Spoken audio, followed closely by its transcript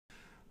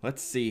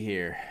Let's see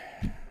here.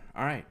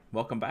 All right,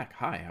 welcome back.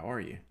 Hi, how are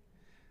you?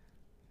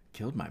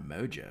 Killed my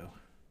mojo. All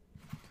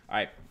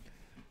right,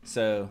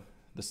 so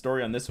the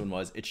story on this one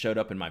was it showed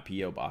up in my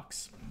P.O.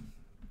 box.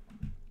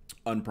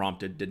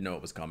 Unprompted, didn't know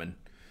it was coming.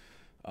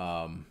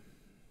 And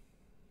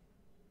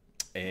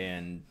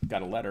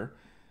got a letter,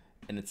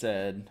 and it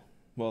said,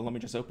 well, let me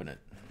just open it.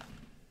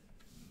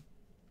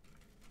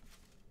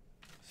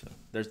 So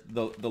there's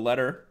the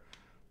letter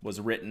was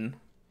written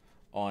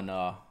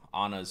on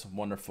Anna's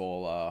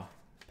wonderful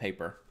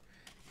paper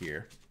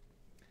here.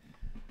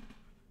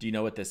 Do you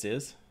know what this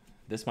is?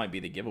 This might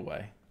be the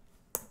giveaway.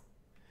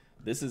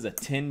 This is a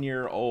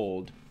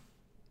 10-year-old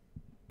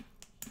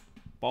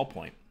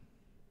ballpoint.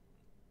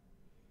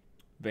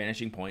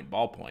 Vanishing point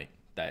ballpoint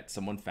that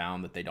someone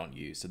found that they don't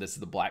use. So this is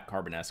the black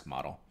Carbon-esque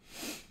model.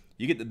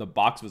 You get the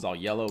box was all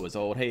yellow, it was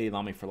old. Hey,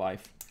 Lamy for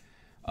life.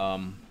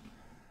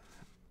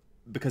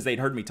 Because they'd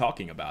heard me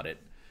talking about it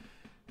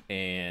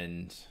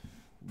and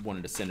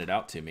wanted to send it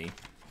out to me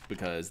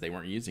because they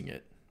weren't using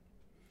it.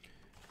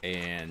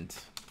 And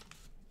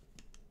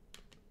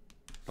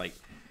like,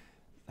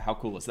 how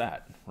cool is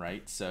that,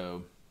 right?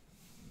 So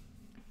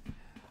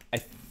I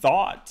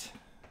thought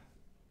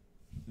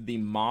the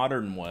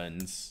modern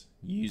ones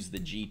use the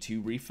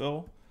G2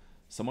 refill.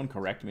 Someone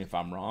correct me if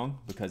I'm wrong,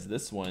 because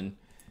this one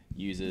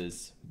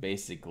uses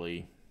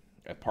basically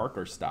a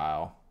Parker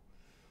style,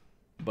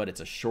 but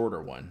it's a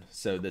shorter one.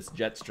 So this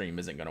Jetstream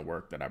isn't going to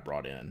work that I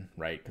brought in,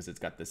 right? Because it's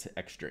got this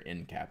extra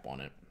end cap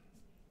on it,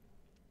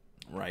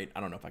 right?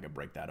 I don't know if I could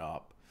break that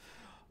off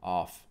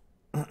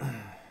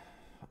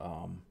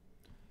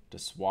to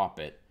swap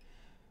it,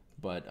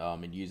 but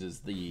it uses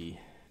the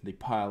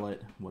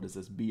Pilot. What is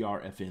this?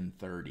 BRFN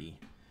 30.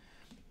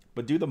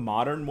 But do the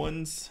modern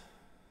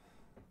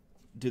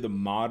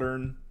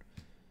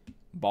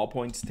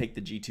ballpoints take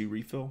the G2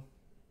 refill?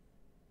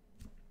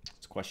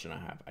 It's a question I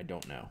have. I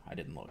don't know. I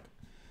didn't look.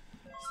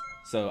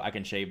 So I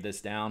can shave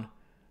this down.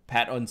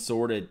 Pat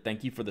Unsorted,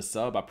 thank you for the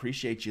sub. I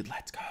appreciate you.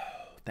 Let's go.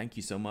 Thank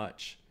you so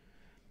much.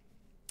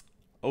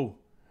 Oh,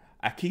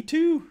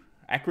 Aki2,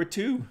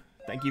 Acra2,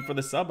 thank you for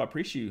the sub. I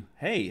appreciate you.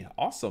 Hey,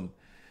 awesome.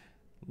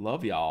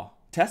 Love y'all.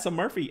 Tessa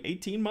Murphy,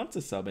 18 months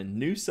of subbing.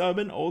 New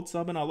subbing, old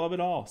subbing. I love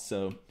it all.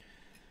 So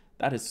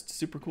that is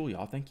super cool,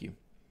 y'all. Thank you.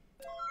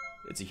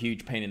 It's a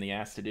huge pain in the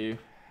ass to do.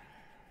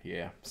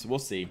 Yeah, so we'll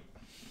see.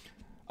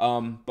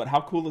 But how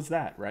cool is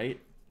that,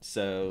 right?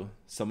 So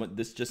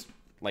this just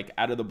like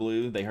out of the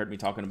blue, they heard me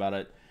talking about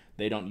it.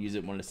 They don't use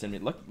it, wanted to send me.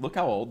 Look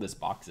how old this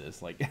box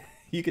is. Like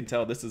you can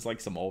tell this is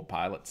like some old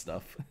Pilot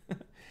stuff.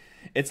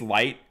 It's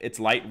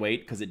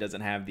lightweight because it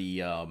doesn't have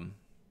the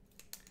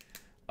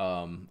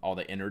all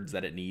the innards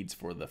that it needs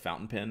for the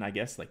fountain pen, I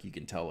guess. Like you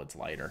can tell it's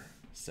lighter.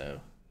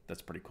 So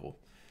that's pretty cool.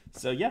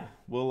 So yeah,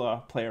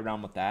 we'll play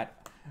around with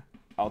that.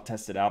 I'll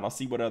test it out. I'll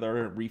see what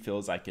other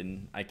refills I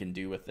can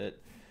do with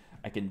it.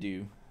 I can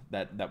do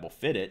that will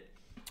fit it.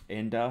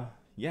 And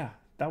yeah,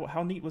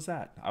 how neat was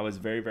that? I was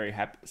very, very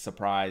happy,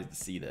 surprised to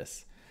see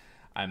this.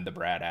 I'm the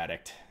Brad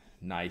Addict.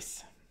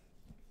 Nice.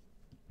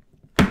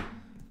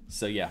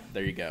 So yeah,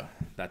 there you go.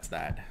 That's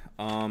that.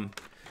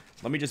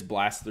 Let me just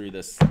blast through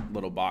this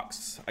little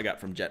box I got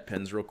from Jet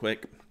Pens real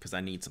quick because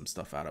I need some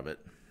stuff out of it.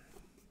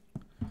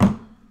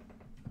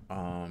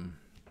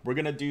 We're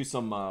gonna do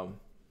some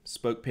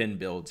spoke pin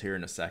builds here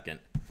in a second,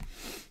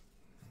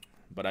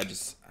 but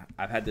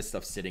I've had this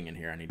stuff sitting in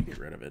here. I need to get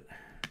rid of it.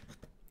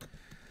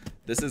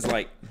 That's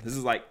like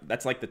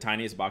the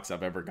tiniest box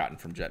I've ever gotten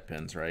from Jet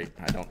Pens, right?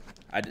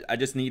 I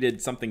just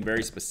needed something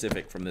very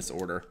specific from this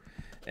order,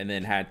 and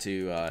then had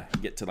to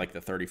get to like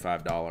the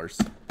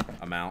 $35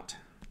 amount.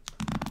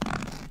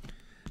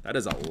 That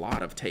is a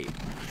lot of tape.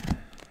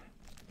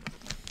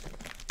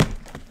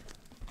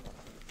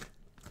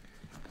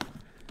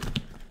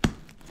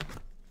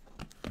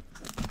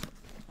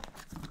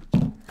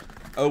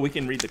 Oh, we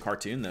can read the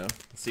cartoon though.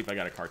 Let's see if I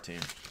got a cartoon.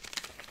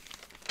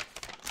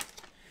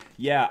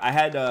 Yeah, I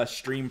had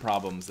stream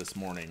problems this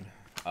morning.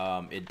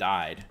 It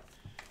died.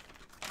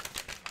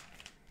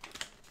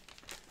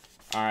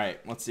 All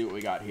right, let's see what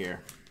we got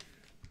here.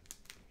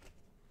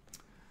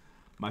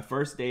 My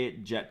first day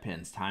at Jet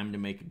Pens. Time to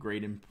make a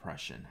great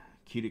impression.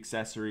 Cute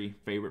accessory,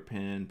 favorite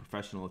pen,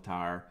 professional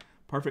attire,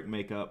 perfect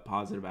makeup,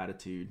 positive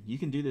attitude. You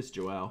can do this,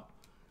 Joelle.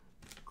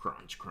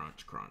 Crunch,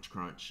 crunch, crunch,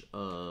 crunch.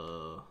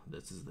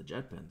 This is the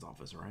Jet Pens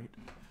office, right?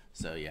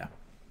 So yeah,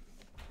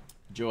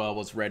 Joelle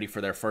was ready for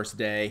their first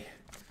day.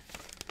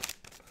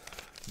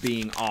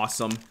 Being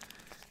awesome.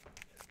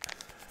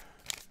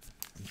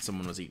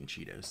 Someone was eating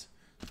Cheetos.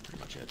 That's pretty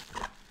much it.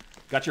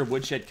 Got your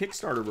Woodshed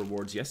Kickstarter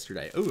rewards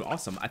yesterday. Oh,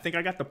 awesome. I think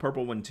I got the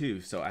purple one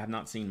too, so I have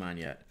not seen mine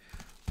yet.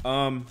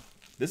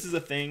 This is a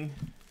thing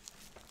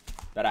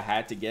that I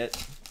had to get.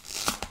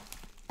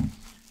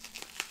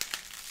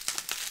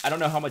 I don't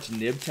know how much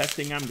nib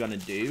testing I'm going to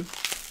do.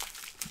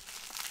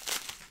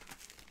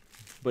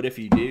 But if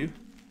you do,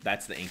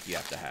 that's the ink you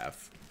have to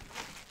have.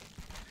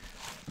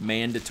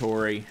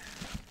 Mandatory.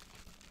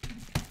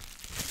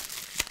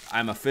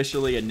 I'm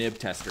officially a nib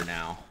tester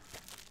now,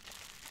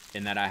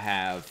 in that I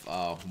have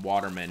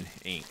Waterman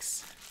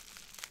inks.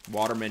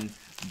 Waterman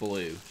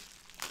blue.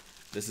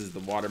 This is the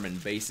Waterman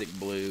Basic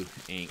Blue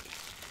ink.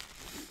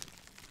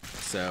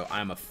 So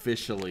I'm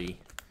officially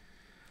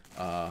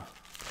a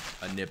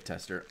nib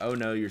tester. Oh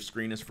no, your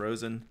screen is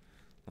frozen.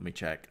 Let me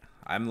check.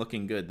 I'm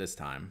looking good this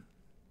time.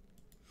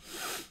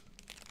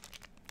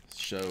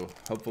 So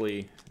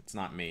hopefully it's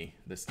not me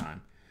this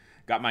time.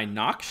 Got my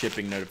knock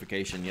shipping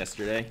notification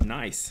yesterday.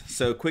 Nice.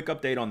 So quick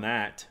update on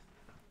that.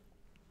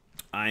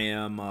 I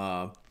am,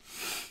 what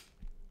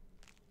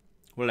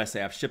did I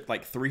say? I've shipped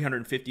like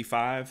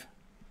 355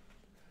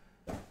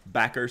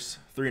 backers.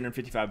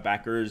 355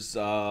 backers,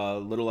 a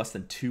little less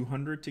than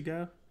 200 to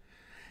go.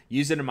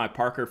 Used it in my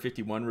Parker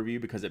 51 review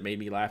because it made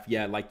me laugh.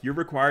 Yeah, like you're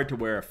required to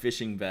wear a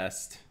fishing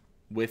vest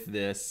with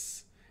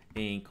this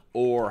ink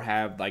or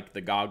have like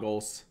the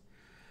goggles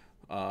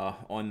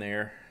on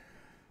there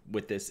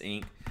with this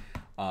ink.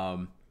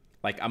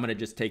 Like I'm gonna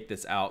just take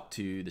this out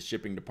to the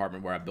shipping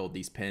department where I build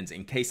these pens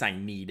in case I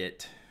need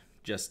it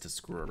just to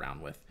screw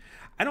around with.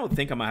 I don't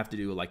think I'm gonna have to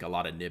do like a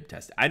lot of nib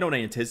testing. I don't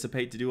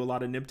anticipate to do a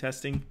lot of nib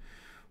testing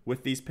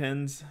with these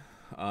pens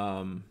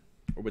or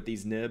with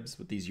these nibs,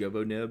 with these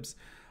Yovo nibs.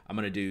 I'm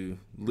gonna do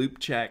loop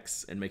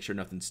checks and make sure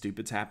nothing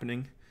stupid's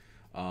happening,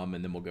 and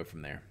then we'll go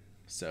from there.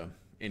 So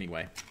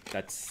anyway,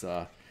 that's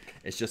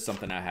it's just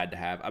something I had to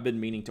have. I've been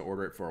meaning to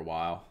order it for a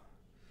while.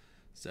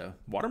 So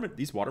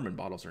these Waterman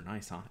bottles are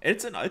nice, huh?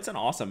 It's an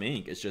awesome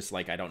ink. It's just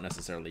like I don't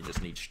necessarily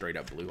just need straight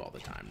up blue all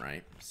the time,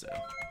 right? So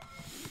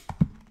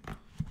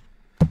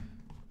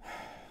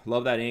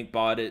love that ink.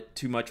 Bought it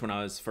too much when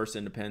I was first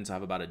into pens. I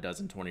have about a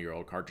dozen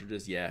 20-year-old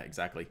cartridges. Yeah,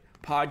 exactly.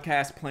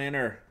 Podcast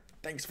Planner,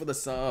 thanks for the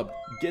sub.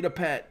 Get a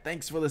Pet,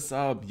 thanks for the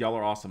sub. Y'all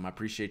are awesome. I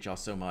appreciate y'all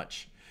so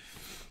much.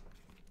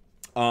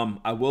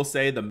 I will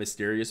say the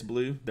Mysterious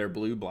Blue, their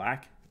blue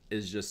black,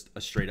 is just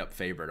a straight up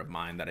favorite of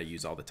mine that I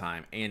use all the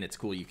time, and it's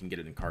cool you can get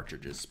it in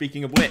cartridges.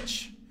 Speaking of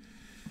which,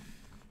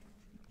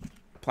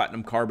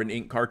 platinum carbon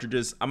ink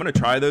cartridges. I'm gonna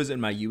try those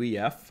in my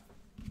UEF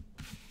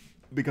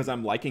because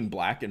I'm liking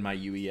black in my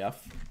UEF,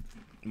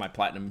 my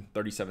platinum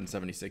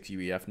 3776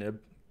 UEF nib.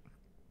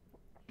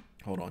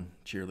 Hold on,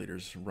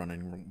 cheerleaders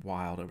running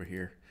wild over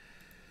here.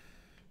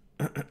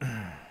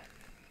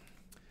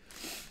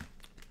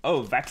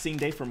 Oh, vaccine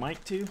day for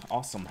Mike too?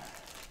 Awesome.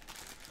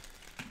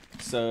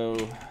 So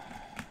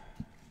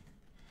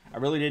I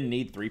really didn't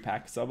need 3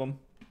 packs of them,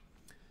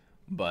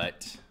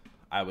 but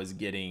I was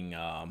getting,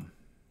 I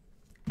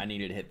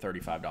needed to hit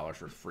 $35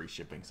 for free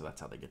shipping, so that's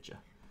how they get you.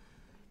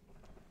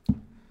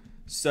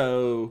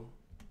 So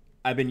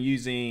I've been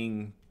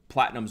using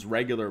Platinum's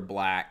regular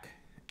black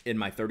in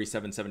my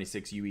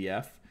 3776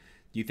 UEF.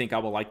 Do you think I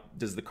will like,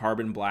 does the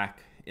carbon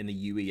black in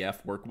the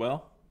UEF work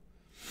well?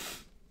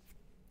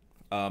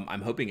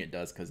 I'm hoping it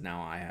does because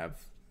now I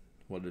have,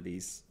 what are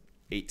these,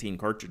 18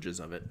 cartridges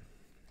of it.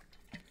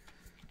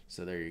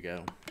 So there you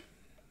go.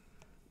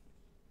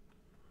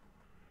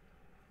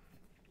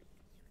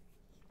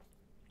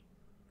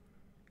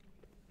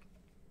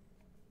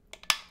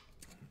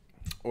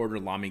 Order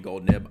Lamy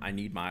Gold nib. I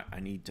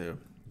need to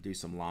do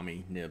some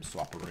Lamy nib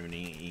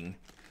swapperooning.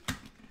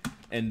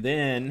 And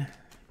then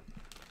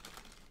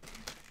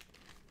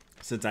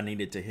since I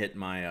needed to hit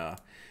my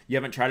you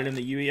haven't tried it in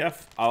the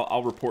UEF,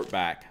 I'll report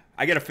back.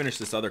 I got to finish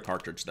this other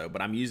cartridge though,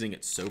 but I'm using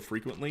it so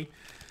frequently.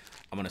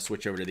 I'm going to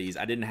switch over to these.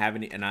 I didn't have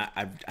any, and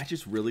I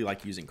just really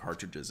like using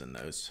cartridges in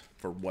those.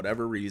 For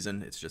whatever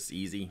reason, it's just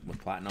easy with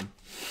Platinum.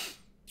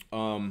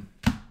 I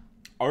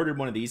ordered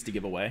one of these to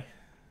give away.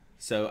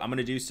 So I'm going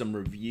to do some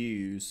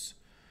reviews,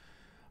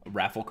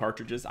 raffle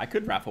cartridges. I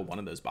could raffle one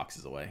of those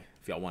boxes away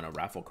if y'all want a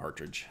raffle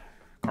cartridge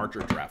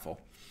raffle.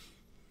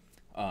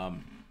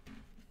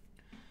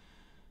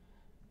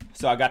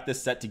 So I got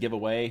this set to give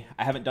away.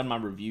 I haven't done my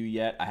review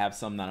yet. I have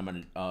some that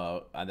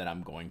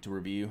I'm going to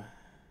review.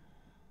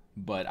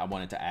 But I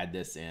wanted to add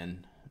this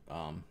in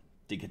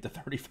to get the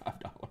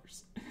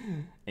 $35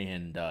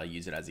 and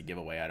use it as a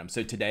giveaway item.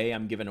 So today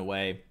I'm giving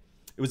away,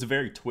 it was a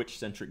very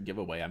Twitch-centric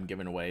giveaway. I'm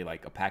giving away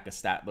like a pack of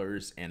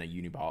Statlers and a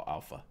Uniball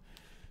Alpha.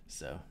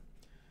 So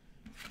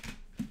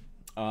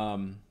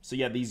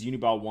yeah, these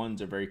Uniball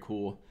ones are very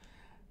cool.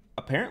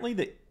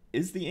 Apparently,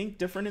 is the ink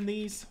different in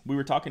these? We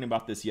were talking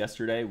about this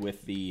yesterday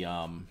with the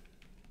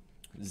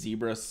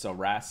Zebra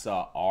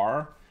Sarasa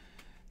R.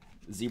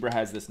 Zebra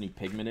has this new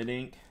pigmented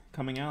ink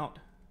coming out.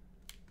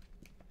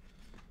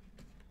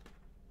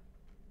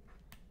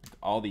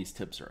 All these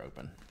tips are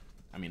open.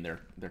 I mean,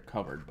 they're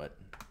covered, but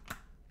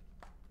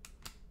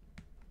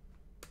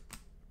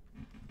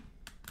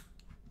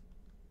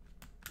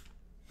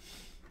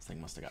this thing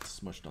must have got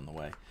smushed on the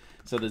way.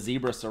 So the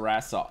Zebra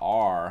Sarasa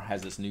R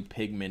has this new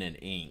pigmented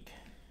ink.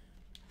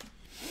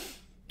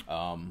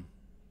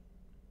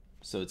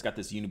 So it's got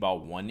this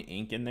Uniball 1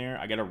 ink in there.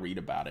 I gotta read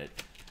about it.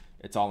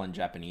 It's all in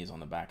Japanese on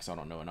the back, so I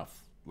don't know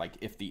enough, like,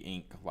 if the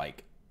ink,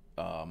 like,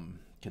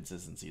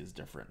 consistency is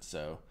different.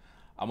 So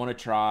I want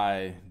to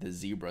try the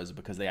Zebras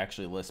because they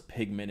actually list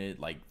pigmented,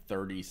 like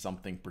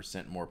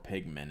 30-something% more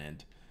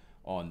pigmented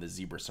on the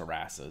Zebra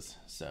Sarasas.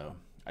 So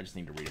I just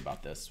need to read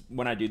about this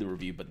when I do the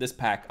review. But this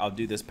pack, I'll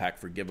do this pack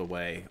for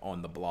giveaway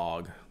on the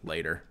blog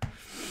later.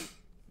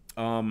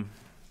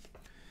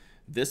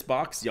 This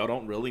box y'all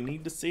don't really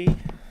need to see,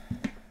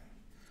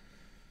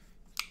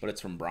 but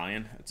it's from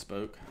Brian at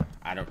Spoke.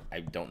 I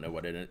don't know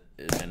what it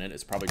is in it.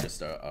 It's probably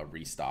just a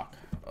restock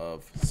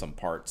of some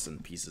parts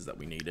and pieces that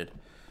we needed.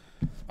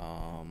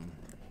 Let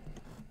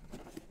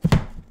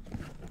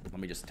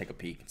me just take a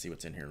peek and see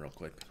what's in here real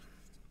quick.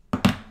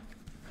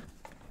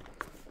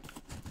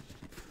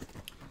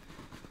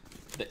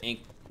 The ink,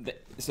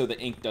 so the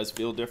ink does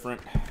feel different.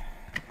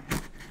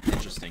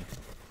 Interesting.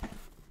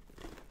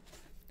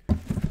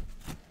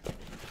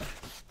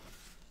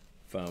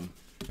 Foam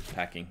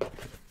packing.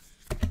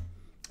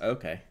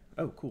 Okay.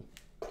 Oh, cool.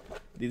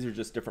 These are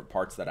just different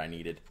parts that I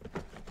needed.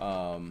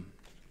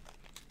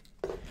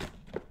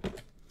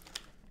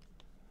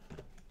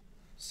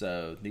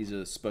 So these are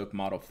the Spoke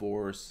Model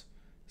 4s.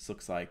 This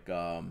looks like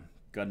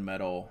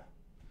gunmetal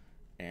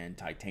and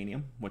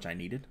titanium, which I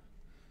needed.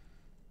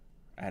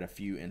 I had a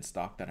few in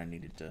stock that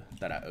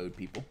I owed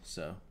people,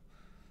 so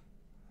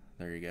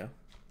there you go.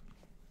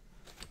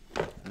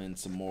 And then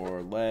some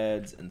more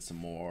leads and some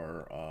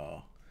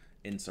more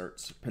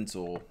inserts,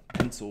 pencil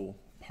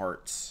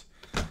parts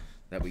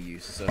that we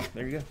use. So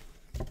there you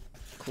go.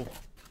 Cool.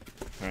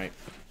 All right.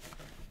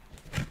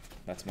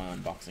 That's my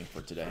unboxing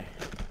for today.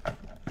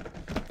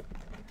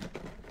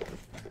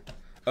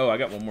 Oh, I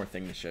got one more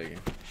thing to show you.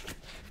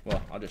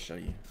 Well, I'll just show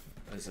you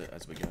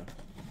as we go.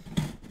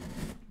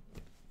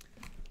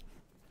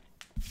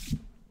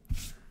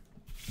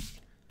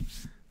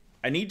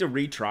 I need to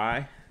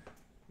retry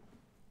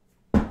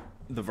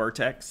the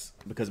Vertex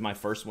because my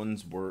first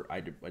ones were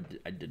I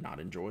did not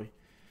enjoy.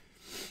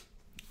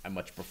 I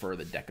much prefer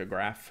the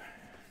Decograph.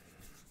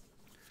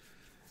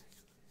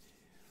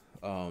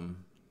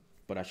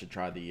 But I should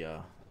try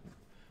the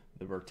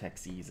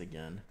Vertexes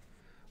again.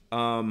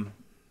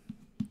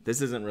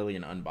 This isn't really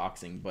an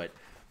unboxing, but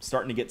I'm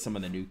starting to get some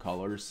of the new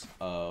colors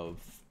of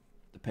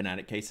the pen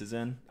Addict cases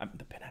in.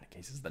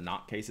 The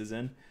knot cases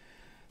in.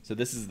 So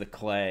this is the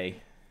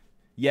clay.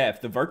 Yeah,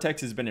 if the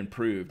Vertex has been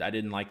improved, I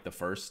didn't like the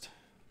first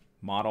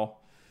model.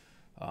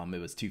 It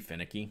was too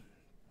finicky.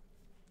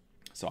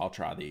 So I'll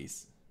try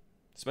these,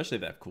 especially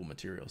if they have cool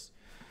materials.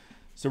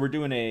 So we're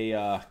doing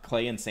a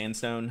clay and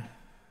sandstone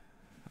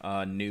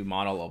new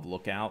model of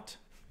Lookout.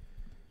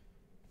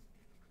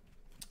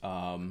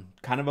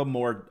 Kind of a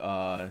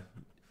more,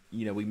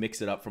 we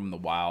mix it up from the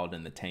wild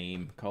and the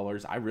tame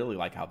colors. I really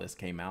like how this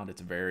came out.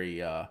 It's a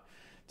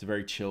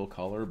very chill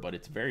color, but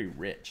it's very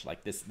rich.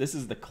 Like this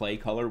is the clay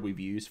color we've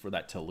used for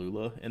that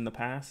Tallulah in the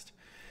past,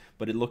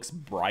 but it looks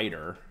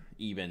brighter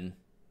even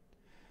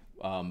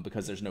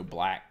because there's no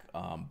black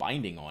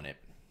binding on it.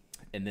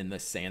 And then the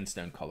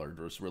sandstone color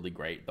was really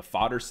great. The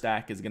fodder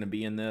stack is going to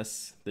be in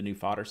this. The new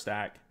fodder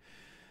stack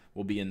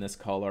will be in this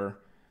color.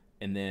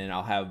 And then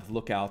I'll have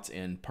Lookouts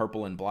in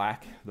purple and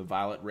black, the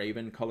Violet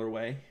Raven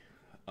colorway.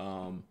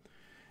 And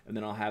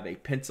then I'll have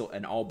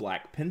an all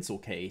black pencil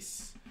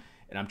case.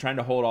 And I'm trying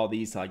to hold all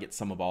these till I get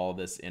some of all of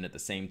this in at the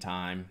same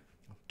time.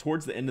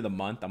 Towards the end of the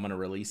month, I'm going to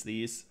release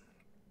these.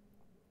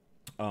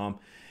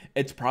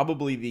 It's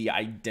probably the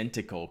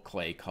identical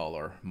clay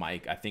color,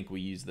 Mike. I think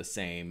we use the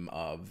same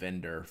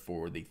vendor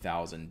for the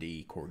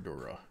 1000D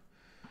Cordura.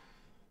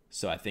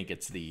 So I think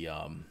it's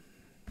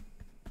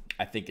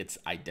it's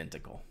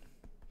identical.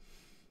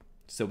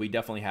 So we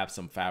definitely have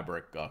some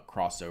fabric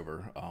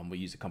crossover. We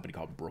use a company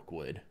called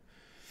Brookwood,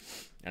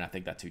 and I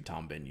think that's who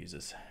Tom Ben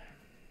uses.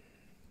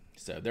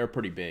 So they're a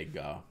pretty big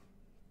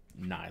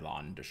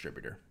nylon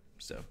distributor.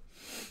 So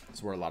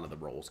that's where a lot of the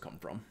rolls come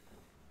from.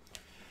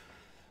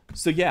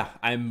 So yeah,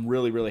 I'm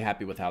really, really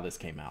happy with how this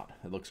came out.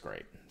 It looks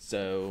great.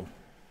 So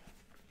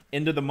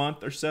end of the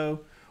month or so,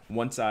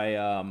 once I,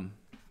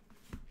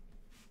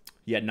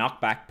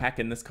 knock backpack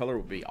in this color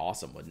would be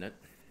awesome, wouldn't it?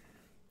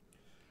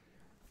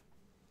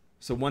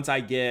 So once I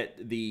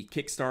get the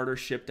Kickstarter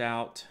shipped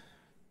out,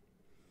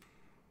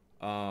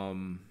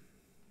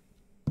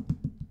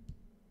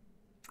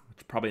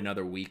 probably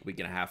another week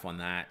and a half on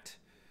that.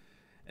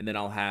 And then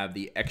I'll have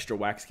the extra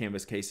wax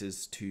canvas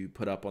cases to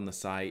put up on the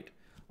site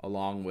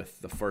along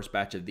with the first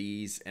batch of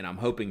these. And I'm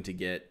hoping to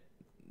get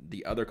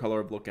the other color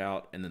of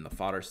Lookout and then the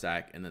fodder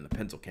stack and then the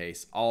pencil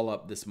case all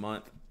up this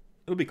month.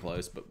 It'll be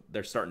close, but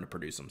they're starting to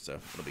produce them, so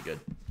it'll be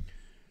good.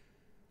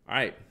 All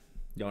right,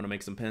 you want to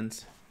make some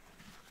pens?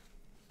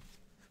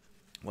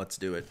 Let's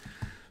do it.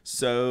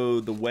 So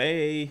the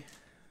way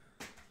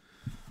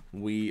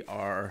we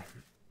are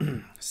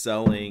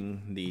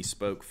selling the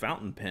Spoke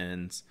fountain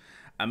pens,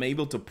 I'm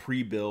able to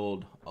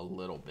pre-build a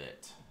little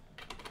bit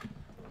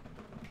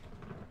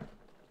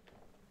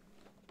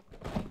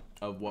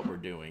of what we're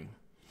doing.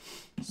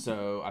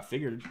 So I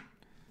figured,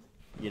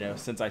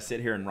 since I sit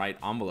here and write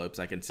envelopes,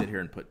 I can sit here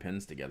and put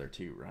pens together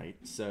too, right?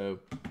 So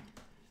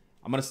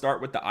I'm going to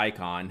start with the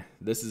Icon.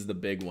 This is the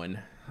big one.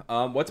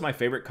 What's my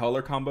favorite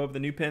color combo of the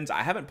new pens?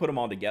 I haven't put them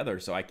all together,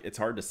 so it's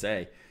hard to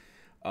say.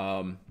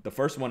 The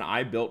first one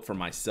I built for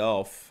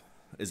myself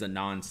is a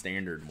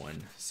non-standard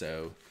one,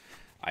 so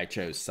I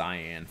chose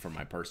cyan for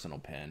my personal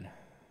pen.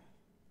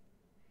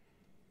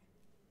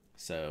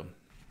 So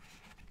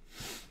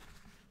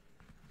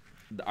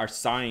our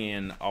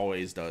cyan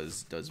always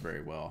does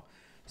very well.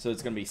 So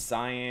it's going to be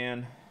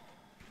cyan,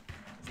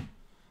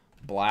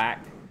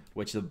 black,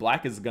 which the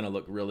black is going to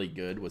look really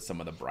good with some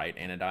of the bright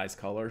anodized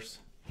colors.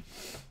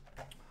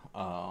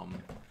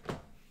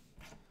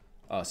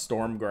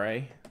 Storm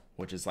gray,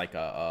 which is like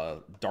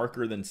a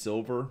darker than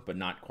silver, but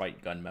not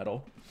quite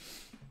gunmetal.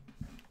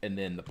 And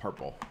then the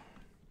purple.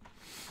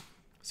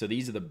 So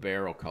these are the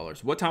barrel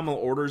colors. What time will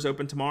orders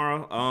open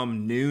tomorrow?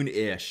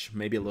 Noon-ish,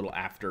 maybe a little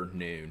after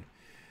noon.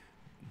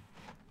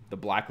 The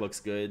black looks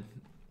good.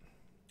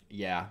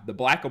 Yeah, the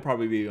black will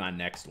probably be my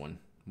next one.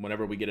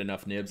 Whenever we get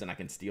enough nibs and I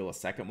can steal a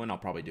second one, I'll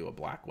probably do a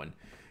black one.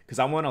 Because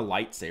I want a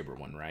lightsaber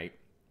one, right?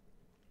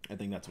 I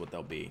think that's what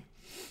they'll be.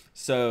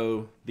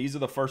 So these are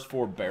the first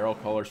 4 barrel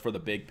colors for the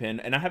big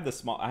pin. And I have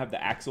the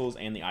axles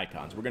and the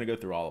icons. We're going to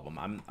go through all of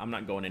them. I'm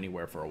not going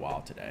anywhere for a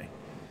while today.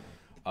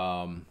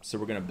 So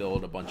we're going to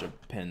build a bunch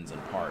of pins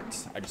and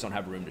parts. I just don't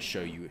have room to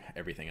show you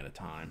everything at a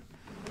time.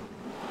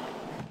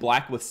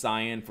 Black with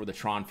cyan for the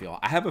Tron feel.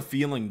 I have a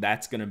feeling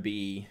that's going to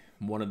be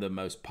one of the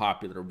most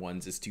popular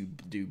ones, is to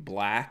do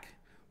black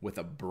with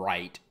a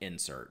bright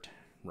insert,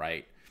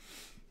 right?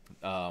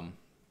 And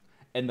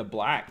the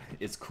black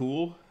is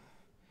cool.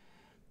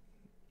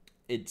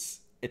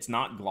 It's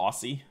not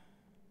glossy,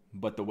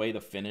 but the way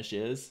the finish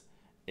is,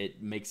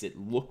 it makes it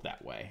look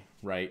that way,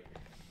 right?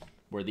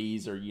 Where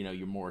these are, you know,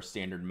 your more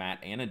standard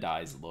matte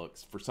anodized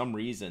looks. For some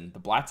reason, the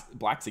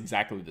black's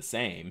exactly the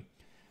same,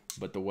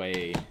 but the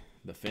way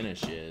the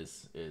finish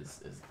is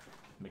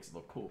makes it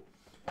look cool.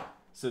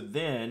 So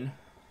then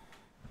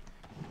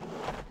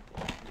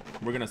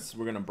we're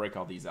gonna break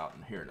all these out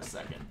in here in a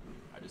second.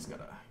 I just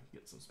gotta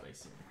get some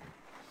space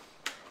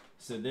here.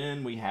 So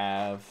then we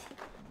have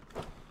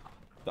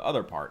the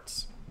other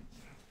parts,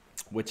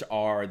 which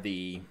are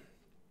the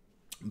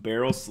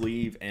barrel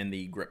sleeve and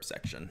the grip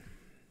section.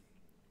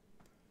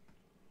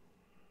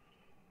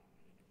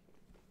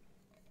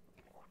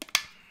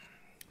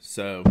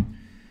 So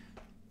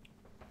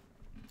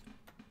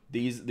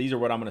these are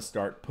what I'm going to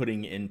start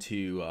putting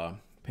into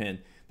pin.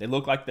 They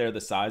look like they're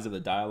the size of the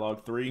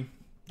Dialogue 3.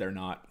 They're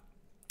not.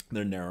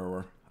 They're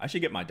narrower. I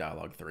should get my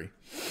Dialogue 3.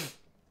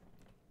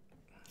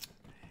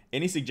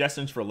 Any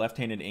suggestions for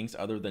left-handed inks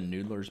other than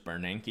Noodler's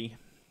Bernanke?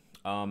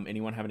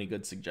 Anyone have any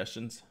good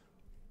suggestions?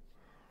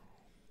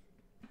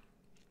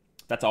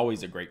 That's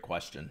always a great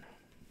question.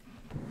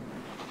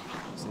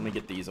 So let me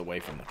get these away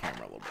from the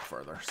camera a little bit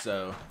further.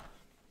 So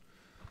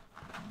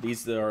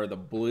these are the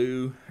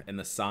blue and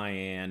the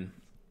cyan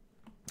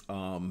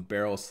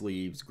barrel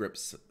sleeves,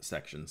 grips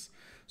sections.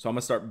 So I'm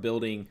going to start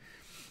building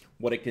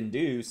what it can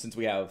do, since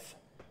we have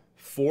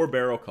 4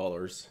 barrel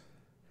colors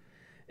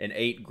and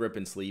 8 grip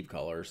and sleeve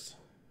colors.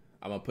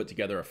 I'm going to put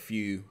together a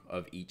few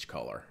of each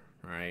color.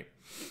 All right.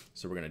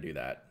 So we're going to do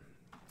that.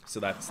 So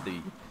that's the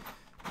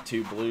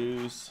 2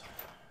 blues.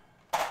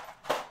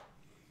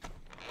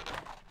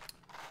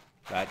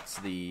 That's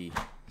the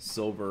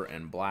silver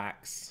and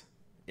blacks,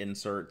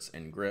 inserts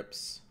and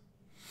grips.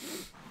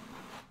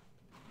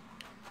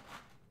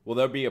 Will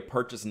there be a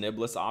purchase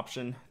nibless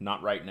option?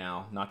 Not right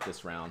now, not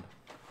this round.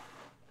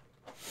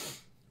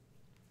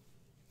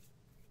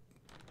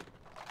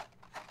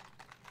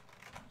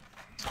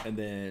 And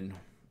then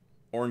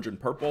orange and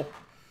purple.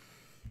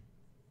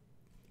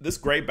 This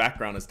gray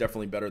background is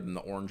definitely better than the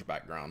orange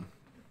background.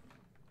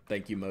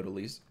 Thank you,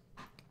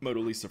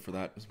 Modalisa, for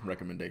that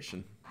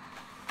recommendation.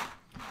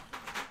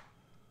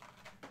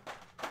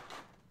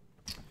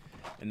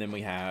 And then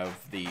we have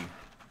the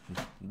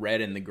red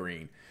and the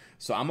green.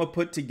 So I'm going to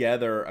put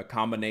together a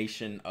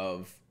combination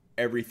of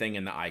everything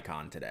in the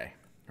icon today.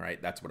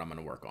 Right? That's what I'm going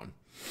to work on.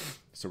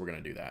 So we're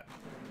going to do that.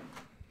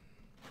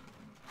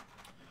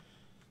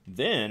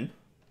 Then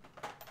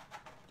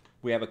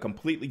we have a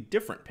completely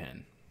different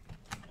pen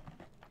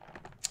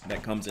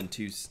that comes in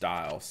 2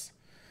 styles.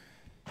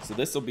 So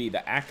this will be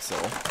the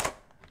axle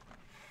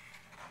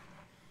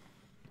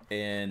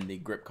and the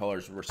grip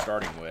colors we're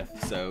starting with.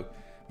 So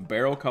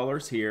barrel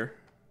colors here.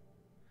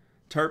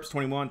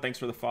 Terps21, thanks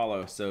for the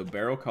follow. So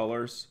barrel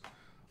colors,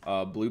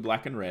 blue,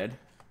 black, and red.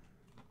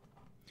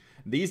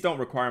 These don't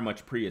require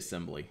much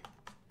pre-assembly.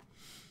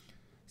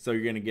 So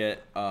you're going to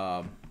get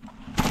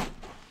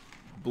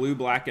blue,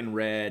 black, and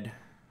red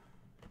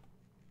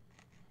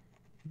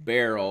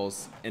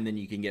barrels, and then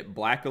you can get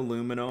black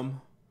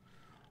aluminum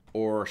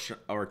or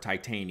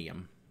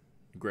titanium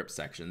grip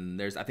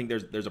section. I think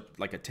there's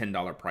like a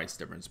 $10 price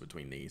difference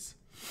between these.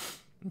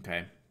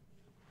 Okay.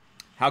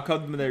 How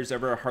come there's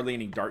ever hardly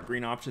any dark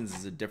green options?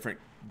 Is a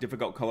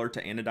difficult color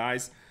to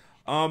anodize.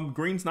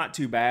 Green's not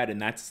too bad,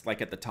 and that's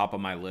like at the top of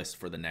my list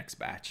for the next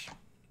batch.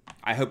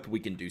 I hope we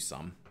can do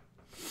some.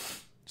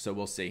 So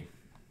we'll see.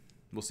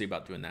 We'll see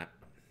about doing that.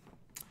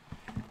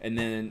 And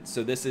then,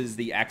 so this is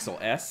the Axle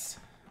S.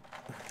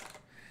 Do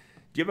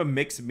you have a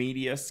mixed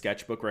media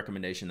sketchbook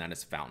recommendation that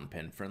is fountain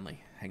pen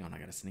friendly? Hang on, I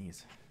gotta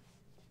sneeze.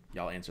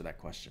 Y'all answer that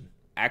question.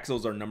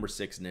 Axles are number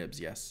 6 nibs,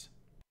 yes.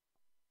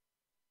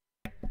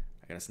 I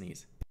gotta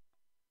sneeze.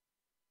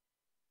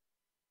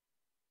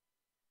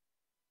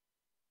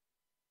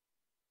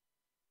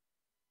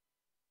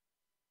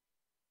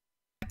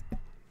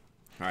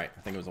 All right,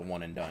 I think it was a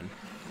one and done.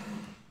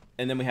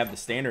 And then we have the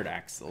standard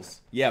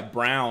axles. Yeah,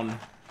 brown.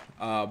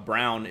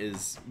 Brown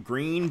is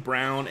green,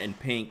 brown, and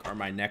pink are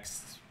my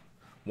next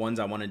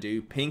ones I want to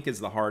do. Pink is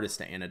the hardest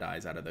to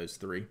anodize out of those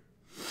three.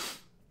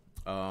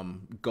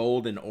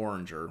 Gold and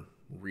orange are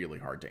really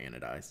hard to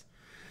anodize.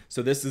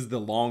 So this is the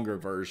longer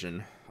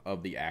version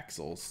of the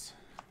axles.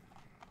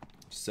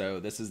 So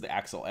this is the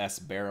Axle S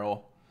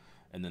barrel,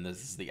 and then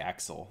this is the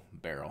axle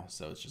barrel.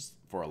 So it's just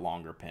for a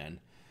longer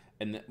pin.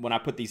 And when I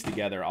put these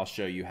together, I'll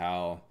show you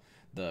how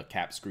the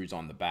cap screws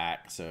on the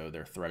back, so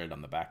they're threaded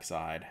on the back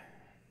side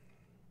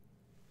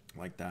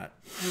like that.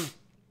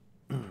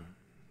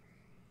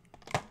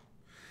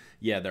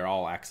 Yeah, they're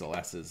all Axle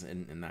S's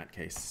in that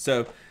case.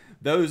 So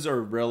those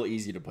are real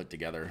easy to put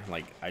together.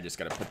 Like, I just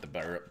got to put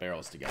the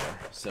barrels together.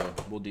 So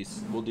we'll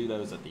do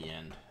those at the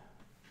end.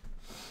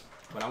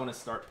 But I want to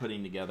start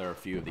putting together a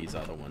few of these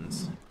other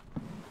ones.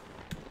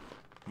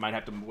 Might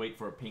have to wait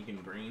for a pink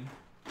and green.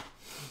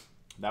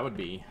 That would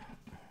be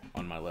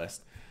on my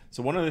list.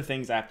 So one of the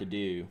things I have to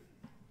do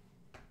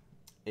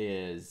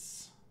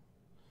is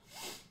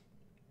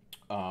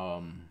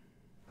lost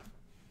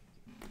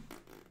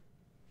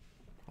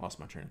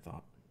my train of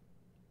thought.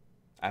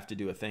 I have to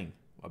do a thing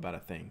about a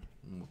thing.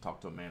 And we'll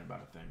talk to a man about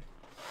a thing.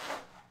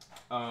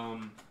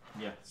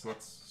 Yeah, so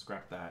let's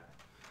scrap that.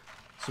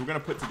 So we're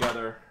gonna put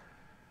together,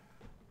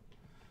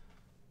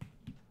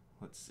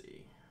 let's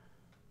see.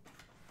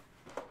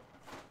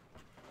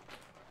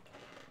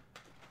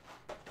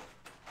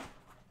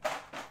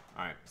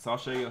 Alright, so I'll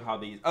show you how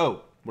these,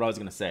 oh, what I was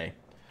gonna say.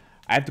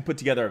 I have to put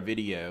together a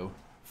video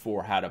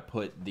for how to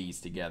put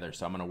these together,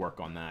 so I'm gonna work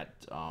on that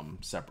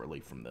separately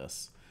from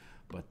this.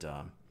 But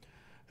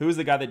who was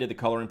the guy that did the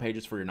coloring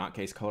pages for your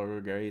Notcase color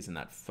grays in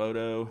that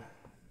photo?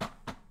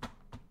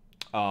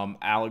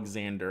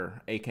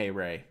 Alexander, A.K.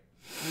 Ray.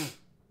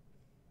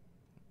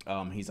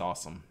 He's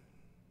awesome.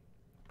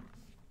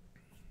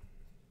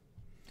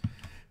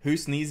 Who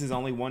sneezes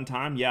only one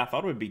time? Yeah, I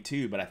thought it would be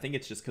two, but I think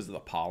it's just because of the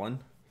pollen.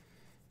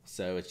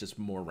 So it's just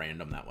more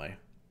random that way.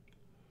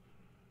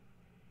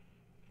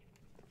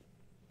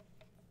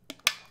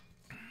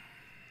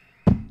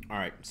 All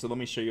right, so let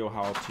me show you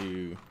how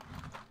to...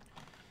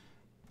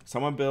 So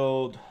I'm going to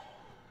build...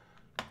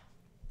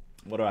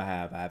 What do I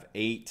have? I have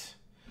 8...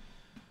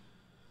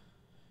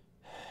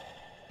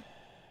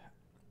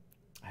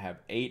 I have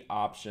 8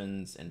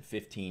 options and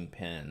 15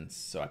 pins,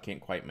 so I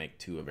can't quite make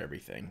 2 of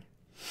everything.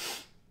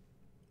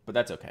 But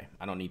that's okay.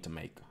 I don't need to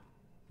make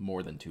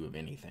more than 2 of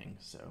anything,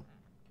 so...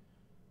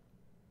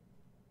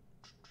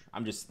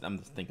 I'm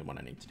thinking what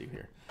I need to do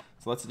here.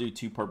 So let's do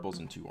 2 purples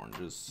and 2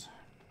 oranges.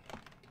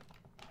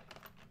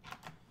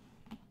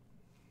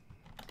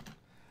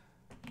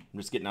 I'm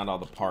just getting out all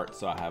the parts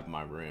so I have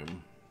my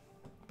room.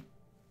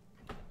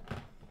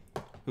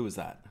 Who was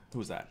that? Who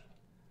was that?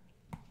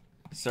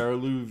 Sarah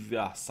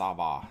Luvia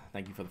Sava.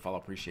 Thank you for the follow.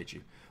 Appreciate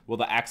you. Will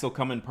the axle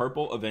come in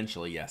purple?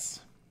 Eventually, yes.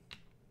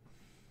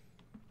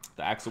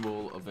 The axle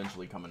will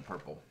eventually come in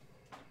purple.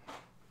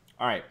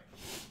 All right.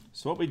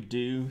 So what we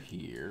do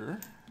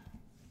here...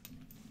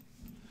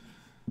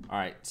 All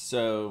right,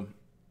 so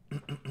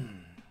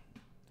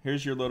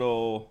here's your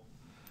little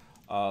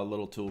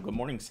tool. Good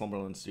morning,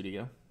 Slumberland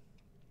Studio.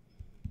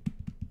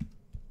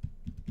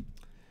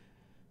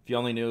 If you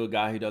only knew a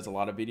guy who does a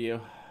lot of video,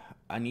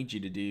 I need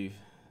you to do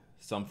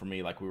some for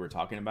me like we were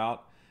talking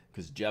about,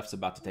 because Jeff's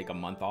about to take a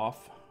month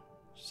off,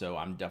 so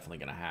I'm definitely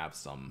going to have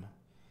some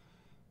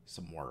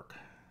work.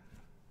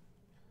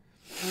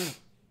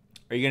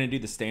 Are you going to do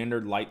the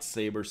standard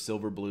lightsaber,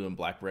 silver, blue, and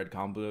black, red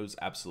combos?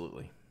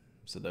 Absolutely.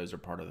 So those are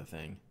part of the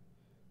thing.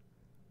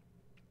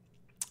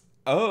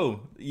 Oh,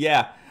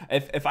 yeah.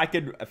 If I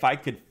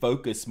could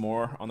focus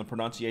more on the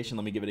pronunciation,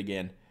 let me give it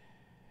again.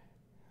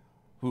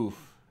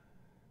 Oof.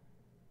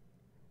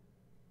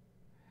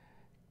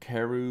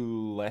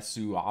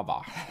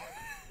 Karulesuava.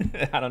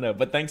 I don't know,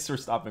 but thanks for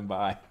stopping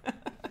by.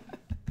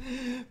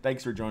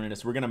 Thanks for joining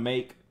us. We're going to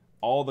make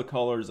all the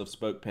colors of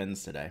spoke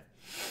pins today.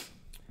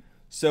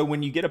 So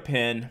when you get a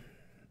pin,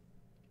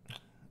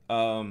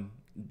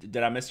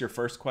 did I miss your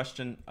first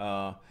question?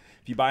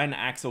 If you buy an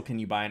axle, can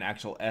you buy an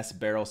actual S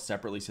barrel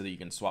separately so that you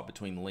can swap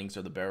between the links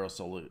or the barrels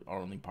so are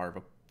only part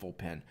of a full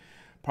pin?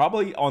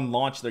 Probably on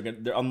launch they're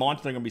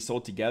gonna be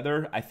sold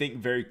together. I think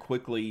very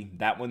quickly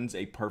that one's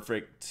a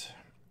perfect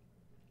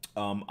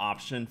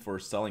option for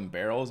selling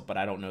barrels, but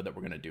I don't know that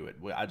we're gonna do it.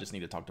 I just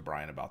need to talk to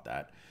Brian about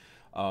that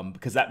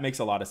because that makes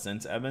a lot of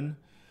sense, Evan.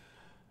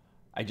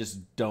 I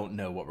just don't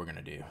know what we're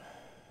gonna do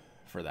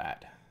for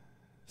that.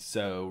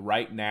 So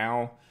right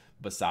now,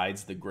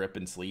 besides the grip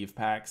and sleeve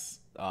packs,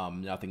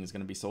 nothing is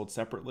going to be sold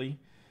separately.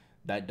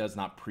 That does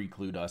not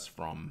preclude us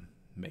from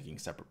making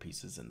separate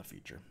pieces in the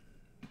future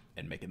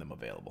and making them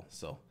available.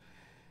 So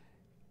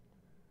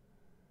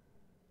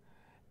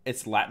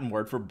it's Latin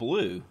word for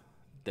blue.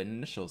 The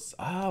initials.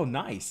 Oh,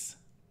 nice.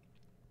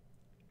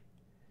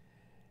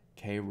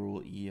 K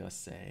rule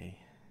ESA.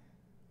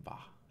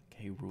 Bah.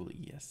 K rule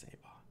ESA.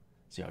 Bah.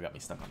 See, y'all got me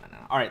stuck on that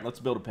now. All right, let's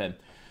build a pen.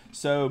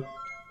 So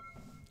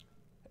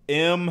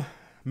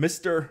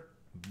Mr.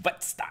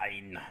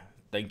 Wetstein.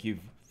 Thank you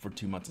for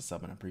 2 months of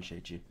subbing. I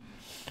appreciate you.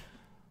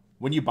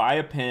 when you buy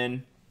a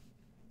pen,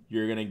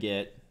 you're going to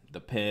get the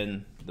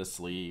pen, the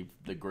sleeve,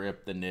 the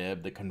grip, the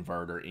nib, the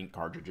converter, ink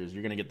cartridges.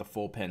 You're going to get the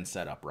full pen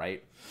setup,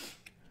 right?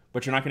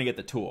 But you're not going to get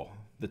the tool.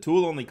 The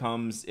tool only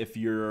comes if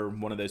you're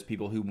one of those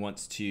people who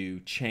wants to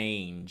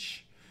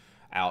change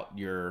out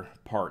your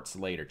parts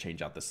later,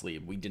 change out the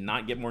sleeve. We did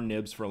not get more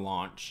nibs for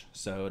launch,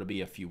 so it'll be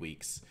a few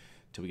weeks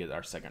till we get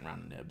our second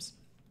round of nibs.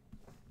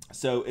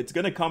 So it's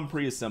going to come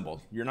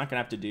pre-assembled. You're not going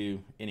to have to do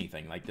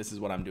anything. Like, this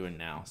is what I'm doing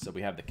now. So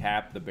we have the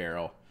cap, the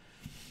barrel,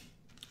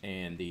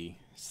 and the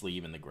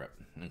sleeve and the grip,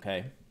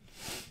 okay?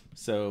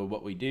 So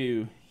what we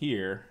do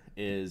here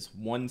is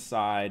one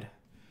side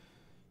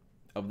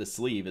of the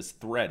sleeve is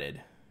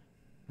threaded,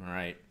 all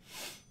right?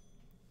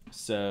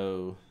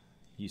 So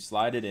you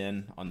slide it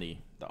in on the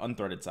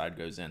unthreaded side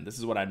goes in. This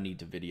is what I need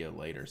to video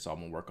later, so I'm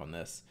gonna work on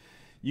this.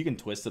 You can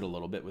twist it a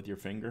little bit with your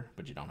finger,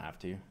 but you don't have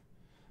to.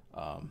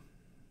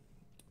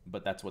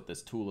 But that's what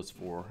this tool is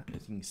for.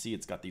 As you can see,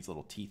 it's got these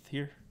little teeth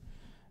here,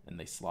 and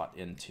they slot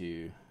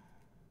into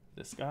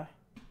this guy.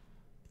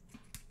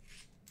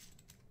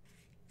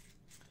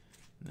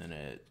 And then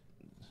it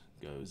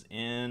goes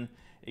in.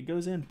 It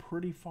goes in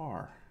pretty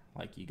far.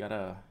 Like, you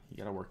gotta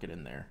work it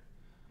in there.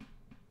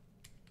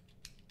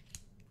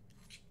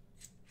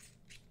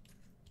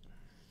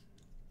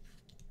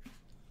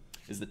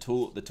 The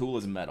tool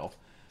is metal,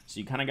 so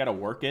you kind of got to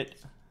work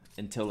it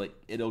until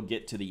it'll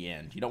get to the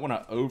end. You don't want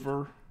to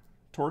over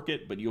torque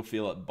it, but you'll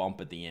feel it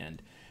bump at the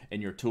end,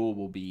 and your tool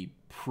will be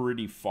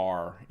pretty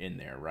far in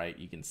there, right?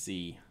 You can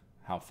see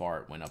how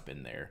far it went up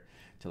in there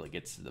till it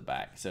gets to the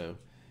back. So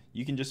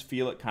you can just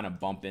feel it kind of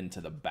bump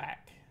into the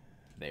back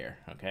there,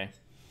 okay?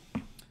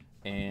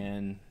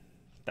 And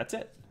that's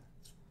it.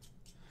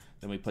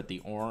 Then we put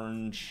the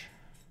orange.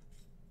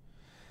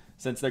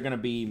 Since they're going to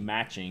be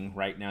matching,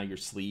 right now your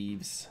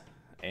sleeves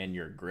and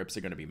your grips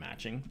are going to be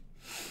matching.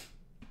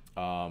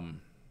 So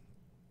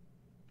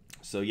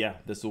yeah,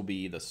 this will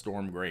be the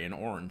storm gray and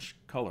orange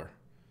color.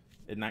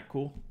 Isn't that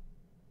cool?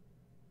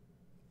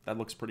 That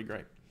looks pretty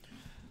great.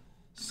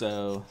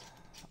 So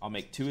I'll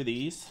make 2 of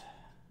these,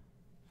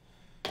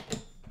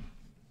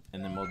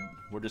 and then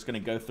we're just going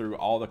to go through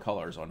all the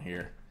colors on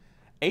here.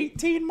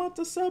 18 months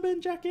of subbing,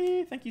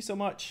 Jackie. Thank you so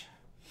much.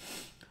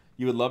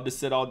 You would love to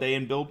sit all day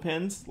and build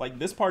pins. Like,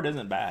 this part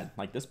isn't bad.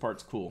 Like, this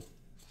part's cool.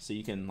 So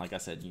you can, like I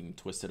said, you can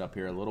twist it up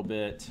here a little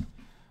bit.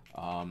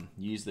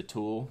 Use the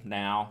tool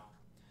now.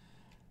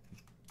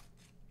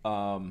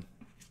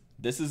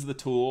 This is the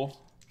tool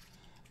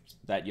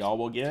that y'all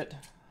will get.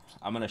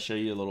 I'm going to show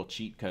you a little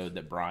cheat code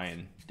that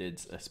Brian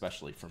did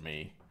especially for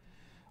me,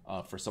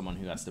 for someone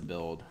who has to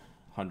build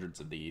hundreds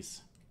of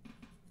these.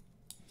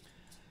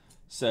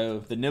 So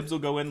the nibs will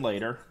go in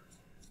later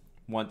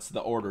once the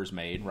order's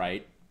made,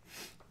 right?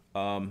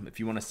 If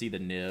you want to see the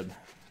nib,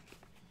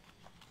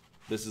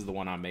 this is the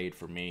one I made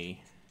for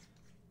me.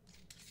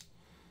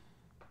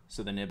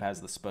 So the nib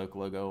has the spoke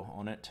logo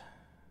on it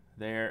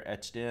there,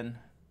 etched in.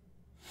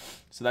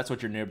 So that's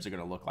what your nibs are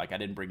going to look like. I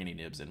didn't bring any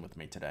nibs in with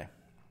me today.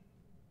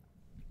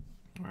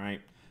 All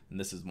right, and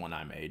this is one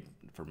I made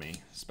for me,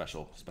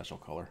 special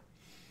color,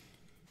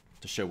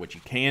 to show what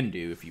you can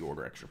do if you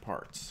order extra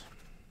parts.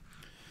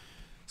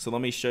 So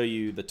let me show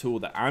you the tool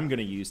that I'm going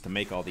to use to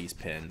make all these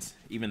pins,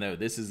 even though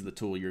this is the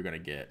tool you're going to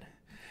get.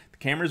 The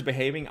camera's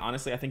behaving.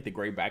 Honestly, I think the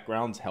gray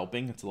background's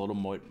helping. It's a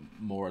little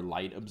more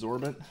light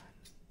absorbent.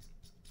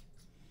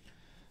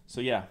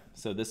 So yeah,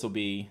 so this will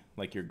be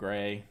like your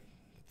gray,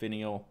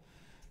 finial,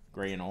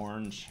 gray and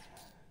orange.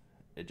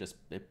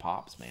 It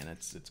pops, man.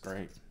 It's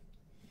great.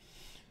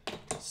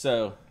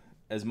 So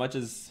as much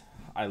as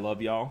I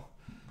love y'all,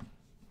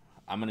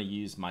 I'm going to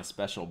use my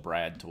special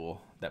Brad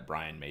tool that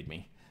Brian made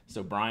me.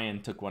 So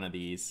Brian took one of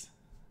these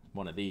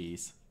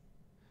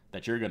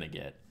that you're going to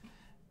get,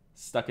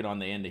 stuck it on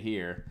the end of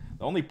here.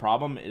 The only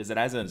problem is it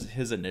has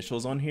his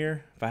initials on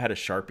here. If I had a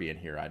Sharpie in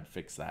here, I'd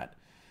fix that.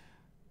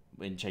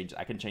 And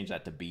I can change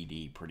that to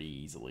BD pretty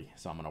easily.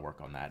 So I'm going to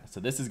work on that. So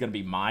this is going to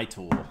be my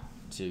tool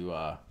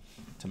to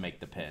make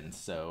the pins.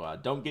 So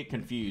don't get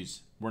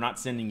confused. We're not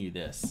sending you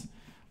this.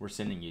 We're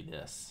sending you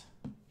this.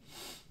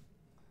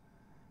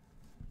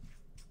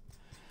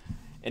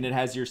 And it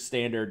has your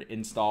standard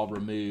install,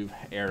 remove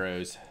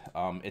arrows.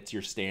 It's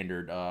your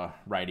standard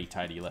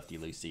righty-tighty,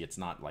 lefty-loosey. It's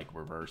not like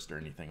reversed or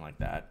anything like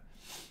that.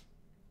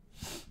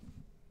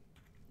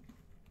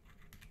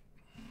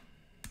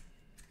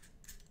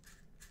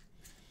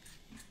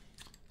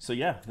 So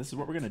yeah, this is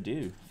what we're gonna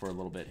do for a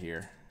little bit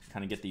here.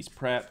 Kind of get these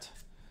prepped,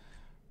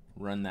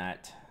 run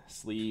that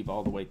sleeve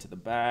all the way to the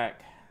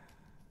back,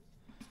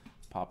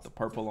 pop the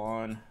purple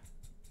on.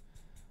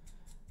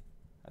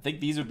 I think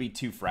these would be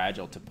too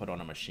fragile to put on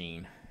a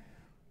machine.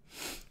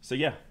 So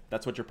yeah,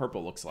 that's what your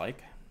purple looks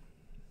like.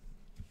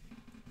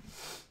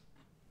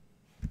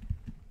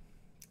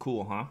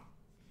 Cool, huh?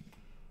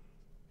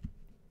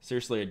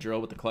 Seriously, a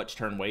drill with the clutch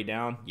turned way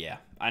down? Yeah,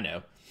 I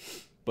know.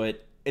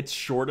 But it's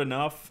short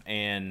enough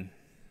and,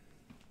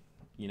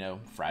 you know,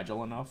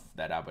 fragile enough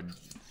that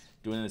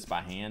doing this by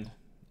hand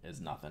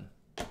is nothing.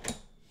 All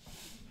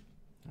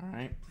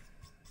right.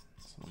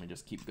 So let me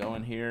just keep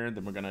going here.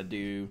 Then we're going to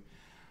do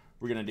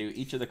We're gonna do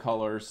each of the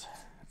colors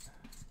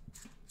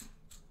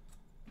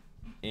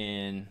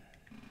and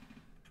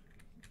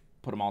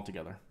put them all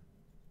together.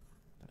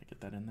 Did I get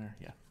that in there?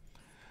 Yeah.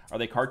 Are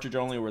they cartridge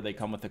only or they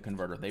come with a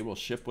converter? They will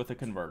ship with a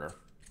converter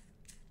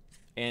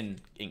and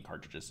ink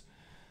cartridges.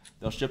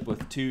 They'll ship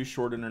with 2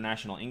 short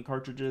international ink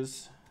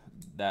cartridges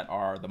that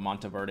are the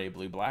Monteverde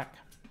Blue Black.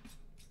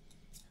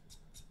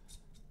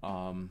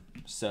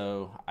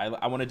 So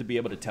I wanted to be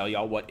able to tell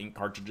y'all what ink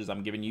cartridges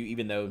I'm giving you,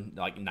 even though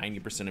like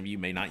 90% of you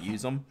may not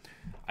use them.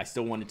 I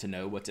still wanted to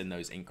know what's in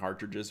those ink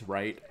cartridges,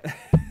 right?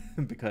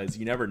 Because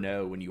you never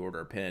know when you order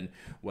a pen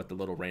what the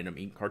little random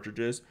ink cartridge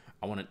is.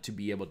 I want it to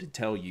be able to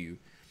tell you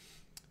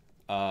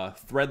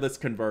threadless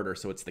converter.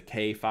 So it's the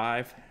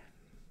K5,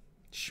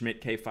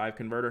 Schmidt K5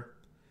 converter.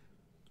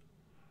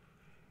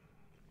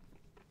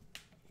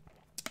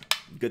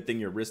 Good thing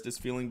your wrist is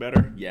feeling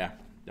better. Yeah,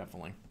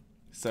 definitely.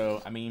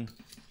 So, I mean,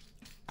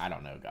 I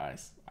don't know,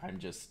 guys. I'm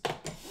just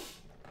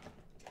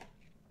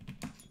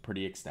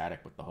pretty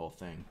ecstatic with the whole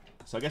thing.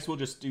 So I guess we'll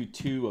just do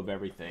 2 of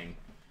everything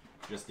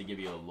just to give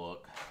you a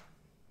look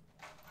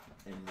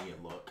and me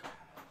a look.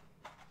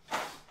 So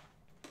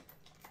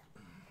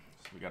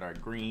we got our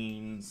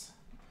greens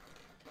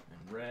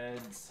and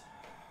reds.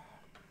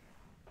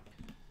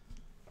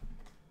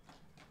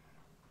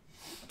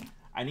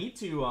 I need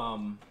to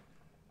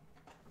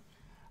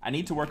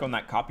work on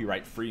that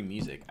copyright-free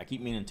music. I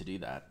keep meaning to do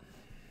that.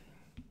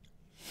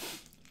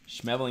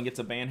 Schmevelin gets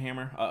a band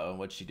hammer. Uh-oh,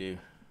 what'd she do?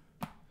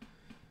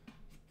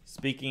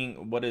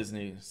 Speaking, what is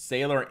new?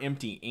 Sailor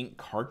empty ink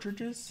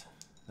cartridges?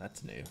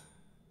 That's new.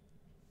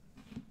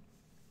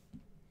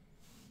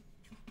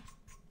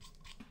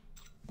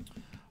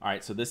 All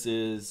right, so this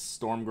is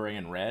Storm Gray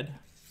and Red.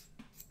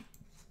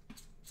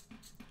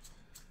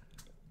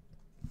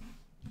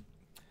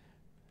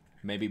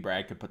 Maybe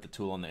Brad could put the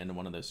tool on the end of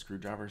one of those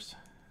screwdrivers.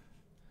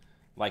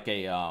 Like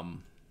a,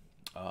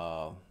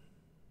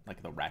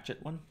 like the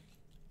ratchet one.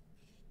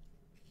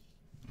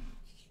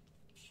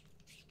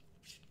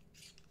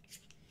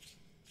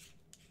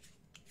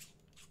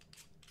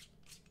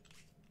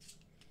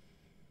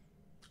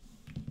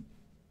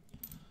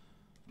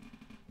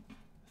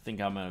 I think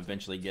I'm gonna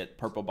eventually get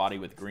purple body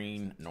with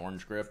green and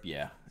orange grip.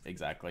 Yeah,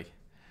 exactly.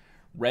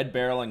 Red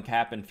barrel and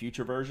cap in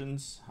future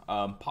versions,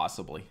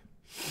 possibly.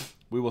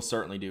 We will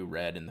certainly do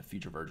red in the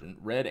future version.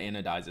 Red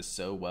anodizes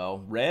so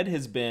well. Red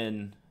has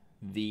been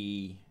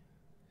the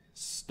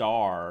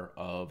star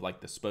of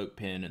like the spoke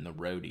pen and the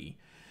Rhodey,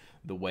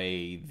 the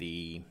way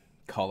the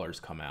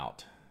colors come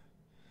out.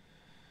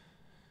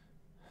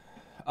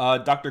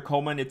 Dr.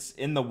 Coleman, it's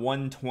in the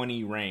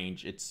 120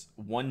 range. It's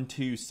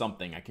 1.2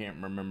 something. I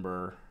can't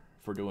remember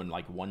if we're doing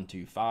like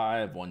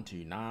 125,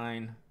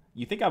 129.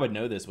 You think I would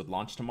know this with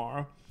launch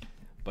tomorrow,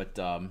 but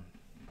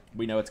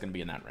we know it's going to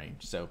be in that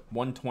range. So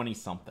 120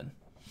 something.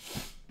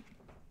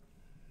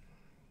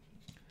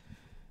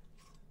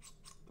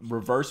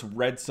 Reverse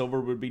red silver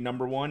would be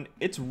number 1.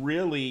 It's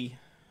really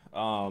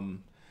no,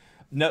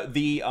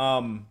 the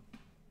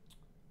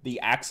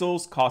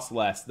axles cost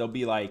less. They'll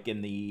be like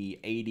in the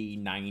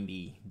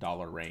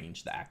 $80-$90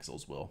 range. The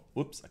axles will.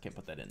 Whoops, I can't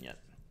put that in yet.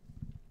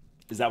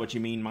 Is that what you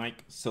mean,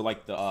 Mike? So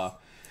like the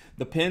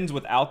pins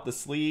without the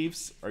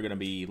sleeves are gonna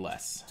be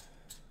less.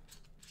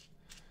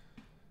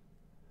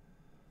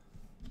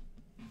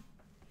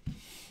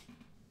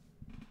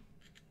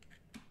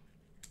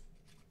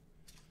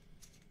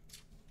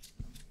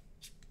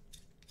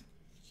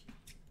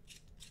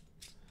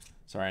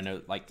 Sorry, I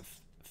know like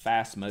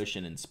fast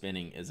motion and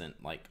spinning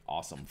isn't like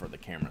awesome for the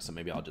camera, so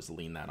maybe I'll just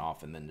lean that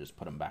off and then just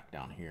put them back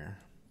down here.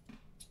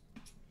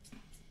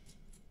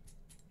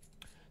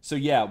 So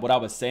yeah, what I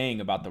was saying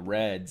about the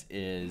reds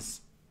is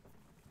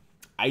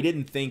I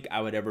didn't think I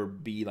would ever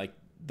be like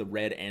the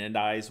red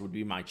anodized would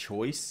be my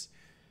choice.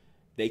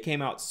 They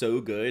came out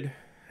so good.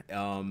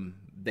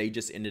 They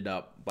just ended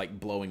up like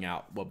blowing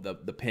out. Well,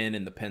 the pen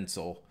and the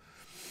pencil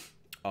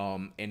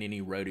and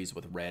any Rhodeys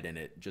with red in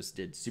it just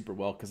did super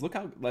well. Because look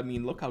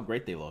how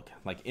great they look.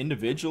 Like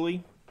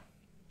individually,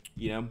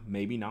 you know,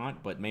 maybe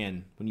not. But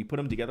man, when you put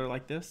them together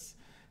like this,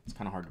 it's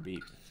kind of hard to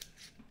beat.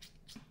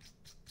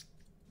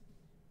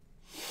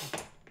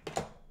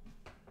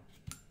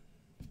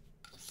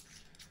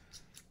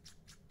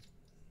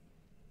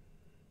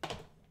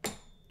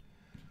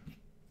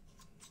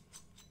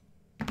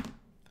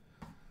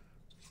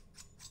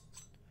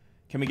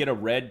 Can we get a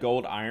red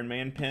gold Iron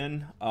Man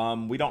pen?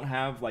 We don't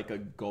have like a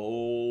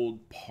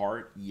gold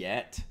part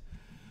yet.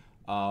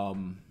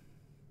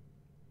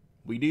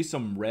 We do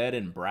some red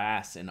and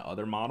brass in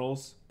other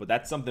models, but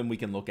that's something we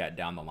can look at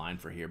down the line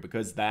for here,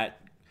 because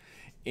that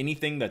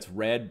anything that's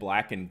red,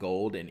 black, and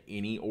gold in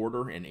any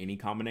order, in any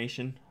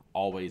combination,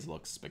 always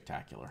looks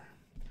spectacular.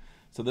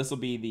 So this will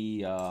be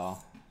the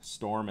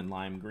Storm and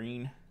Lime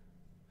Green.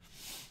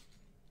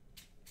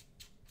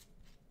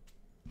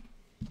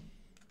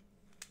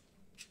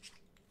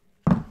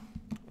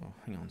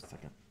 Hang on a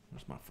second.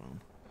 Where's my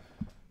phone?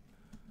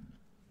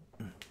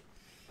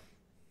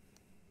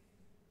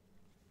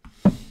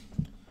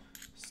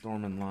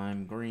 Storm and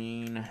Lime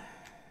Green.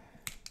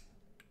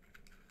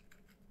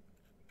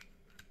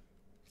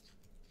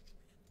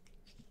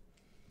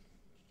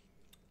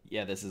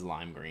 Yeah, this is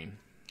lime green.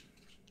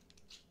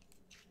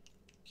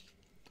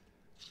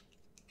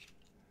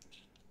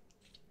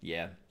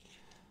 Yeah.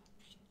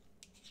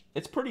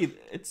 It's pretty,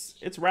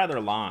 it's rather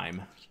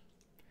lime.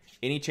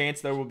 Any chance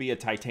there will be a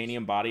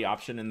titanium body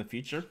option in the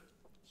future?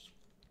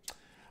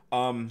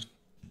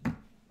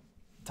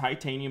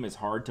 Titanium is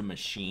hard to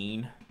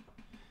machine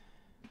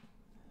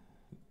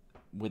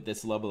with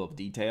this level of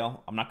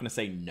detail. I'm not going to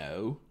say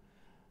no,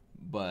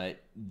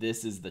 but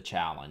this is the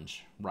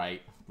challenge,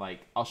 right?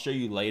 Like, I'll show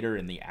you later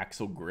in the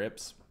axle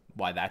grips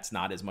why that's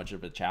not as much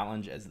of a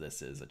challenge as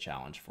this is a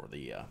challenge for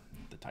the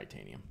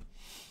titanium.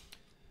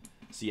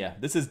 So yeah,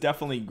 this is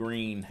definitely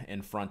green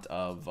in front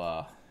of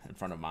my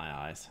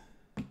eyes.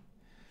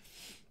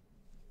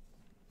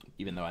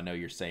 Even though I know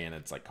you're saying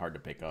it's like hard to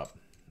pick up,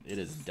 it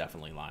is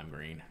definitely lime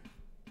green.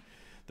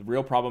 The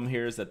real problem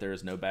here is that there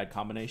is no bad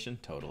combination.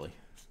 Totally.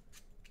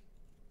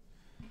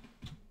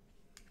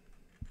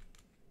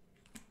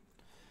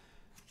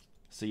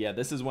 So yeah,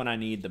 this is when I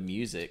need the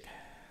music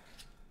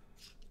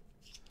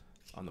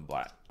on the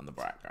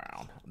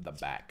background.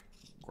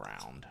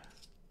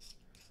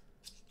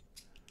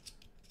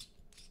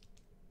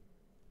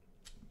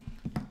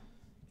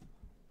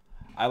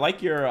 I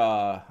like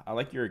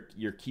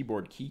your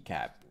keyboard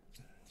keycap.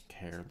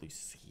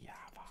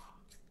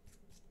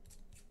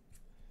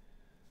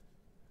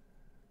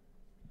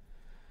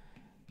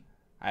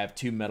 I have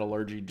 2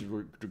 metallurgy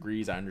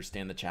degrees. I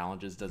understand the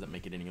challenges. Doesn't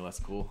make it any less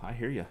cool. I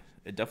hear you.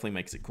 It definitely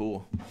makes it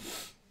cool.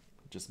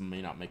 Just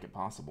may not make it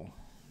possible.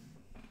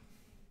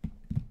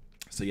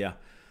 So yeah,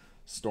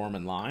 Storm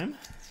and Lime.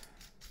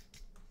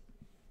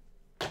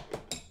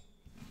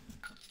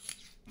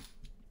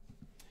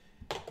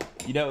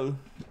 You know,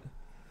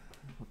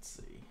 let's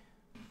see.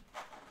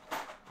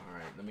 All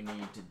right, let me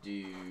need to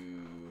do.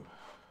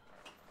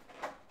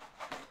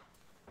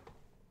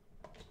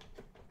 What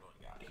do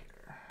we got here?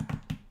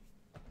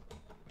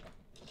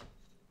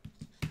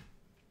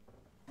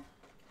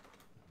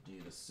 Do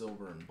the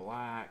silver and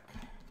black.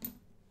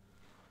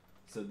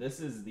 So this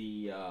is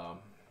the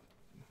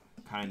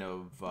kind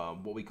of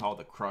what we call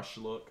the crush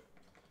look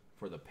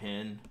for the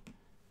pen,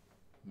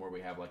 where we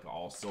have like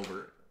all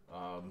silver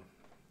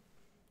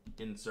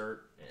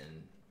insert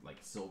and like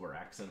silver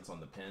accents on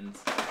the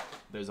pins.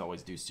 Those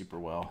always do super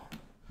well.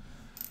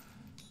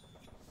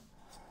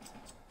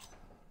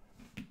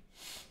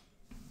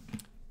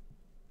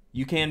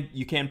 You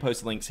can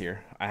post links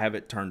here. I have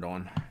it turned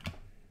on.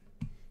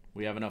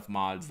 We have enough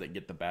mods that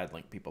get the bad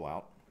link people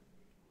out.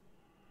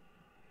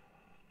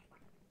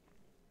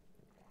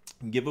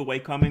 Giveaway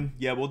coming?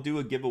 Yeah, we'll do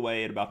a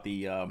giveaway at about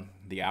the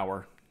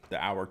hour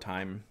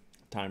time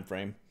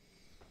frame.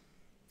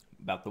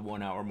 About the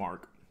 1 hour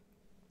mark.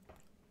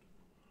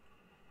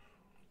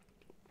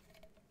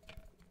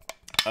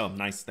 Oh,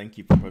 nice. Thank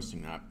you for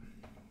posting that.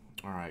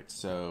 All right,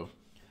 so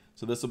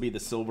this will be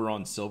the silver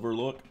on silver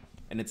look,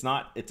 and it's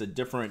a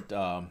different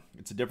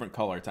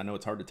color. I know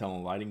it's hard to tell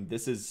in lighting.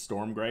 This is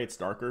storm gray. It's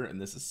darker,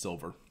 and this is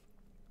silver.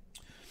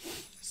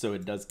 So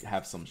it does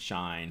have some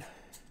shine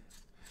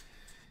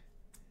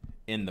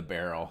in the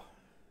barrel.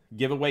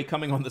 Giveaway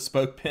coming on the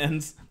spoke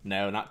pins?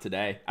 No, not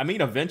today. I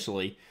mean,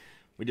 eventually.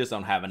 We just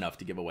don't have enough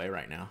to give away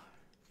right now.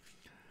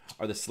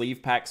 Are the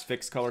sleeve packs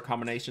fixed color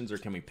combinations, or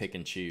can we pick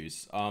and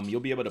choose?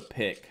 You'll be able to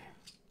pick.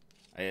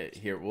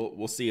 Here,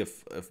 we'll see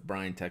if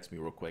Brian texts me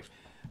real quick.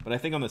 But I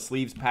think on the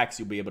sleeves packs,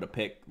 you'll be able to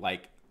pick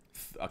like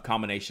a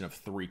combination of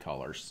 3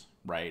 colors,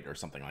 right? Or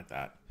something like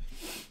that.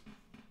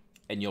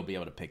 And you'll be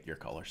able to pick your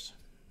colors.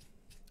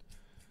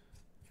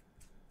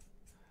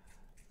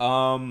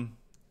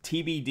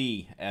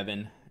 TBD,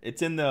 Evan.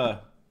 It's in the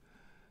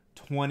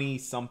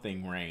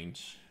 20-something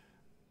range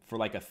for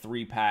like a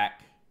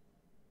 3-pack.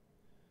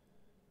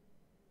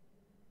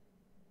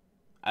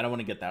 I don't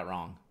want to get that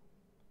wrong,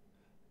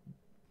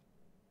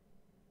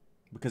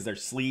 because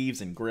there's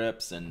sleeves and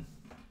grips and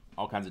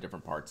all kinds of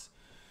different parts.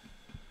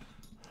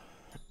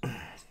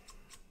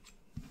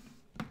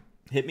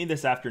 Hit me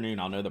this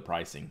afternoon. I'll know the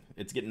pricing.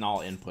 It's getting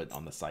all input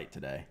on the site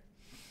today.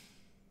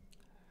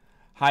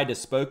 Hi, does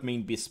spoke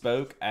mean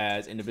bespoke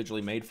as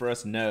individually made for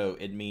us? No,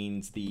 it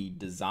means the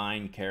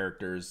design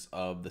characters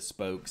of the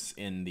spokes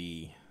in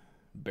the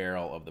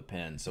barrel of the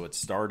pen. So it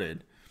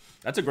started,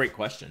 that's a great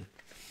question.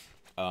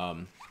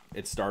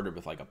 It started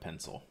with like a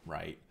pencil,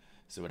 right?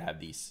 So it would have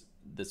these,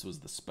 this was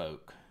the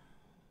spoke.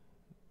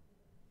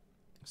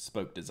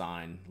 Spoke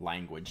design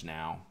language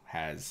now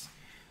has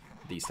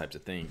these types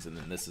of things, and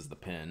then this is the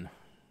pen.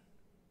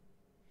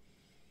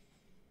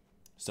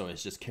 So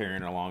it's just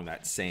carrying along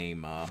that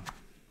same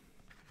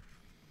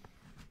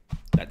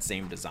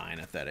design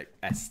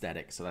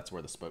aesthetic. So that's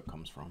where the spoke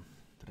comes from.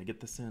 Did I get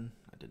this in?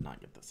 I did not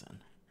get this in.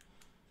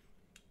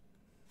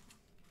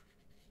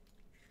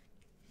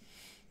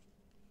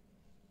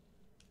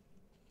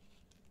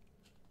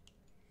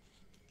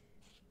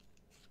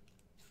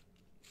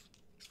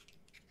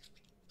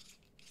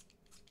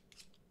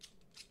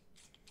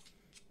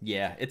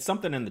 Yeah, it's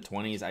something in the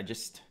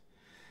 20s.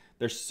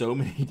 There's so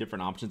many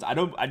different options.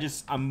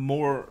 I'm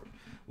more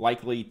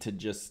likely to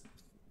just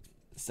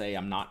say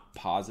I'm not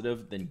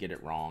positive than get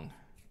it wrong.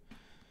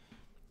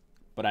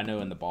 but I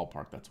know in the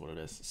ballpark that's what it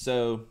is.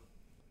 So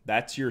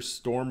that's your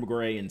Storm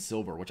Gray and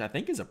Silver, which I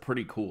think is a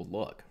pretty cool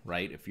look,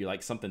 right? If you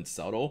like something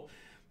subtle,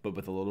 but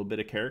with a little bit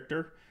of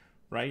character,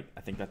 right?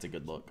 I think that's a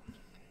good look.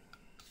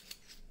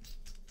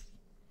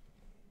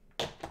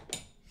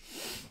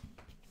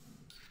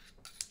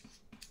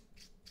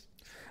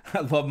 I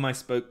love my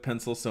spoke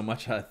pencil so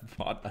much I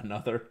bought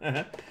another.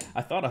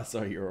 I thought I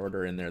saw your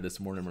order in there this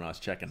morning when I was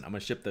checking. I'm going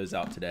to ship those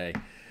out today.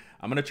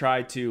 I'm going to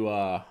try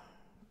to...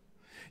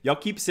 y'all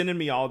keep sending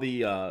me all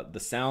the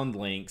sound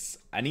links.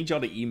 I need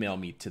y'all to email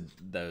me to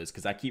those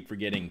because I keep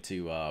forgetting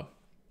to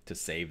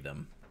save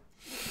them.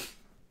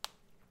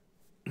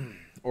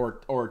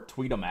 Or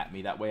tweet them at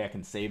me. That way I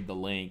can save the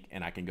link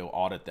and I can go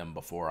audit them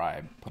before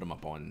I put them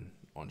up on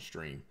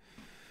stream.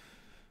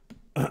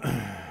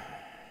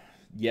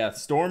 Yeah,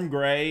 Storm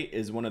Gray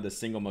is one of the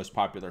single most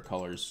popular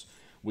colors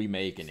we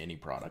make in any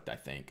product, I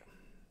think.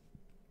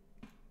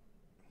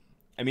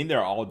 I mean,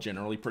 they're all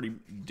generally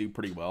do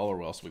pretty well,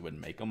 or else we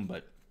wouldn't make them,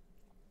 but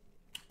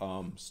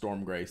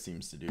Storm Gray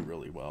seems to do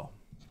really well.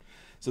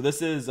 So this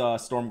is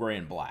Storm Gray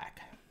in black.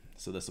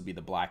 So this will be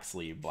the black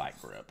sleeve,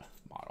 black grip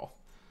model.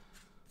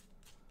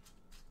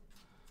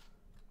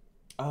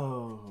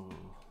 Oh,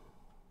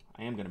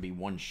 I am going to be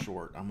one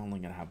short. I'm only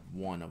going to have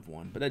one of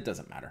one, but it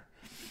doesn't matter.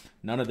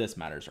 None of this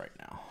matters right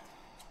now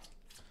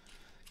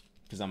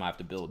because I'm going to have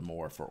to build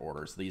more for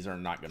orders. These are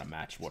not going to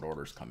match what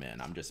orders come in.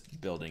 I'm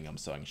just building them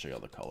so I can show you all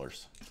the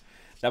colors.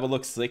 That would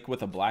look slick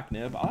with a black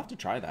nib. I'll have to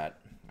try that.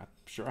 I'm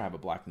sure I have a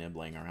black nib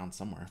laying around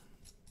somewhere.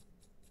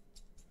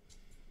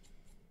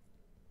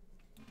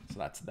 So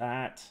that's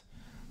that.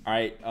 All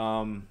right.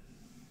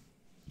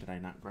 Did I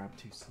not grab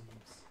two sleeves?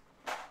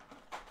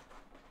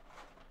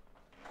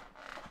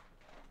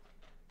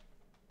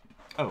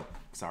 Oh,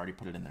 because I already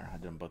put it in there. I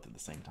did them both at the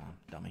same time.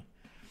 Dummy.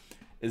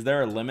 Is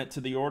there a limit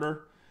to the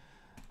order?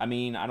 I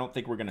mean, I don't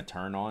think we're going to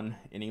turn on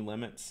any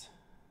limits.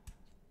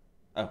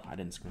 Oh, I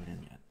didn't screw it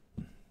in yet.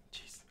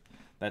 Jeez.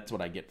 That's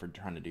what I get for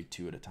trying to do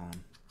two at a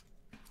time.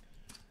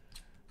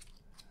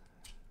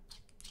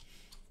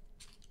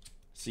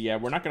 So yeah,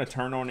 we're not going to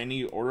turn on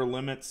any order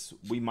limits.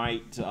 We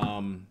might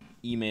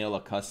email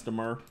a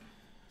customer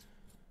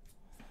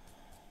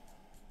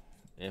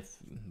if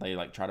they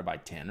like try to buy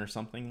 10 or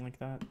something like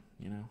that.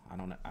 You know, I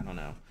don't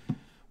know.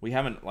 We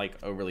haven't like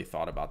overly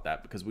thought about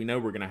that because we know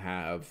we're going to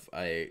have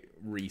a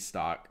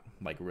restock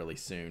like really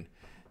soon.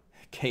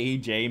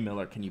 KJ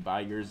Miller, can you buy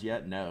yours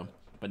yet? No.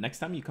 But next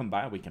time you come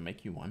by, we can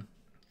make you one.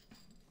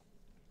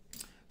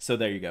 So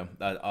there you go.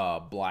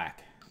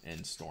 Black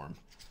and Storm.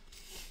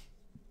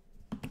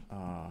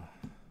 All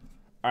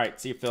right.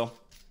 See you, Phil.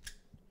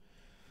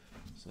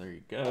 So there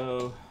you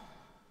go.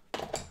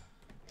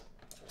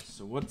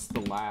 So what's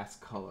the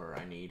last color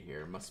I need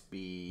here? Must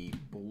be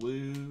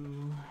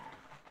blue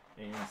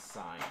and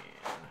cyan.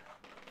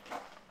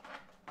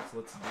 So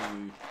let's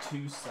do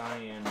 2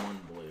 cyan, 1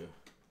 blue.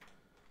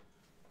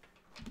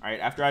 All right,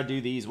 after I do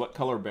these, what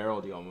color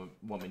barrel do you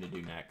want me to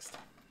do next?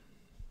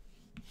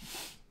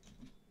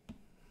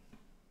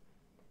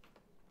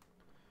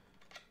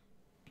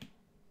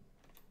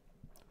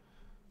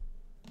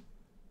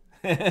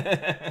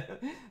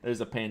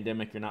 There's a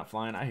pandemic, you're not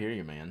flying. I hear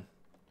you, man.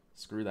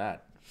 Screw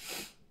that.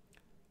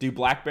 Do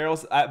black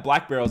barrels?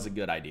 Black barrel's a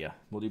good idea.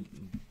 We'll do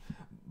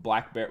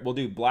We'll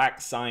do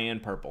black, cyan,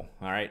 purple.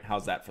 All right,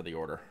 how's that for the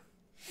order?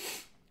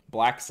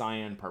 Black,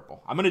 cyan,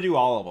 purple. I'm gonna do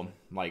all of them.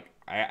 Like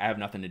I have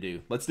nothing to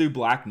do. Let's do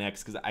black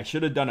next because I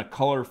should have done a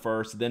color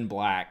first, then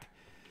black.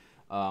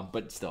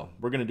 But still,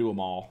 we're gonna do them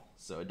all,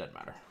 so it doesn't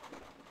matter.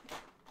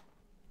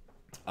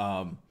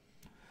 I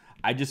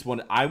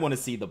want to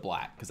see the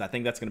black because I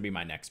think that's gonna be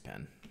my next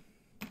pen.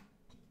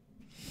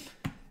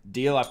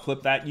 Deal. I've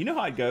clipped that. You know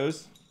how it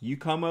goes. You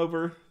come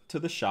over to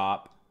the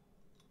shop,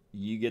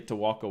 you get to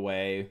walk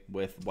away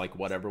with like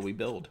whatever we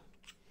build,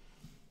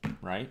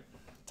 right?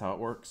 That's how it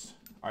works.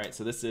 All right,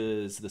 so this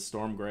is the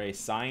Storm Gray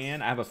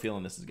Cyan. I have a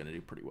feeling this is going to do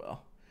pretty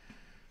well.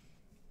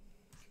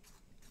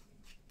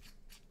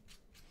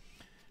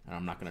 And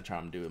I'm not going to try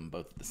and do them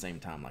both at the same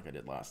time like I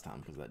did last time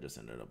because that just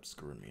ended up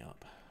screwing me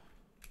up.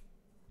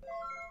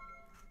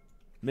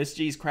 Miss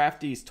G's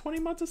Crafties,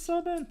 20 months of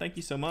subbing. Thank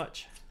you so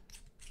much.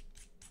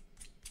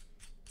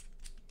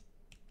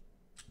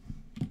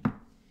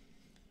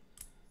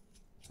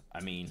 I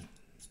mean,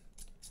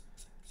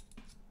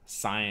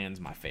 cyan's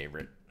my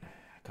favorite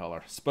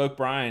color. Spoke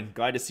Brian,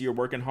 glad to see you're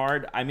working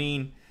hard. I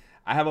mean,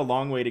 I have a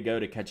long way to go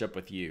to catch up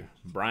with you.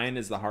 Brian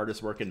is the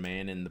hardest working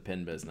man in the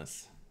pen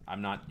business.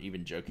 I'm not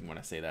even joking when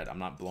I say that. I'm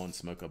not blowing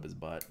smoke up his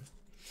butt.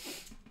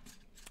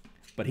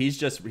 But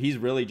he's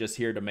really just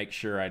here to make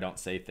sure I don't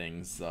say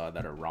things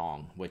that are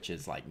wrong, which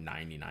is like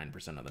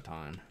 99% of the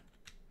time.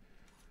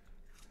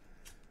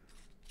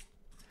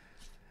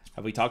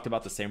 Have we talked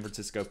about the San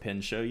Francisco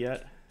Pen Show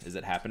yet? Is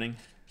it happening?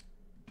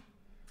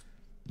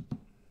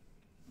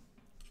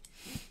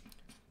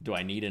 Do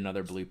I need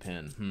another blue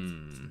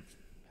pen?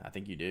 I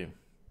think you do.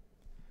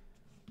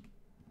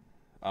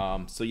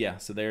 So yeah,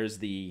 so there's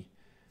the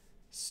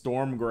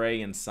Storm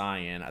Gray and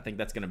Cyan. I think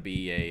that's gonna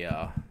be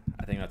a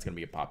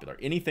popular.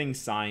 Anything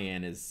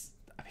cyan is.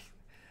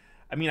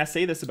 I mean, I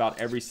say this about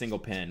every single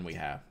pen we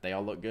have. They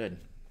all look good.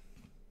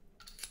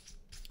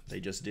 They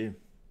just do.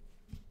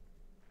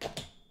 All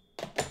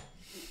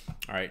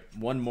right,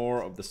 one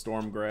more of the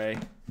Storm Gray.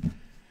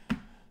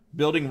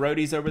 Building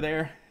roadies over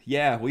there.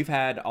 Yeah, we've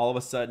had all of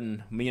a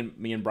sudden, me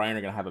and Brian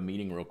are gonna have a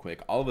meeting real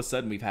quick. All of a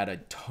sudden, we've had a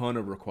ton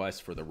of requests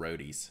for the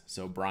roadies.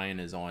 So Brian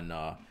is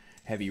on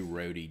heavy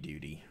roadie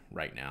duty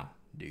right now.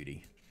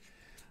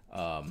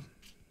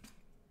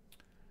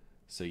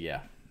 So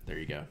yeah, there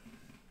you go.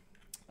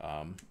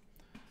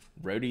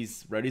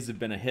 Roadies have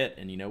been a hit,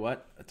 and you know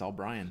what? It's all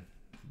Brian.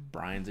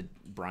 Brian's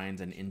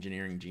an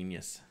engineering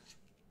genius.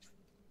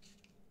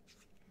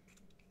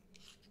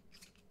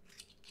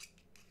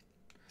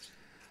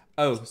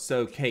 Oh,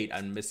 so Kate,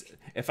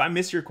 if I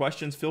miss your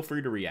questions, feel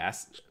free to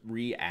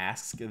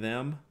re-ask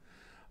them.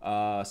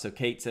 So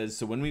Kate says,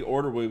 so when we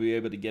order, will we be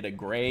able to get a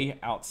gray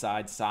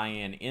outside,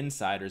 cyan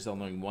inside, or is there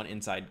only one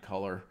inside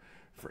color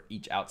for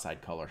each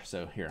outside color?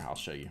 So here, I'll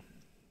show you.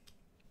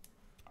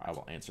 I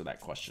will answer that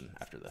question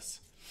after this.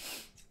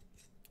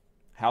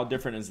 How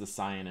different is the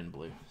cyan and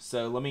blue?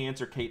 So let me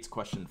answer Kate's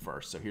question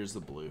first. So here's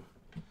the blue.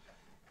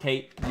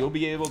 Kate, you'll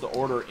be able to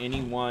order any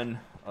one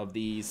of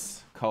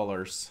these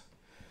colors.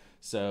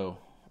 So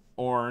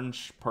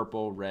orange,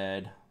 purple,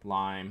 red,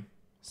 lime,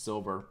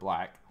 silver,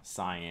 black,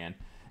 cyan.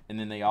 And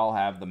then they all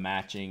have the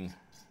matching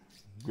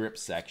grip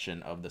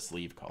section of the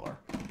sleeve color,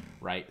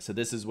 right? So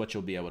this is what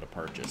you'll be able to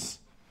purchase.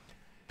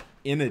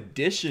 In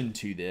addition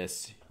to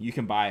this, you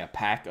can buy a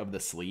pack of the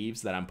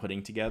sleeves that I'm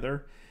putting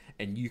together,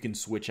 and you can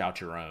switch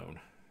out your own.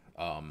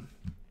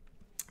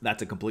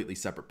 That's a completely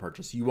separate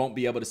purchase. You won't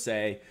be able to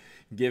say,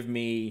 give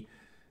me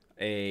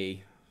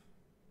a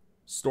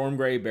Storm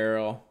Gray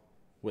barrel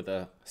with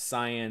a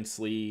cyan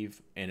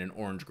sleeve and an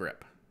orange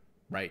grip,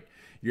 right?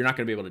 You're not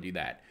going to be able to do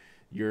that.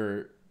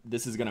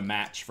 This is going to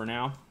match for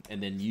now,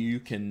 and then you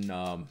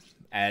can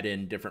add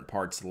in different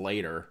parts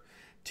later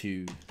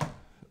to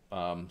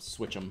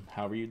switch them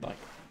however you'd like.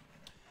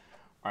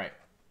 All right.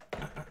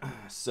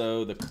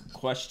 So the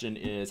question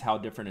is, how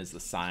different is the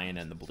cyan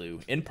and the blue?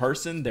 In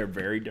person, they're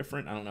very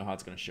different. I don't know how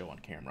it's going to show on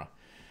camera.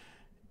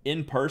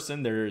 In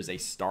person, there is a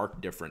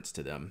stark difference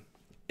to them.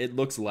 It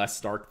looks less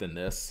stark than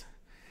this.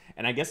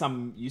 And I guess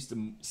I'm used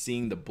to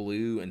seeing the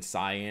blue and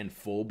cyan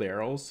full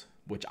barrels,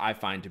 which I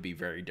find to be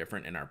very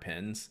different in our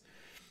pens.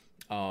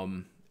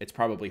 It's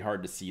probably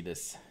hard to see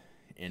this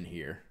in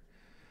here,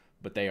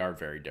 but they are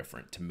very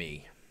different to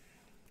me.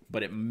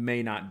 But it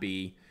may not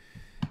be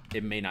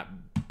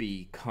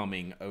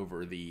coming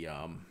over the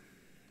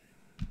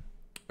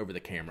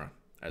camera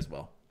as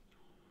well.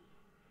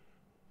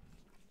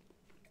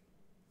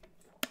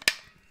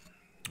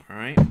 All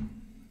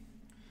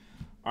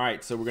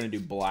right, so we're gonna do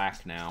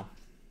black now.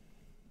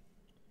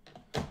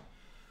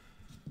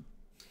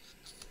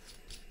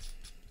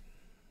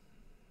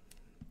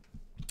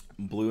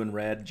 Blue and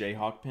red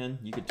Jayhawk pen,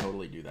 you could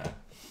totally do that.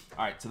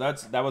 All right, so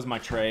that was my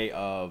tray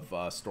of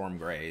Storm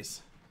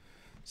Grays.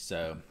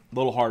 So a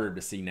little harder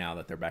to see now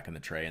that they're back in the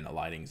tray and the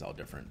lighting's all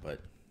different, but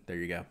there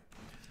you go.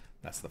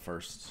 That's the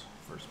first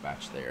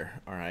batch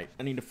there. All right,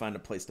 I need to find a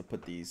place to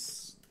put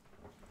these.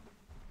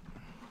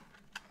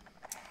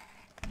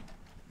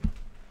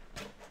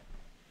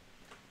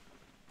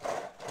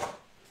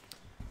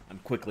 I'm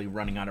quickly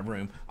running out of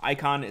room.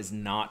 Icon is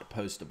not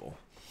postable.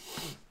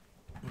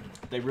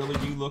 They really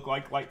do look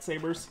like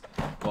lightsabers.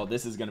 Well,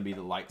 this is going to be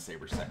the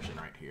lightsaber section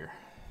right here.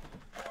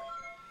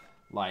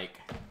 Like,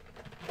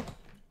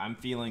 I'm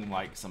feeling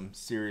like some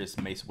serious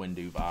Mace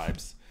Windu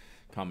vibes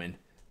coming.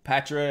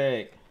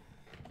 Patrick,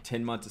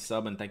 10 months of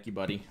subbing. Thank you,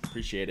 buddy.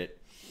 Appreciate it.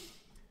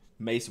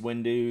 Mace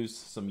Windus,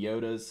 some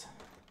Yodas.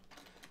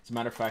 As a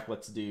matter of fact,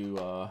 let's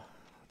do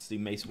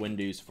Mace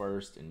Windus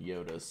first and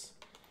Yodas.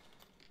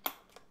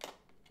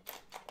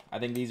 I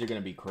think these are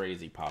going to be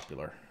crazy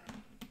popular.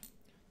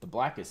 The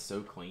black is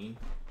so clean.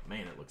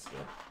 Man, it looks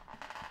good.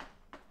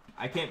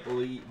 I can't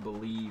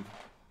believe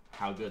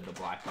how good the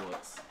black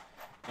looks.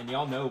 And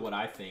y'all know what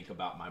I think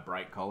about my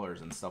bright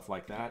colors and stuff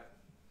like that.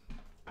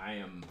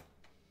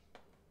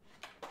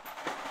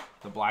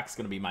 The black's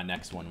going to be my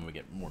next one when we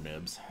get more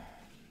nibs.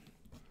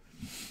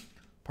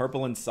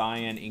 Purple and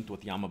cyan inked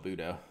with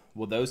Yamabudo.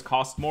 Will those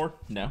cost more?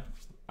 No.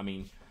 I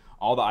mean,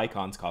 all the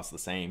icons cost the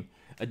same.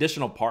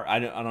 Additional part, I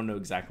don't know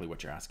exactly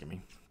what you're asking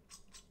me.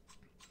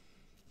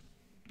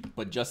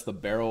 But just the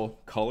barrel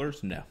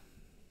colors? No.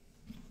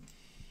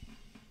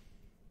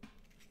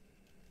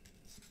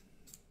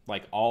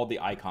 Like, all the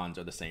icons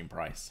are the same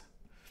price.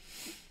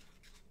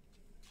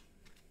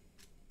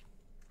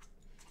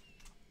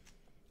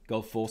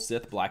 Go full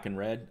Sith, black and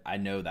red. I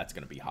know that's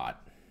going to be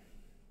hot.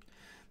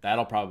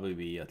 That'll probably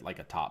be like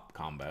a top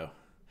combo.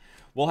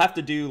 We'll have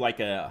to do like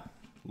a...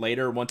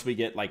 Later, once we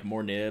get like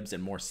more nibs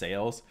and more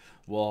sales,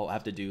 we'll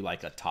have to do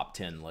like a top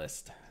 10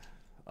 list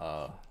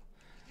of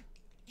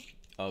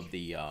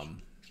the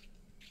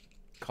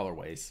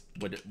colorways,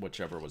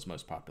 whichever was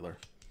most popular.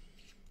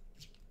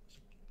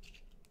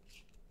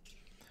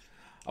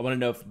 I want to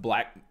know if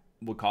black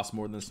would cost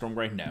more than Storm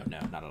Gray. No,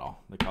 not at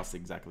all. They cost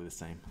exactly the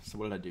same. So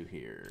what did I do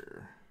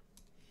here?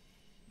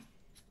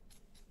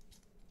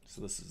 So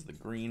this is the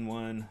green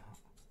one.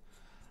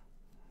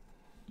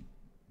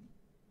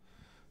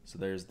 So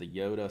there's the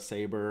Yoda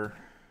saber.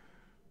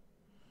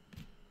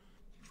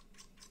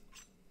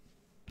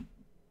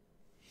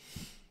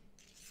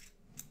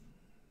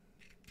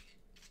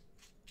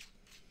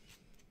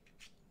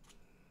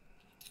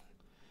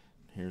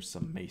 Here's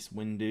some Mace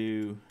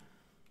Windu.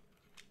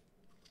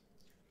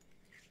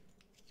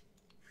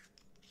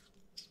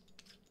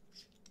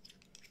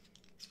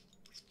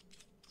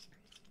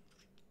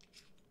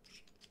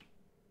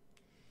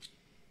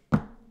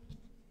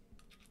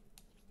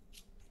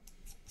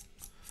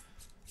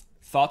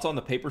 Thoughts on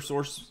the Paper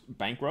Source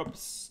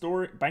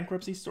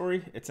bankruptcy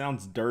story? It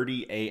sounds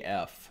dirty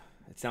AF.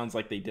 It sounds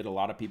like they did a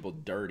lot of people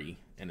dirty,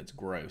 and it's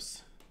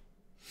gross.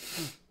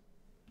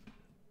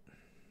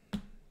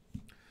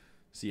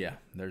 So yeah,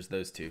 there's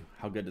those two.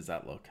 How good does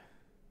that look?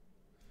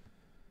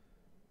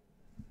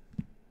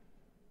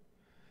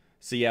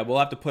 So yeah, we'll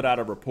have to put out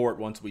a report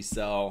once we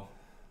sell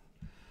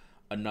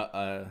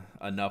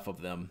enough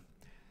of them.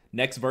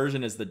 Next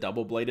version is the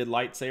double-bladed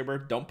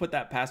lightsaber. Don't put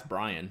that past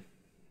Brian.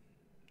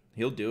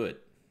 He'll do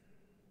it.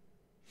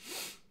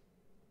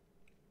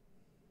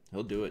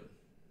 He'll do it.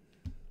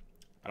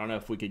 I don't know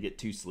if we could get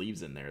 2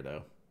 sleeves in there,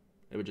 though.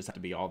 It would just have to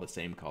be all the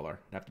same color.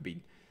 It'd have to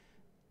be,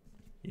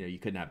 you know, you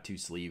couldn't have 2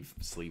 sleeve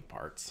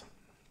parts.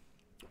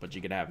 But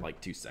you could have,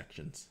 like, 2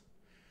 sections.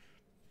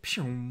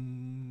 All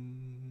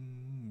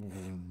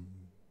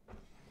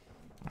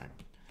right.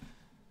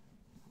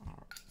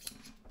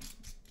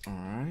 All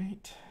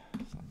right.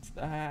 So that's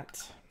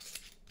that.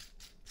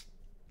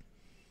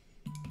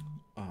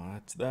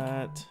 That's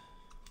that.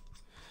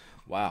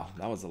 Wow,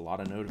 that was a lot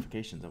of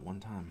notifications at one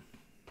time.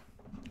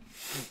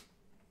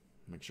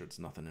 Make sure it's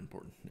nothing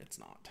important. It's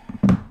not.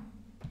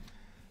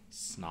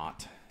 It's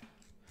not.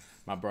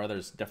 My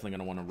brother's definitely going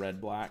to want a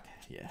red-black.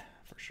 Yeah,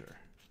 for sure.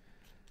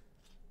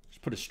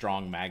 Just put a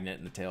strong magnet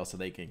in the tail so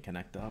they can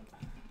connect up.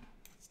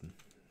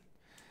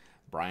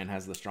 Brian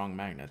has the strong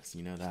magnets.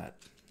 You know that.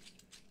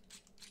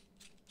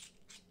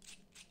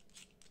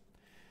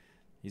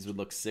 These would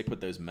look sick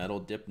with those metal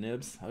dip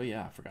nibs. Oh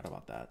yeah, I forgot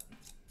about that.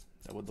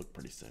 That would look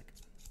pretty sick.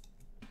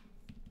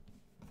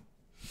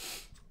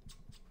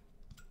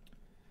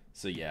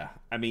 So yeah,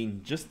 I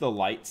mean, just the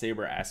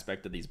lightsaber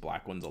aspect of these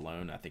black ones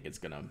alone, I think it's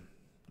gonna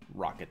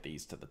rocket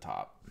these to the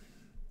top.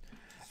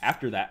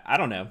 After that, I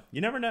don't know.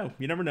 You never know.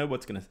 You never know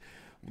what's gonna...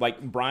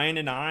 Like, Brian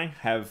and I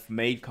have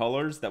made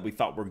colors that we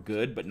thought were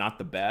good, but not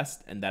the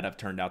best, and that have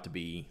turned out to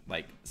be,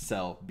 like,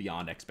 sell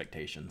beyond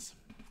expectations.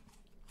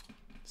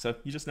 So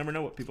you just never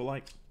know what people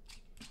like.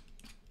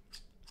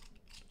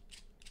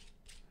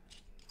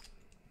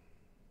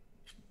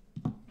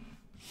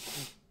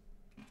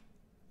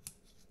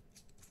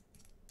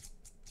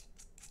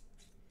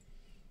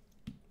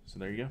 So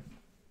there you go.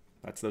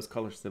 That's those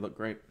colors. They look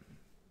great.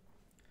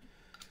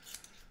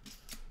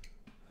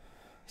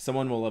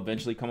 Someone will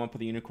eventually come up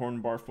with a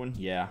unicorn barf one.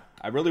 Yeah.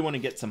 I really want to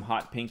get some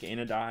hot pink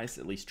anodized.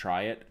 At least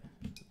try it.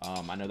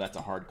 I know that's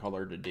a hard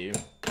color to do.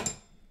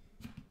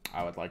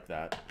 I would like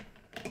that.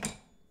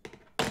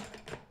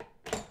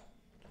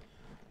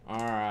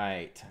 All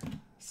right.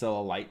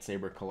 Sell a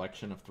lightsaber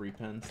collection of 3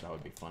 pins. That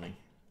would be funny.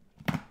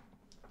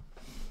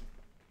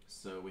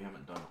 So we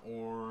haven't done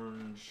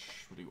orange.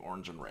 We'll do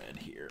orange and red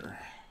here.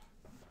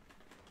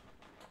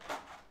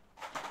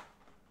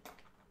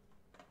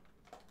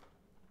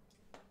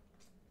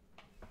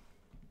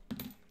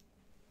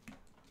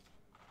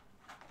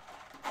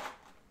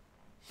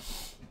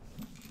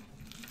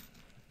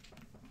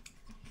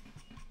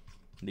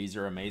 These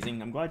are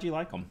amazing. I'm glad you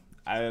like them.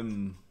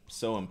 I'm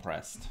so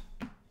impressed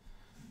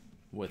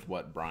with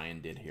what Brian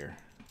did here.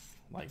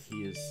 Like,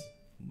 he is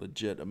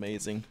legit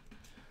amazing.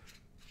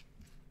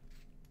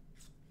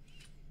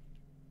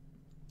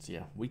 So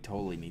yeah, we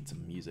totally need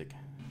some music.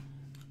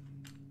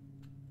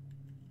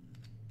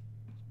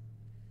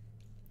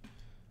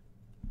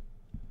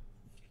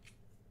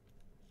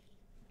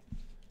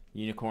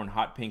 Unicorn,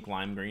 hot pink,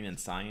 lime green, and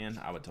cyan.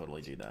 I would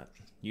totally do that.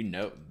 You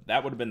know,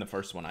 that would have been the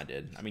first one I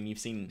did. I mean, you've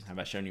seen, have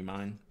I shown you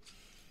mine?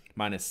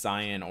 Mine is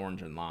cyan,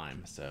 orange, and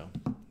lime, so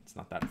it's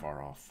not that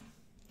far off.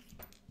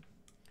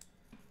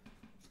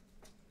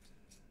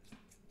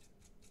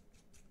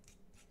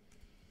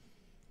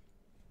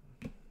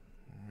 All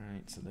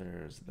right, so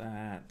there's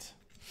that.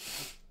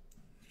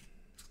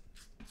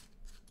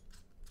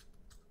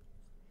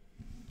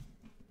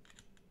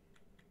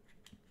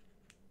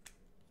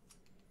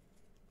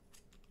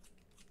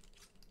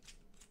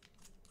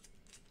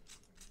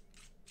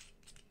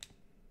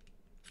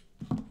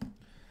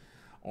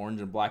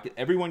 Orange and black.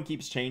 Everyone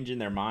keeps changing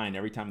their mind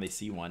every time they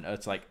see one.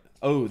 It's like,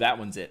 oh, that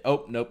one's it.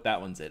 Oh, nope,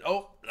 that one's it.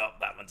 Oh, nope,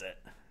 that one's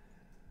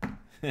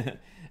it.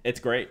 It's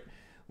great.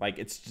 Like,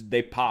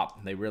 they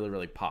pop. They really,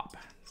 really pop.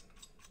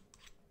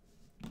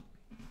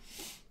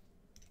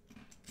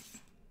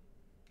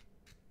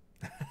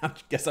 I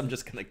guess I'm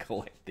just gonna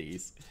collect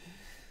these.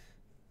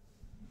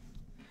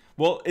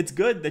 Well, it's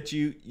good that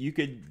you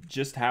could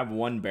just have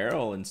one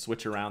barrel and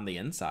switch around the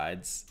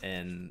insides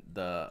and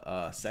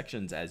the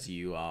sections as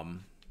you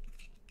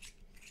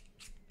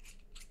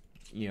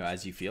you know,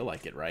 as you feel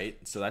like it, right?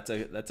 So that's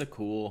a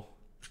cool,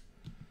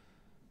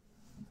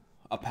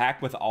 a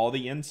pack with all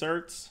the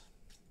inserts.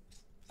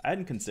 I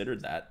hadn't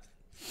considered that.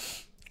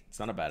 It's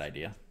not a bad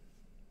idea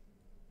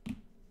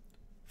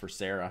for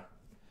Sarah.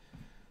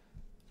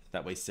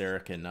 That way Sarah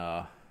can,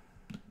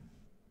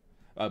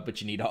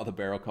 but you need all the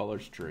barrel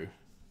colors, true.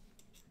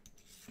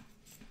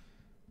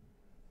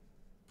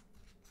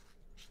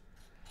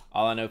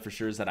 All I know for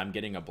sure is that I'm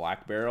getting a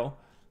black barrel.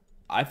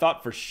 I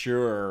thought for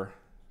sure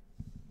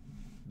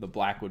the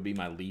black would be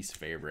my least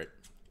favorite.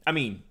 I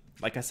mean,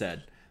 like I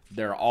said,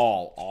 they're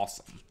all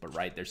awesome, but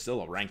right, there's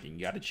still a ranking.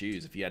 You got to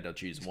choose. If you had to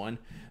choose one,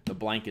 the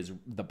black is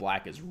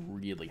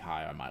really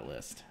high on my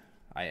list.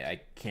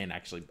 I can't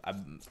actually.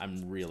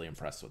 I'm really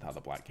impressed with how the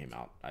black came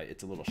out.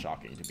 It's a little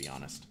shocking, to be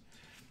honest.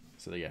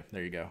 So yeah,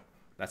 there you go.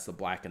 That's the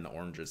black and the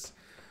oranges.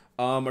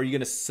 Are you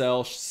gonna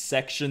sell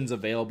sections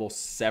available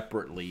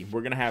separately?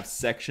 We're gonna have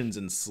sections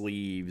and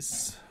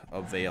sleeves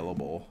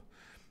available.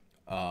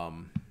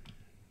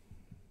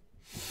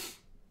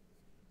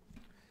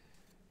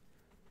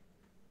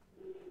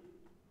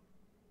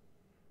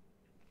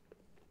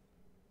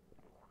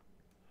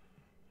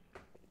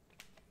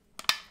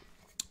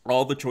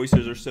 All the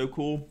choices are so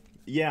cool.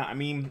 Yeah, I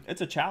mean,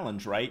 it's a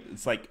challenge, right?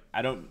 It's like,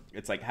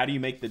 it's like, how do you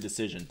make the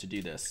decision to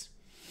do this?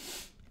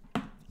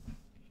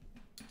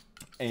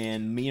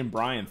 And me and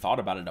Brian thought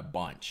about it a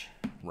bunch,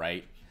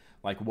 right?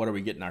 Like, what are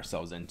we getting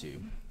ourselves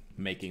into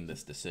making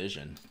this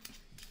decision?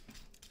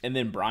 And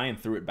then Brian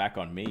threw it back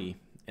on me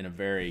in a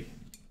very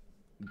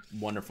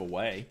wonderful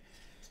way.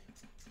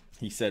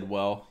 He said,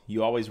 well,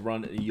 you always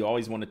want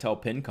to tell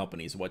pen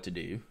companies what to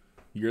do.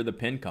 You're the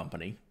pen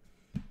company.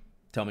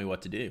 Tell me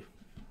what to do.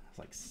 I was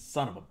like,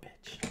 son of a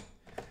bitch.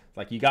 It's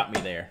like, you got me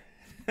there.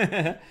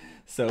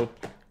 So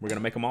we're going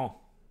to make them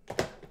all.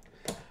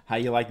 How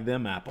you like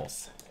them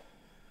apples?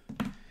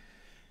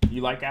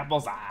 You like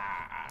apples?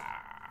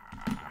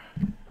 Ah.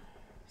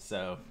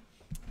 So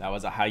that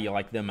was a how you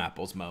like them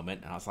apples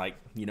moment. And I was like,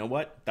 you know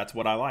what? That's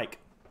what I like.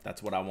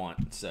 That's what I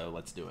want. So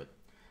let's do it.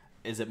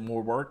 Is it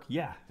more work?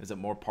 Yeah. Is it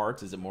more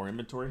parts? Is it more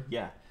inventory?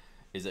 Yeah.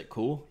 Is it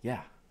cool?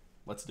 Yeah.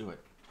 Let's do it.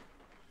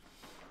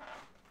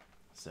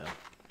 So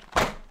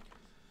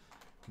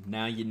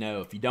now you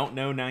know. If you don't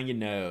know, now you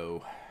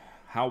know.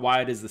 How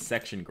wide is the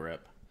section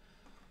grip?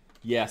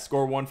 Yeah,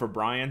 score 1 for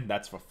Brian.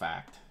 That's a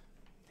fact.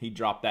 He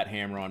dropped that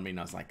hammer on me, and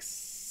I was like,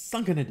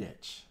 sunk in a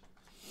ditch.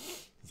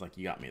 It's like,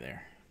 you got me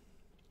there.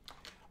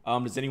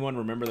 Does anyone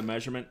remember the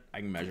measurement? I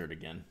can measure it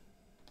again.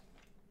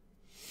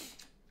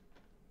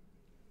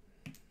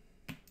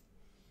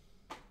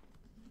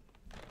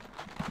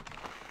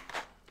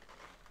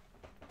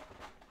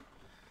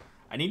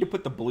 I need to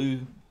put the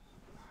blue.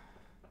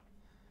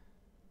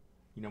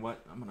 You know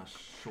what? I'm going to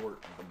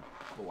short the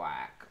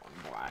black on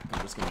black.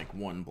 I'm just going to make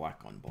one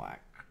black on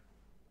black,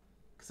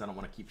 because I don't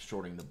want to keep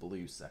shorting the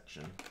blue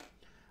section.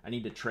 I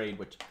need to trade,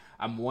 which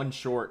I'm one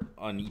short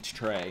on each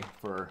tray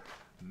for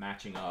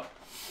matching up.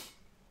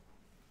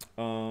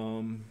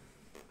 How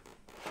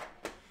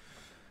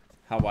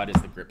wide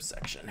is the grip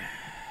section?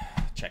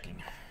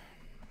 Checking.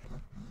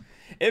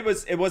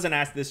 It wasn't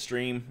asked this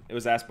stream. It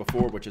was asked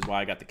before, which is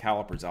why I got the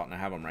calipers out and I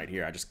have them right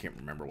here. I just can't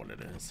remember what it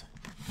is.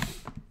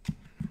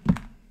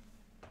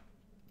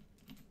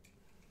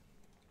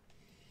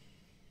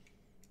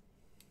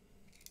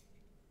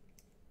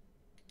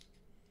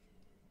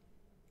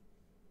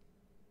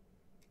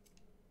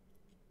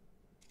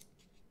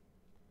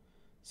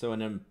 So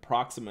in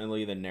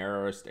approximately the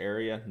narrowest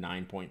area,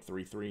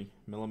 9.33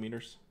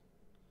 millimeters.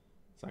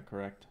 Is that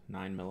correct?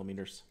 9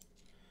 millimeters.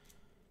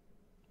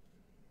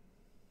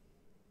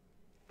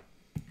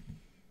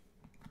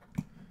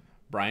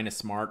 Brian is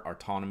smart.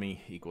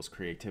 Autonomy equals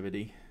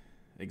creativity.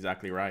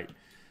 Exactly right.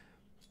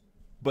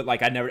 But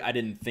like I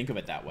didn't think of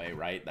it that way,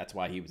 right? That's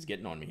why he was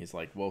getting on me. He's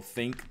like, well,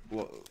 think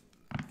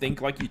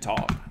like you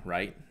talk,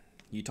 right?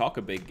 You talk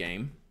a big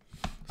game.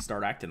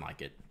 Start acting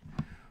like it.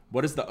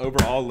 What is the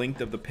overall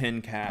length of the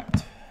pen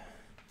capped?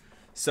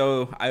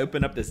 So I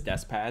opened up this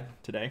desk pad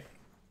today,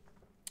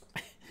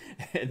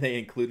 and they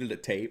included a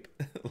tape,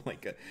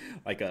 like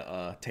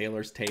a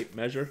tailor's tape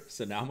measure.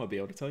 So now I'm gonna be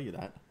able to tell you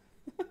that,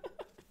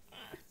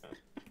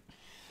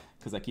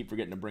 because I keep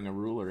forgetting to bring a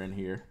ruler in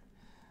here.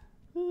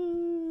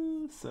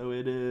 So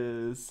it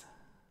is.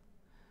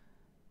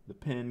 The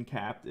pen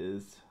capped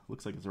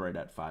looks like it's right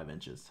at 5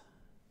 inches.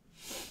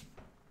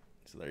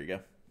 So there you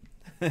go.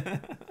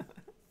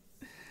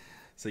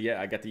 So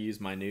yeah, I got to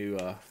use my new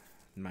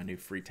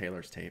free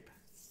tailor's tape.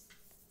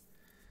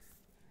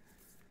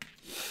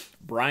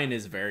 Brian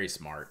is very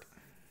smart.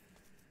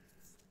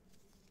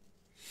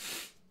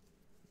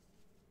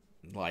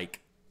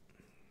 Like,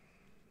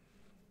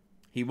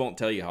 he won't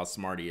tell you how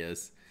smart he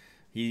is.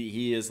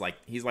 He's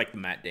like the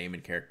Matt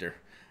Damon character.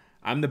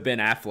 I'm the Ben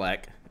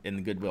Affleck in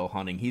the Good Will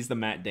Hunting. He's the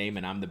Matt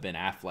Damon. I'm the Ben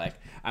Affleck.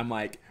 I'm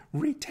like,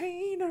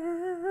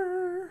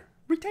 retainer.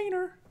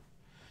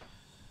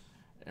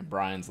 And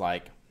Brian's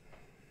like,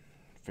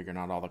 figuring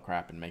out all the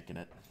crap and making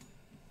it.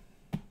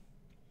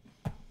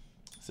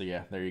 So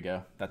yeah, there you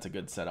go. That's a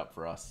good setup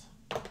for us.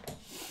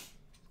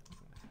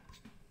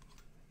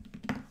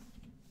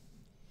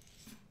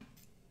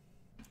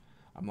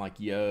 I'm like,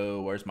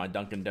 yo, where's my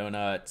Dunkin'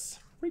 Donuts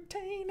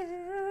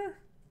retainer?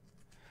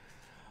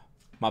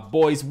 My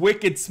boy's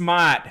wicked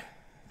smart.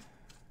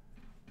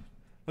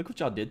 Look what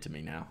y'all did to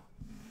me now.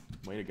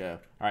 Way to go.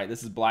 All right,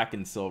 this is black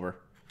and silver.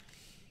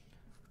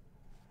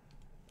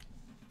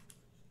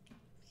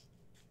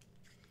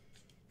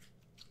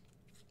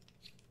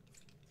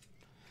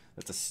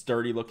 That's a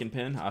sturdy looking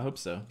pen. I hope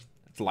so.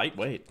 It's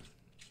lightweight.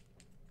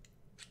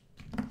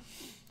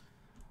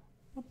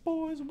 My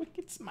boy's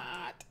wicked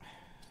smart.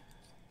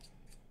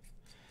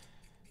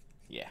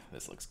 Yeah,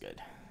 this looks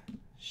good.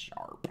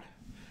 Sharp.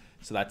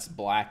 So that's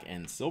black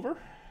and silver.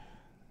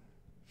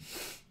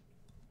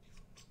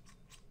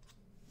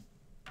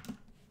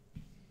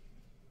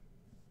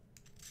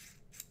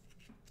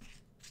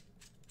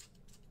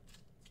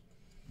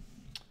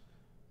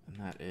 And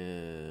that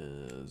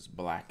is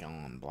black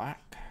on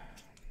black.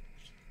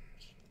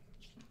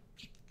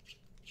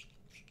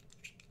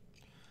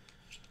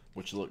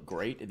 Which look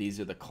great. These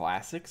are the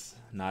classics.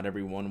 Not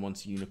everyone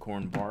wants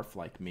unicorn barf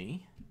like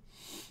me.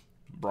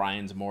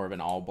 Brian's more of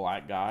an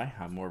all-black guy.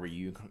 I'm more of a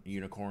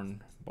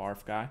unicorn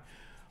barf guy.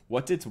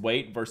 What's its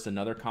weight versus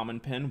another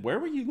common pen? Where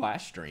were you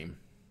last stream?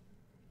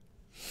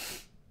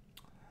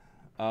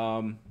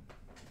 Yeah,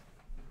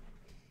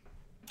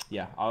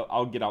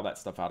 I'll get all that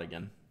stuff out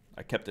again.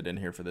 I kept it in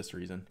here for this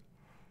reason.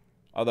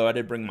 Although I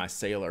did bring my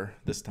Sailor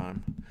this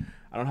time.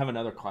 I don't have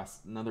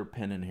another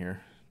pen in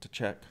here to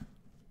check.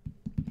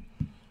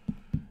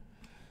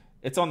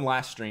 It's on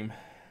last stream.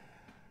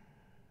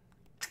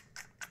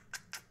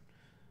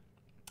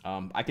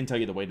 I can tell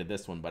you the weight of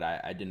this one, but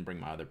I didn't bring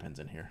my other pens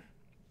in here.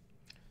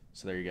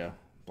 So there you go.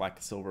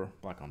 Black, silver,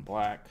 black on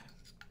black.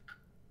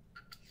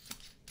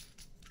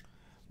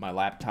 My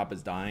laptop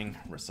is dying.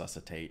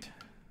 Resuscitate.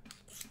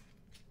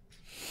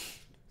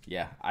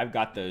 Yeah, I've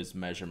got those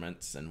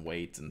measurements and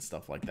weights and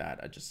stuff like that.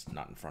 I just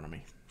not in front of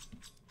me.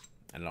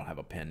 I don't have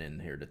a pen in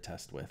here to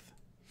test with.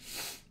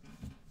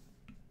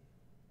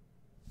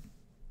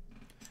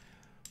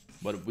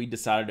 But we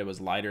decided it was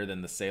lighter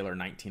than the Sailor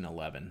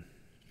 1911.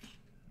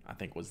 I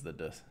think was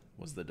the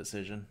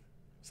decision.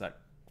 Is that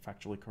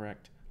factually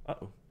correct?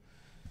 Uh-oh.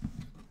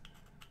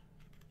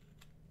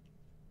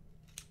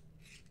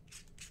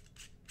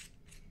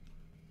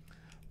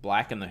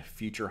 Black and the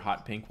future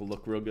hot pink will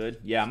look real good.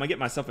 Yeah, I'm gonna get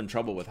myself in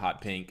trouble with hot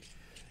pink.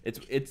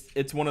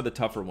 It's one of the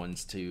tougher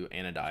ones to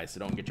anodize, so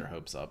don't get your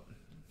hopes up.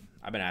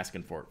 I've been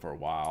asking for it for a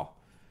while.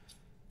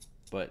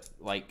 But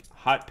like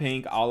hot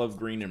pink, olive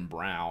green, and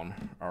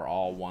brown are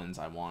all ones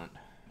I want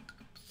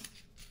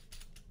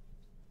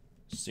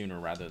sooner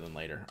rather than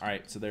later. All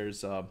right, so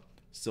there's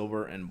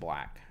silver and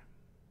black.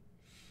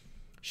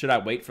 Should I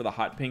wait for the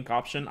hot pink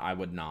option? I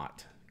would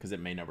not, because it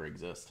may never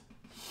exist.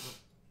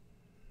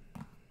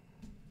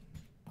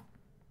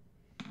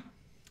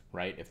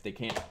 Right? If they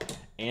can't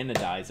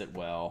anodize it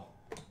well,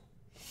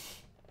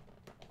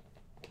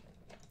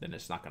 then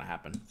it's not going to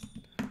happen.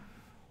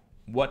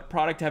 What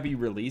product have you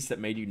released that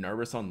made you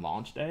nervous on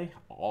launch day?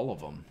 All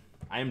of them.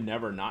 I am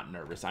never not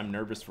nervous. I'm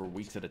nervous for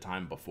weeks at a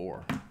time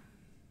before.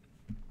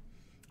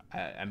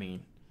 I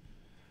mean,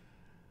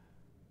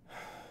 I'm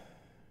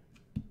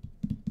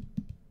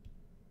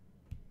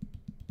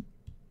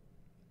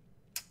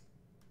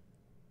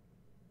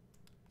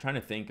trying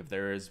to think if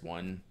there is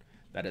one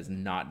that has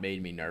not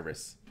made me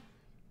nervous.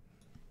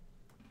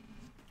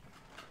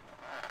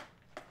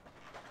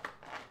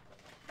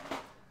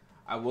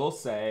 I will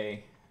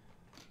say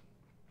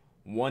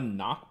one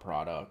knock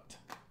product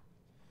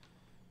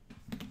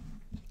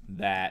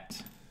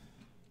that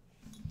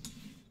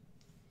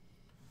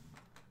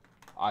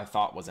I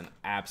thought was an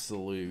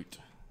absolute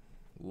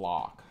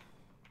lock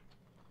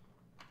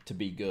to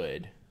be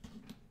good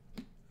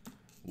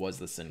was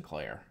the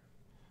Sinclair.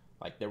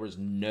 Like, there was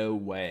no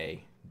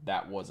way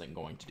that wasn't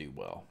going to do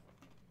well.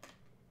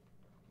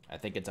 I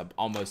think it's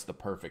almost the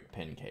perfect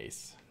pen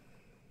case.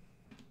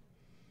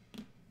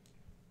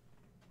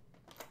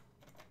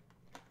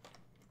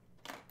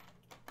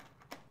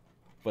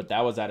 But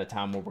that was at a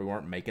time where we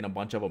weren't making a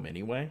bunch of them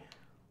anyway.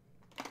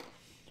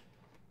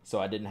 So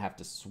I didn't have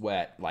to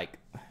sweat like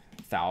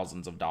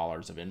thousands of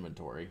dollars of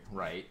inventory,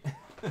 right?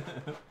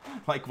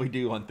 Like we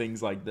do on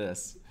things like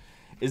this.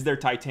 Is there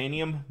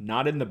titanium?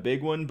 Not in the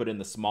big one, but in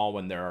the small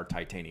one there are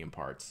titanium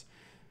parts.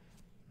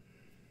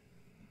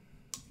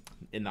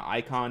 In the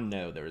Icon,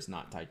 no, there is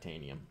not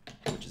titanium,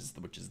 which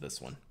is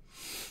this one.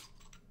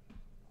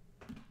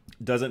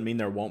 Doesn't mean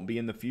there won't be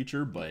in the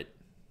future, but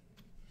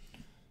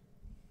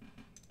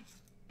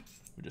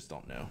we just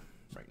don't know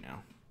right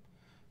now.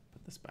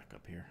 Put this back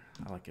up here.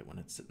 I like it when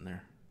it's sitting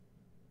there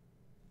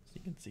so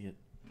you can see it.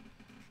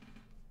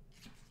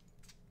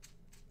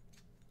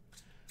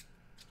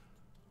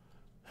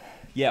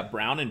 Yeah,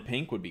 brown and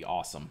pink would be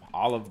awesome.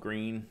 Olive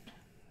green,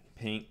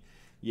 pink.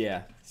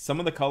 Yeah, some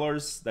of the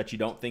colors that you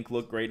don't think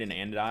look great in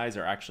anodized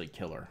are actually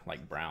killer,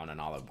 like brown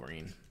and olive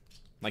green.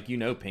 Like, you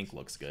know, pink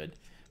looks good.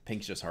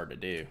 Pink's just hard to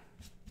do.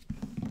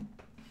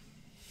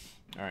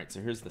 All right, so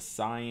here's the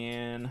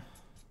cyan.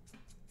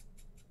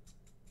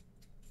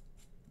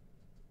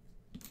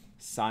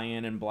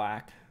 Cyan and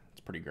black.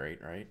 It's pretty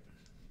great, right?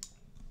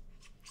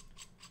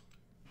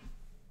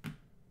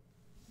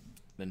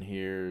 Then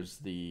here's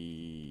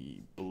the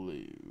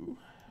blue.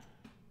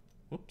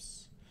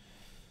 Whoops.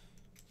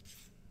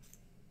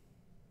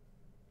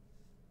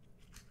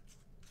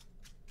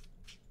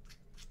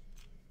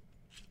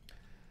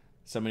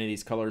 So many of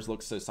these colors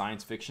look so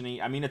science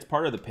fiction-y. I mean, it's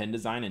part of the pen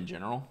design in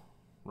general,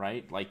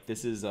 right? Like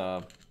this is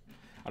a,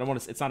 I don't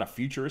want to, it's not a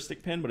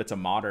futuristic pen, but it's a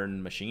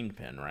modern machined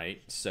pen, right?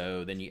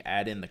 So then you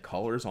add in the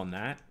colors on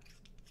that.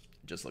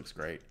 It just looks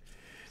great.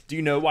 Do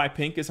you know why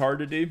pink is hard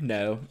to do?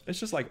 No,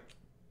 it's just like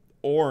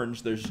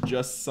orange. There's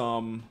just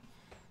some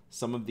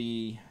of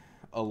the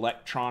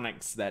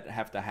electronics that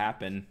have to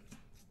happen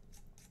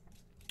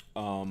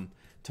to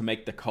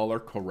make the color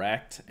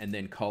correct, and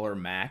then color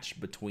match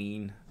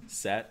between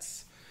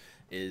sets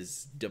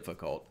is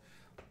difficult.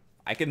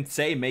 I can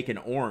say make an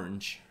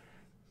orange,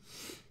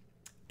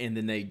 and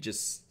then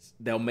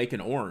they'll make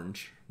an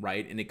orange,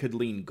 right? And it could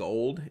lean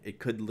gold, it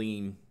could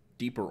lean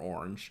deeper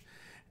orange,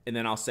 and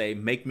then I'll say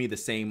make me the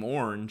same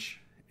orange,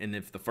 and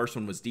if the first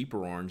one was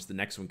deeper orange, the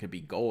next one could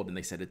be gold, and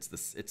they said it's the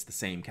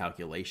same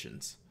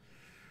calculations,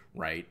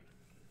 right?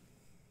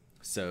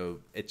 So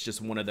it's just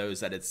one of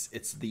those that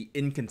it's the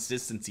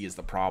inconsistency is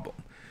the problem.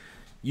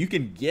 You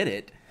can get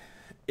it,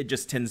 it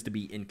just tends to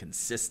be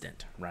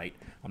inconsistent, right?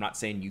 I'm not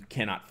saying you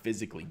cannot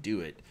physically do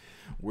it.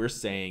 We're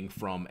saying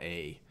from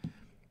a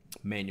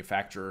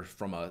manufacturer,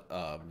 from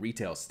a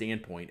retail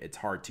standpoint, it's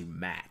hard to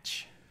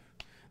match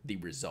the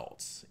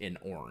results in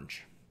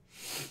orange.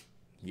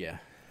 Yeah.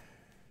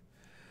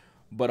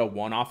 But a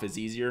one-off is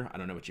easier. I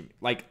don't know what you mean.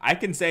 Like, I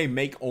can say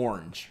make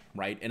orange,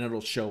 right? And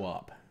it'll show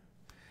up.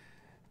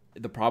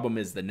 The problem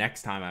is the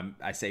next time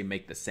I say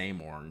make the same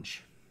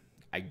orange,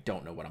 I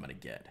don't know what I'm going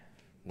to get,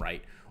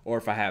 right? Or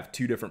if I have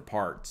two different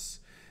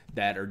parts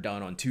that are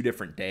done on 2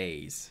 different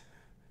days,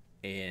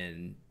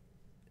 and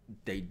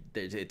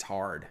it's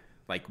hard.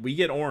 Like, we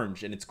get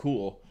orange and it's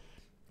cool,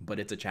 but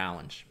it's a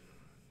challenge.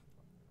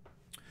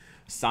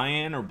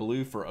 Cyan or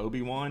blue for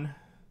Obi-Wan?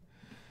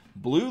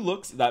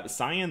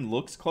 Cyan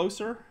looks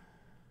closer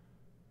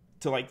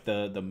to like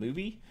the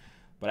movie,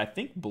 but I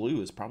think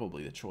blue is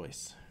probably the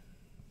choice.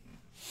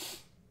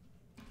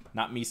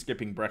 Not me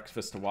skipping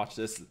breakfast to watch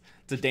this.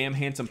 It's a damn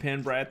handsome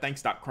pen, Brad.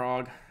 Thanks, Doc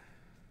Krog.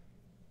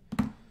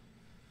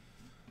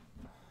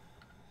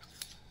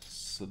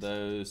 So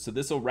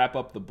this will wrap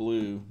up the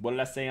blue. What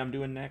did I say I'm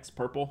doing next?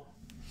 Purple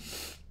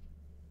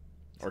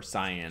or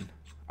cyan?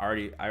 I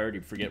already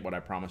forget what I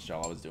promised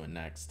y'all I was doing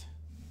next.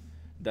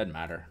 Doesn't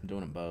matter. I'm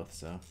doing them both,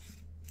 so.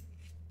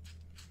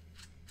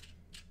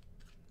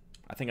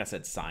 I think I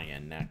said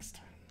cyan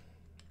next.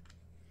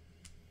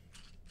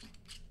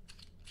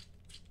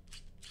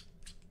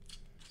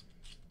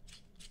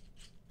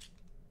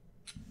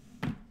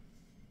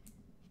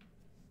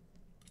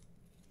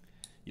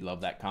 You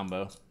love that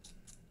combo?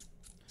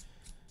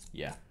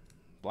 Yeah.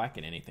 Black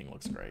and anything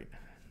looks great.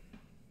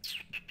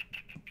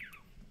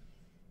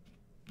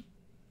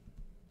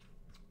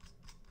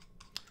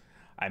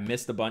 I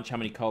missed a bunch. How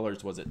many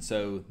colors was it?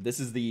 So this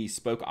is the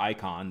spoke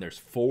icon. There's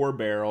 4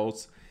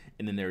 barrels,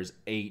 and then there's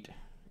 8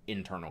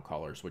 internal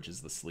colors, which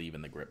is the sleeve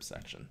and the grip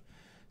section.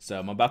 So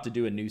I'm about to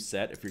do a new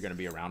set. If you're going to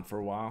be around for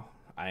a while,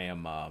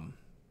 I'm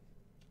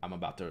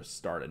about to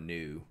start a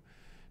new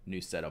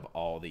set of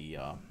all the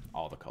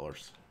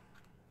colors,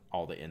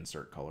 all the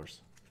insert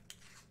colors.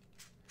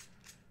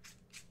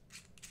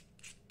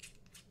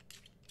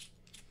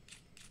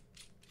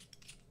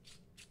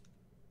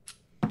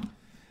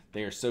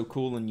 They are so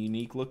cool and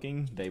unique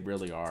looking. They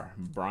really are.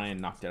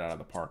 Brian knocked it out of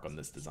the park on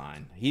this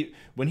design.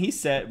 When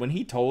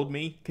he told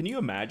me, can you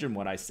imagine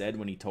what I said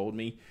when he told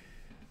me,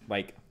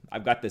 like,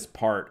 I've got this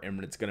part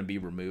and it's going to be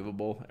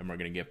removable and we're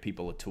going to give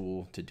people a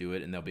tool to do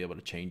it and they'll be able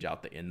to change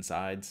out the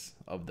insides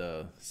of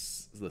the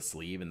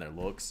sleeve and their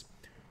looks.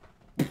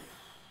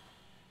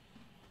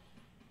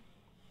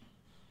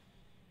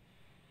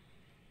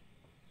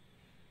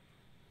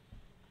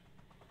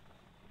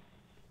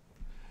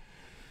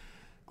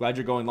 Glad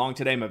you're going long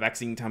today. My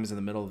vaccine time is in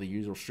the middle of the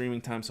usual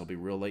streaming time, so I'll be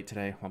real late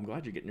today. Well, I'm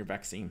glad you're getting your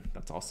vaccine.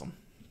 That's awesome.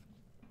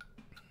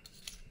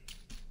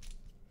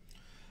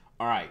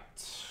 All right.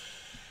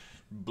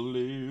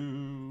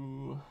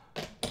 Blue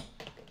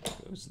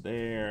goes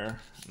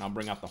there. And I'll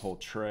bring out the whole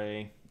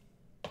tray.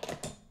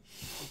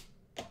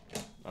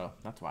 Oh,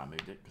 that's why I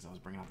moved it, because I was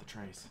bringing out the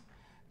trays.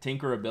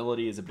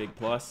 Tinkerability is a big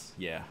plus.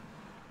 Yeah.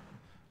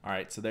 All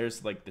right, so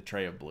there's like the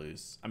tray of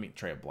blues. I mean,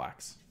 tray of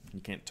blacks. You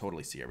can't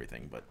totally see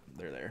everything, but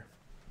they're there.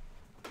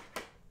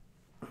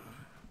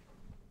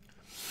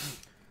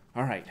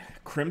 All right,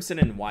 crimson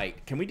and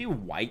white. Can we do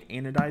white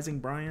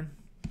anodizing, Brian?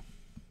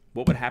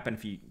 What would happen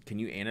if can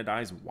you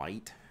anodize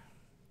white?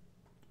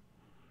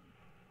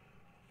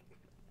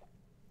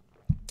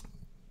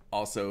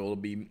 Also,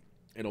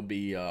 it'll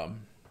be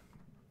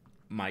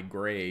my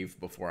grave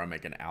before I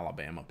make an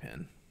Alabama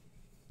pen.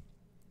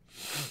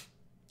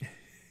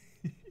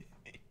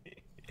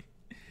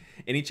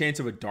 Any chance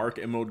of a dark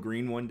emerald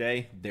green one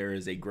day? There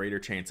is a greater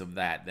chance of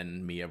that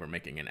than me ever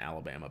making an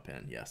Alabama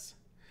pen, yes.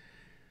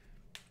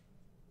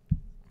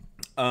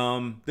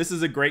 This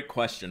is a great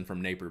question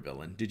from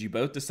Napervillain. Did you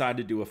both decide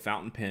to do a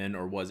fountain pen,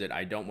 or was it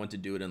I don't want to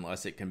do it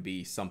unless it can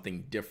be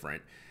something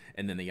different,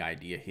 and then the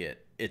idea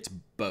hit? It's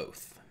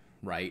both,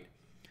 right?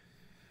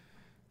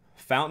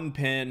 Fountain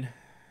pen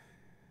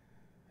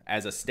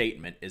as a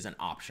statement is an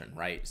option,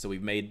 right? So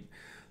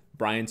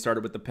Brian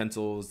started with the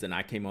pencils, then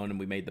I came on and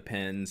we made the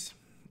pens,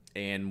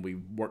 and we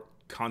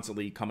worked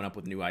constantly coming up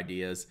with new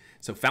ideas.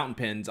 So fountain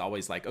pen's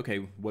always like,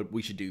 okay, what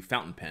we should do,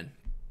 fountain pen.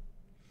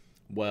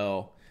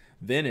 Well,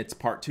 then it's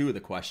part two of the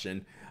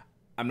question.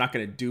 I'm not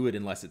going to do it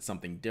unless it's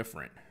something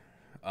different.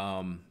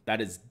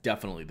 That is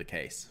definitely the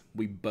case.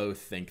 We both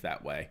think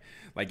that way.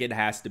 Like, it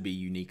has to be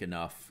unique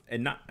enough,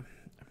 and not,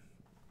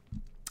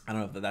 I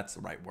don't know if that's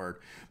the right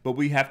word, but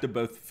we have to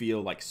both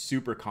feel like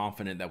super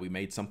confident that we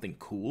made something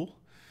cool,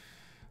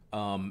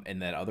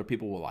 and that other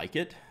people will like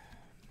it.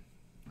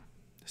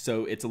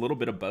 So it's a little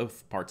bit of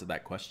both parts of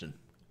that question.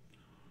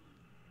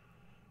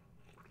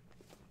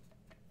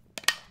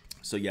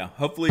 So yeah,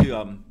 hopefully,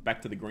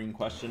 back to the green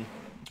question.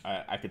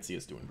 I could see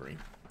us doing green.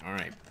 All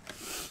right.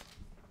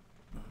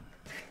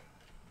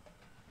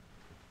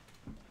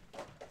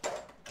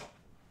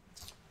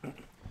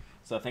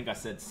 So I think I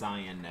said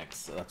cyan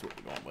next, so that's what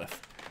we're going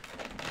with.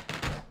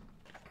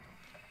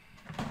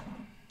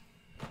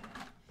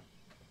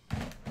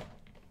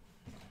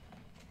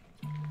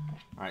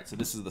 All right, so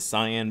this is the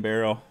cyan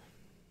barrel.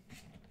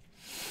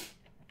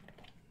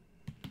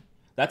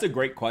 That's a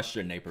great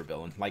question,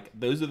 Napervillain. Like,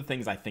 those are the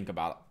things I think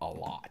about a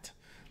lot.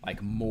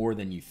 Like, more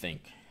than you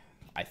think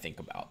I think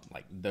about.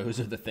 Like, those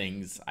are the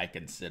things I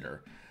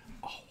consider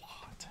a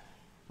lot.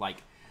 Like,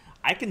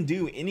 I can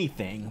do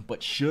anything,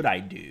 but should I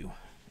do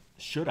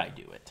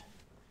it?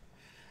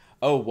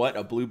 Oh, what?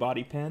 A blue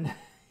body pen?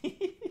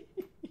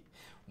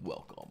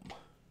 Welcome.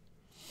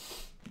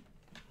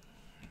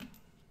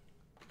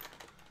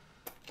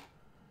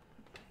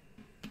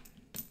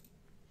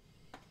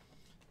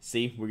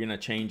 See, we're going to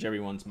change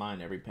everyone's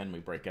mind every pen we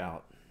break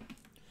out.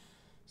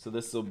 So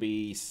this will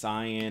be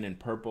cyan and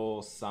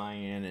purple,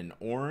 cyan and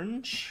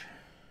orange.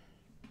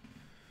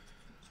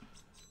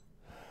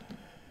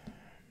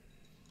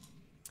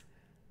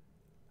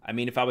 I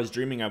mean, if I was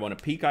dreaming, I want a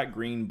peacock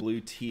green, blue,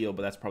 teal,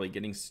 but that's probably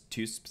getting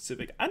too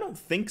specific. I don't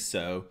think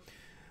so.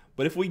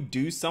 But if we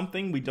do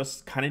something, we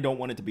just kind of don't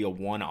want it to be a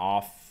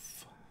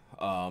one-off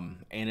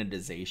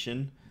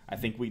anodization. I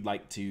think we'd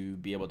like to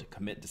be able to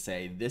commit to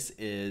say, this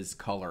is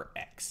color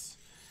X,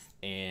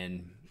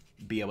 and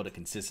be able to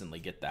consistently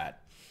get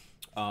that.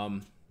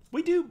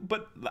 We do,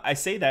 but I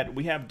say that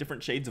we have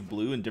different shades of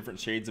blue and different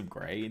shades of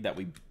gray that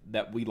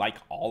we like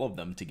all of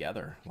them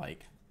together.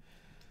 Like,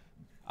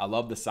 I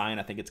love the cyan.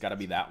 I think it's got to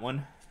be that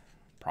one,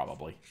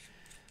 probably.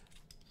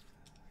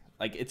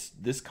 Like,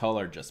 this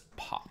color just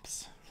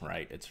pops,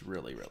 right? It's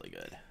really, really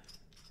good.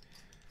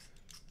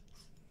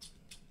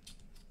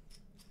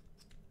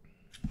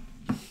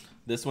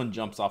 This one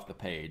jumps off the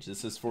page.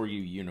 This is for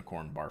you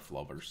unicorn barf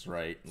lovers,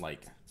 right?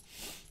 Like,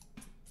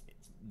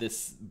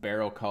 this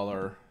barrel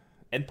color,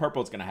 and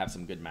purple is going to have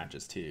some good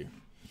matches too.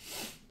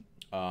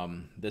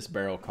 This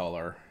barrel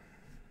color,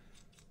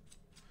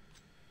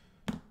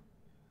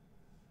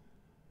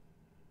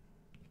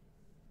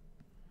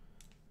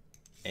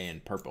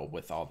 and purple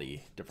with all the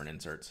different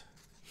inserts.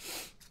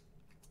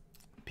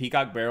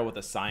 Peacock barrel with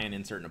a cyan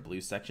insert and a blue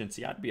section.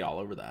 See, I'd be all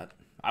over that.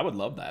 I would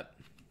love that.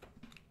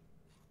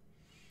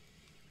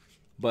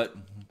 But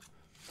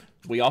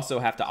we also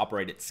have to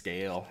operate at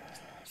scale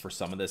for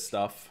some of this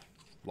stuff,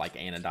 like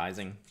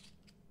anodizing.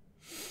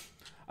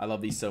 I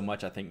love these so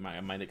much, I think I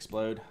might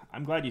explode.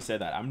 I'm glad you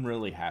said that. I'm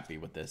really happy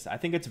with this. I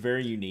think it's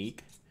very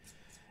unique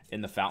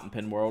in the fountain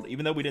pen world.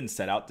 Even though we didn't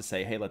set out to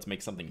say, hey, let's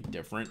make something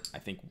different, I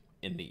think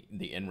in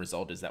the end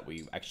result is that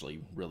we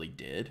actually really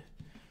did.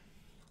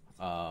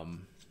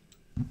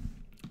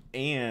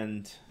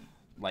 And,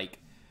 like,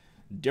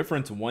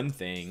 different's one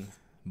thing,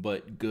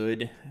 but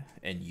good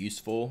and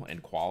useful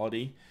and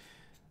quality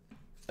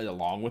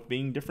along with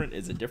being different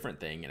is a different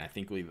thing. And I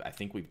think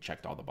we've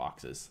checked all the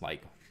boxes.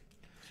 Like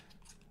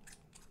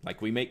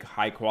we make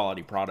high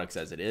quality products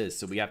as it is,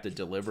 so we have to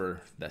deliver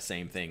the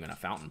same thing in a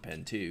fountain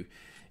pen too.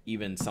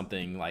 Even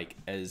something like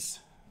as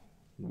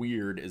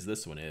weird as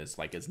this one is,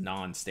 like as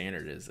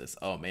non-standard as this.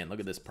 Oh man, look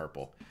at this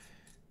purple.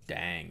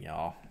 Dang,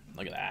 y'all.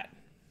 Look at that.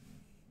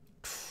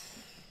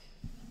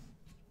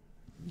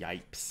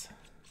 Yipes.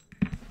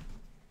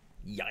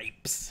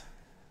 Yipes.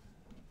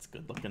 It's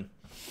good looking.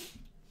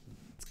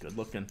 It's good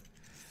looking.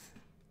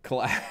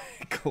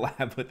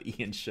 Collab with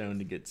Ian Schoen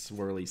to get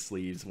swirly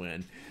sleeves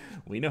when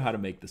we know how to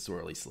make the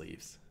swirly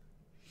sleeves.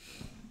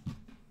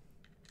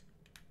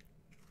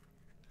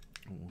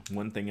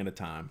 One thing at a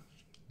time.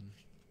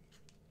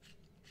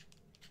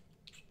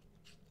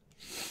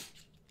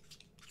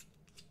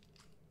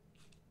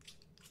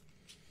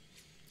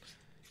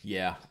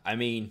 Yeah, I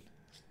mean,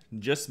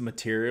 just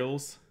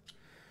materials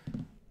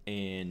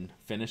and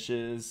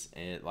finishes,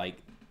 and like,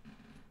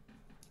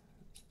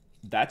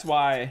 that's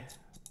why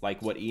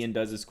like what Ian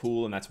does is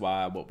cool, and that's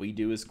why what we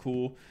do is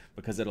cool,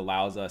 because it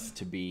allows us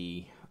to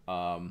be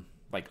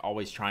like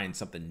always trying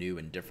something new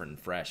and different and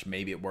fresh.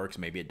 Maybe it works,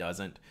 maybe it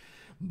doesn't,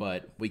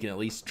 but we can at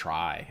least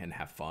try and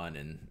have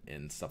fun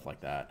and stuff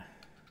like that.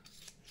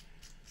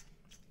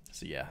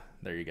 So yeah,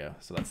 there you go.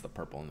 So that's the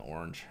purple and the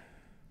orange.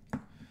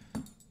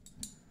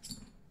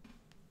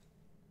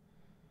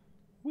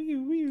 Wee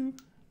wee.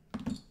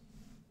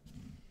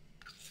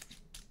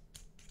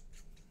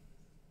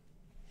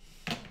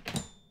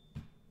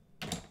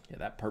 Yeah,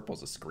 that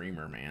purple's a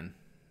screamer, man.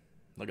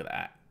 Look at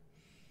that.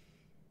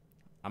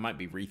 I might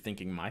be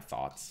rethinking my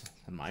thoughts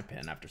on my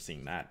pen after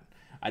seeing that.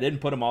 I didn't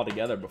put them all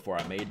together before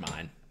I made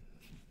mine.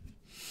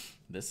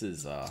 This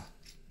is,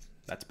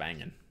 that's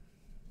banging.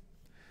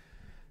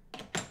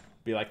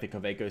 Be like the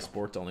Kaweco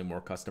Sports, only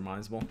more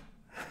customizable.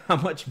 How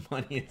much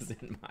money is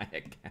in my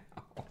account?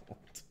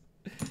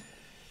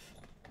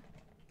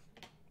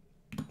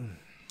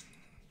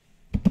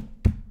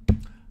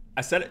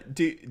 I said,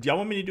 do y'all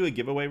want me to do a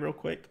giveaway real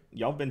quick?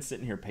 Y'all have been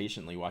sitting here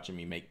patiently watching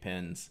me make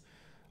pens.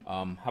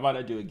 How about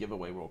I do a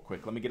giveaway real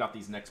quick? Let me get out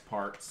these next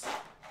parts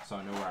so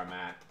I know where I'm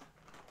at.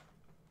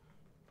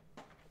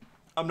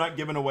 I'm not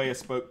giving away a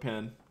spoke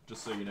pen,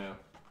 just so you know.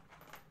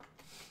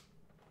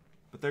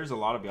 But there's a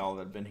lot of y'all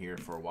that have been here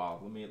for a while.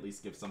 Let me at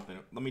least give something.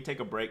 Let me take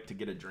a break to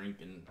get a drink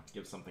and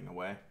give something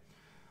away.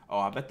 Oh,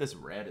 I bet this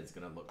red is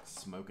going to look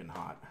smoking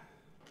hot.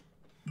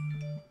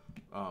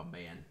 Oh,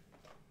 man.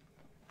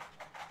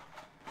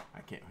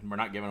 I can't. We're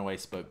not giving away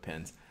spoke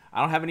pens. I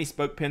don't have any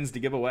spoke pens to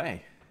give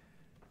away.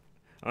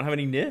 I don't have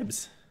any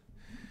nibs.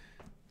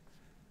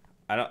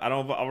 I've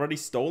already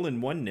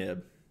stolen one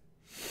nib.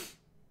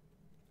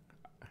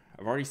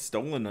 I've already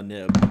stolen a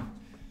nib.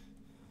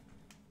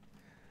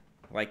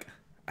 Like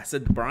I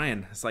said to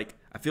Brian, it's like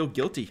I feel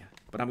guilty,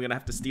 but I'm gonna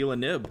have to steal a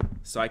nib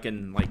so I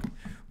can like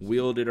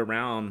wield it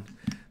around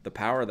the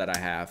power that I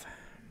have.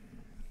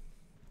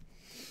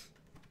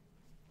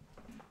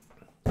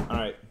 All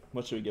right,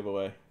 what should we give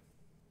away?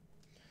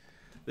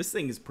 This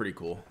thing is pretty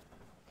cool.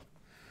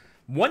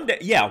 One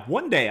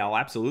day I'll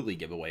absolutely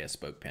give away a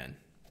spoke pen.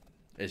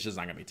 It's just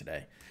not gonna be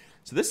today.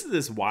 So this is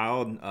this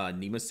wild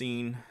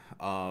Nemocene.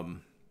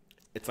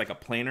 It's like a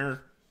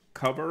planner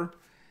cover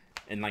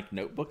and like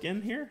notebook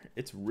in here.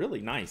 It's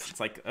really nice. It's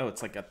like, oh,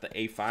 it's like got the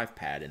A5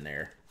 pad in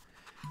there.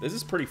 This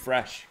is pretty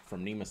fresh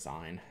from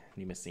Nemocene.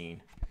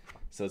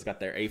 So it's got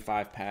their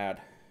A5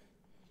 pad,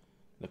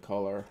 the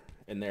color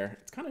in there.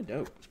 It's kind of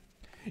dope.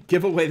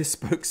 Give away the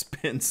spokes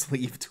pen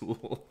sleeve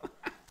tool.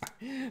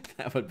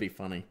 That would be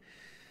funny.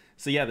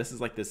 So yeah, this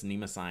is like this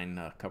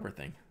Nemocene cover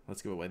thing.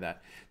 Let's give away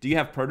that. Do you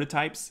have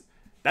prototypes?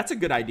 That's a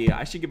good idea.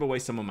 I should give away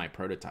some of my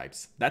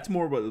prototypes. That's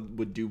more what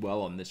would do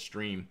well on this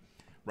stream,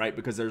 right?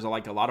 Because there's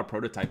like a lot of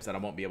prototypes that I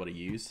won't be able to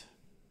use.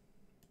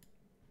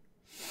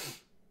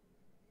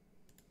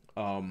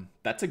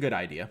 That's a good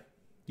idea.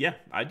 Yeah,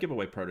 I'd give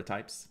away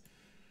prototypes.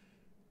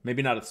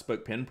 Maybe not a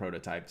spoke pen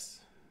prototypes,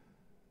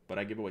 but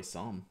I give away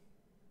some.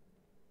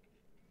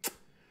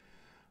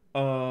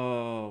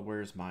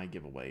 Where's my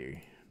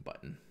giveaway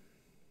button?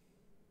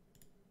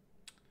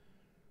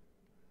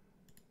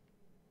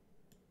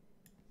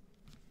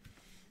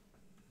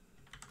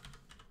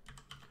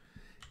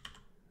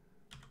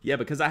 Yeah,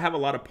 because I have a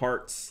lot of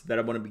parts that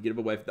I want to give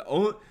away.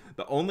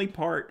 The only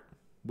part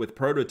with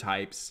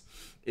prototypes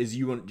is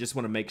you just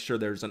want to make sure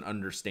there's an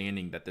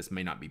understanding that this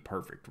may not be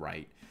perfect,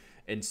 right?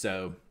 And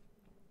so,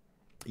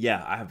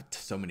 yeah, I have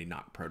so many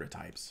not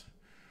prototypes,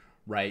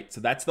 right?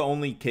 So that's the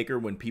only kicker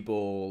when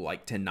people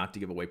like tend not to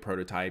give away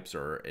prototypes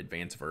or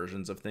advanced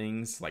versions of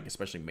things, like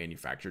especially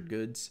manufactured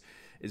goods,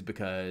 is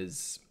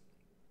because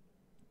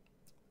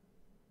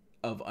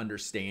of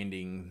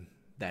understanding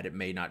that it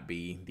may not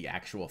be the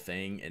actual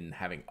thing and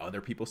having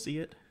other people see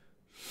it,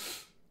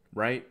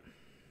 right?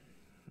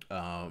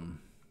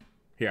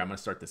 Here, I'm gonna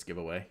start this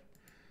giveaway.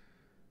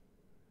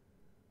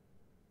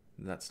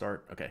 Did that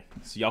start? Okay,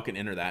 so y'all can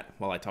enter that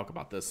while I talk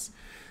about this.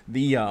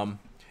 Yeah,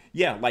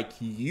 like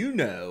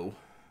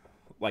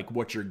like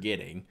what you're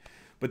getting,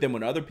 but then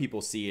when other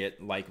people see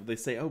it, like they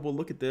say, oh, well,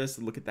 look at this,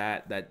 look at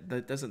that.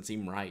 That doesn't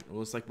seem right.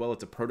 Well, it's like, well,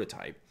 it's a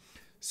prototype,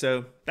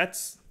 so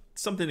that's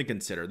something to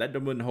consider. That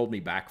wouldn't hold me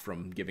back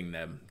from giving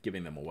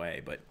them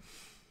away, but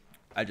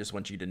I just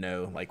want you to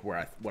know like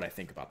what I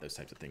think about those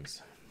types of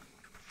things.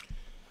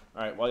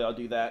 All right, while y'all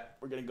do that,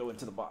 we're gonna go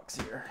into the box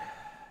here.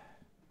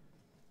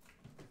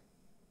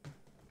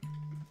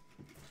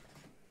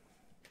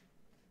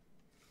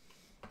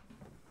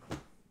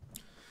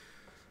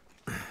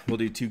 We'll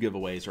do 2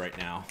 giveaways right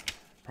now,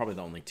 probably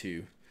the only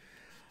 2.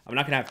 I'm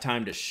not gonna have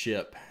time to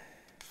ship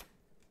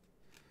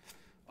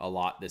a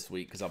lot this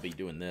week because I'll be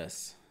doing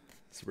this.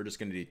 So we're just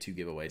going to do 2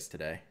 giveaways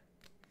today.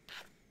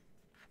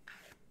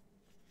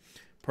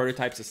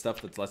 Prototypes of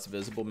stuff that's less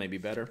visible may be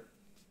better.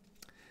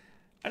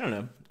 I don't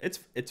know.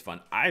 It's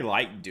fun. I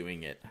like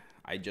doing it.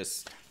 I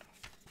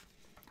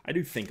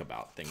do think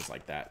about things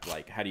like that.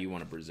 Like, how do you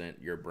want to present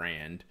your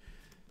brand?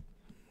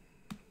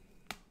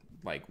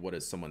 Like, what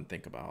does someone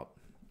think about?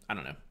 I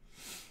don't know.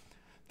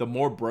 The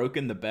more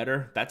broken, the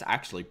better. That's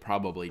actually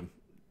probably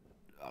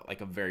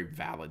like a very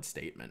valid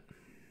statement.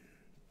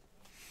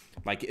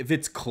 Like, if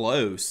it's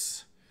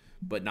close,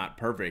 but not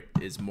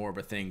perfect is more of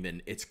a thing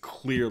than it's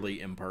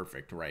clearly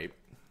imperfect, right?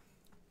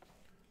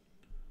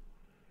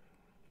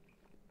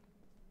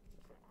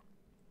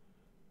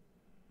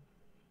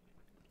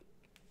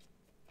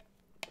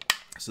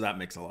 So that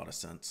makes a lot of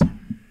sense.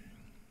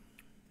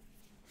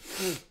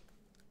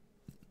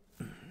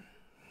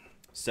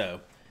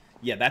 So,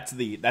 yeah, that's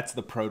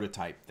the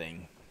prototype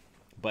thing.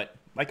 But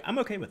like I'm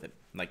okay with it.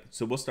 Like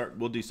so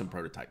we'll do some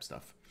prototype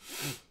stuff.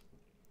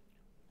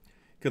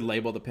 Could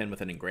label the pen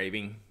with an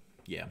engraving.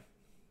 Yeah.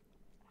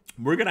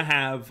 We're going to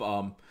have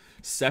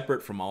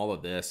separate from all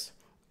of this,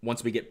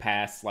 once we get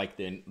past like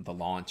the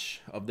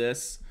launch of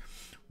this,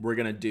 we're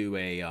going to do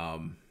a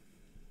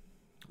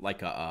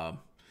like a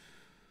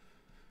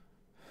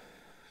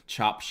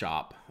chop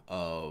shop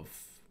of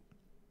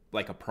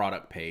like a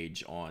product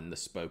page on the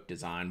Spoke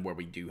Design where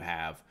we do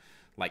have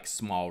like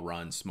small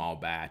run, small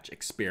batch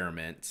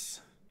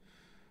experiments,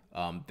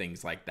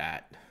 things like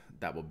that.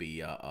 That will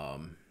be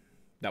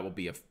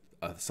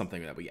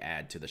something that we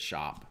add to the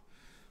shop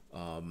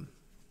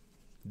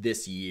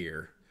this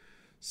year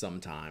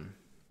sometime.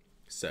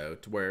 So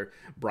to where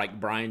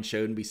Brian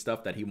showed me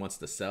stuff that he wants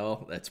to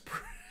sell.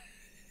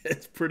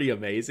 It's pretty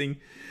amazing,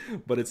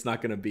 but it's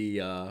not going to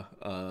be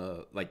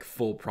like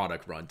full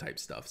product run type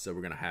stuff. So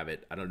we're going to have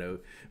it. I don't know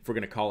if we're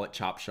going to call it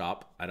Chop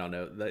Shop. I don't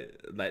know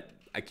that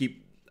I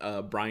keep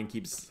Brian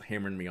keeps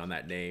hammering me on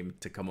that name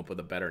to come up with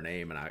a better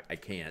name, and I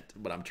can't,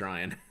 but I'm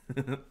trying.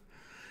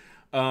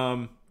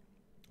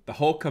 The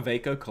whole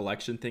Kaweco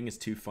collection thing is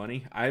too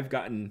funny. I've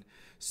gotten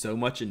so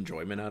much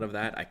enjoyment out of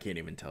that. I can't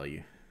even tell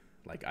you.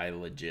 Like, I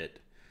legit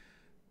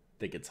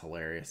think it's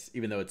hilarious.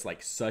 Even though it's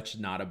like such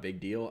not a big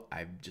deal,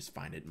 I just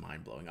find it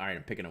mind-blowing. All right,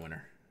 I'm picking a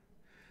winner.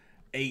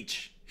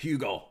 H.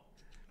 Hugel.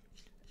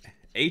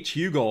 H.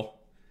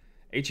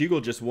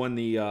 Hugel just won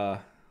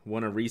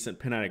a recent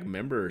Pen Addict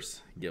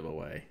members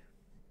giveaway.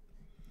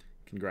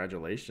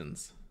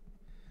 Congratulations.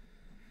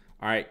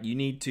 All right, you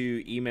need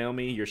to email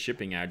me your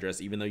shipping address,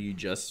 even though you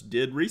just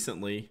did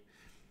recently.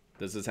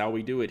 This is how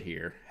we do it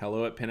here.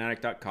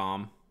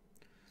 hello@penaddict.com,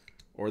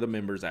 or the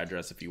members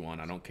address if you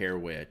want. I don't care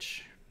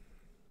which.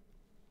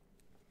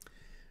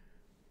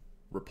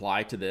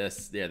 Reply to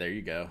this. Yeah, there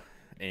you go.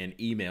 And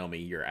email me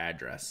your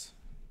address,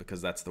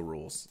 because that's the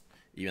rules,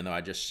 even though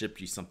I just shipped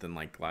you something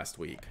like last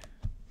week.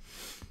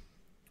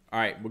 All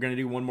right, we're going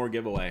to do one more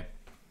giveaway.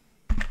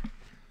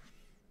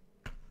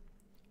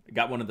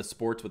 Got one of the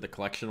sports with the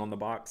collection on the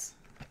box.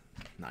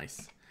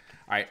 Nice.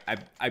 All right,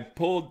 I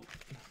pulled,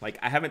 like,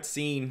 I haven't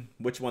seen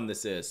which one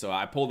this is, so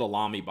I pulled a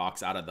Lamy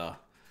box out of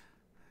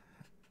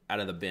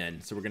the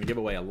bin. So we're gonna give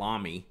away a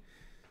Lamy.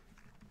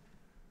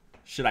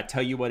 Should I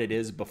tell you what it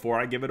is before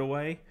I give it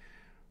away,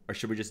 or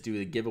should we just do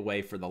the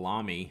giveaway for the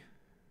Lamy,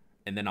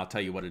 and then I'll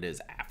tell you what it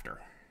is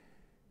after?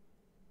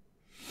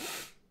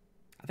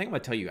 I think I'm gonna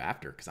tell you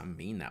after because I'm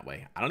mean that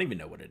way. I don't even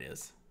know what it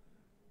is.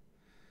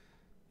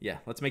 Yeah,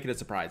 let's make it a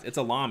surprise. It's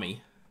a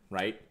Lamy,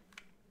 right?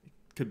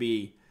 Could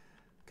be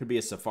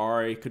a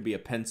Safari, could be a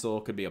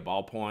pencil, could be a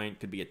ballpoint,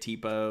 could be a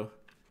Tipo.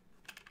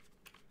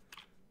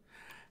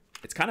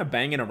 It's kind of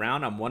banging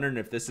around. I'm wondering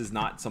if this is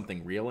not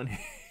something real in here.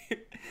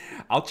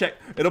 I'll check.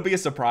 It'll be a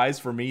surprise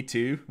for me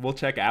too. We'll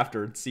check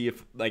after and see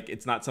if like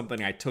it's not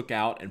something I took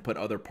out and put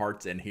other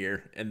parts in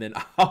here, and then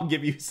I'll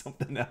give you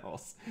something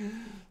else.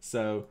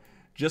 So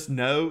just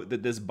know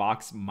that this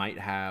box might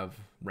have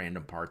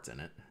random parts in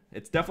it.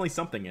 It's definitely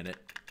something in it,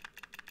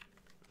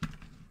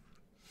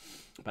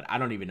 but I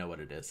don't even know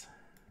what it is.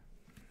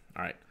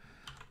 All right,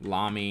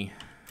 Lamy,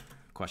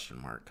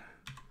 question mark.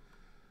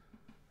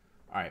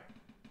 All right,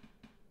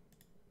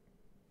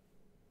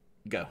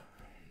 go.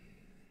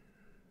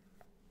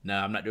 No,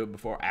 I'm not doing it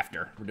before.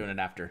 After. We're doing it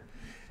after.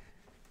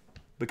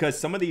 Because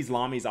some of these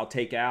Lamys I'll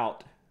take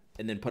out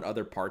and then put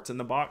other parts in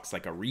the box,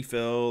 like a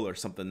refill or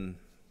something,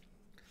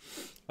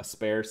 a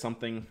spare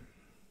something.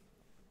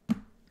 All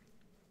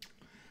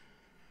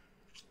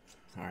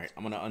right,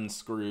 I'm going to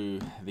unscrew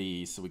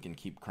these so we can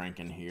keep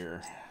cranking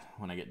here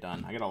when I get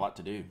done. I got a lot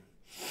to do.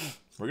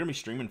 We're going to be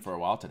streaming for a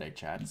while today,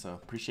 chat, so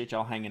appreciate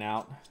y'all hanging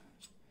out.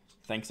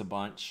 Thanks a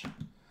bunch.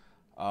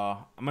 I'm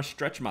going to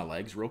stretch my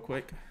legs real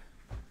quick.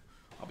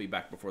 I'll be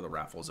back before the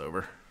raffle's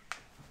over.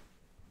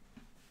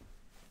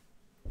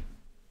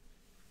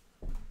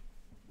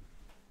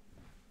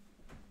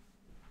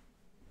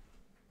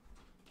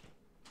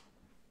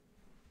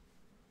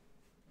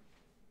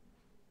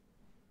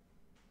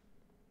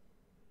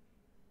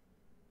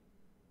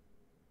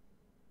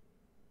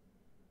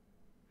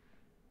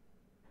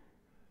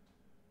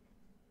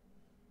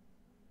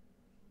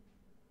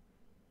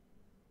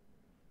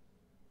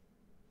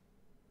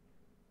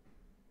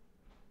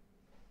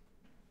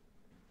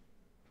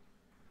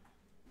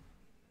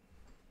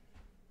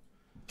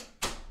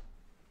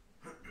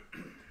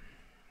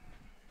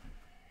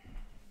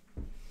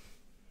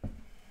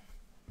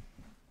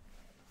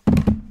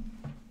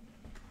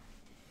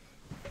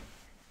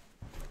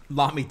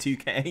 Lamy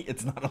 2K?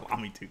 It's not a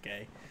Lamy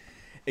 2K.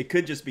 It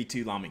could just be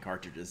 2 Lamy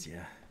cartridges,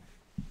 yeah.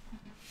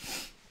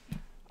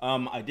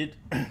 I did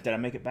I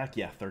make it back?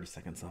 Yeah, 30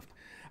 seconds left.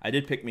 I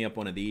did pick me up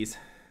one of these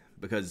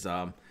because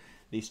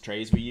these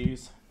trays we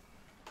use,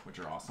 which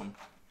are awesome.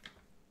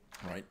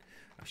 Right,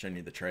 I've shown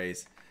you the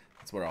trays.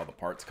 That's where all the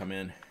parts come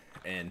in.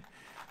 And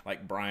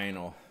like Brian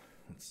will,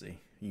 let's see,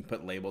 you can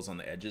put labels on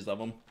the edges of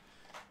them.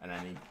 And I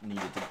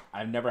needed to,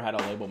 I've never had a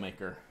label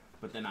maker,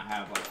 but then I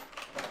have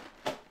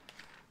like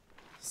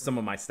some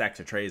of my stacks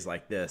of trays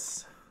like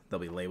this. They'll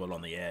be labeled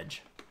on the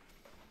edge.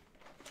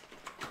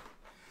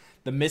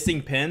 The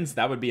missing pins,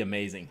 that would be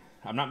amazing.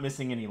 I'm not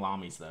missing any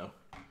Lamis though.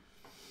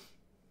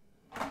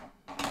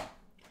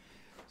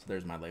 So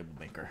there's my label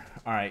maker.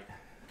 All right,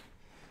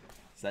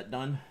 is that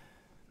done?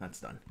 That's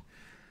done.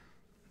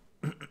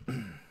 All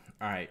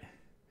right,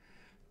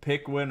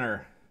 pick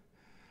winner.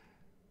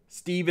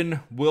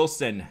 Steven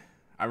Wilson.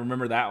 I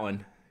remember that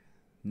one.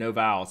 No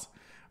vowels.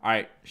 All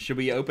right, should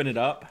we open it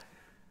up?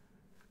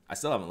 I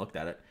still haven't looked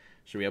at it.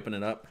 Should we open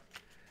it up?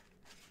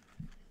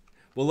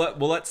 We'll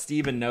let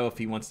Steven know if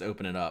he wants to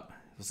open it up.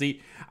 We'll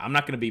see. I'm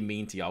not going to be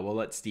mean to y'all. We'll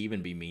let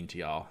Steven be mean to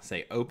y'all.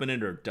 Say open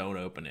it or don't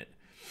open it.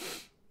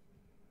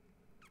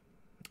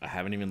 I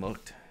haven't even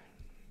looked.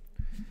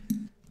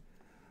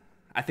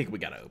 I think we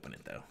got to open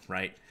it though,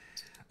 right?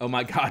 Oh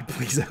my God,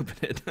 please open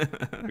it.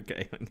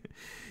 Okay.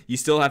 You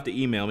still have to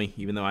email me,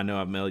 even though I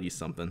know I've mailed you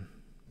something.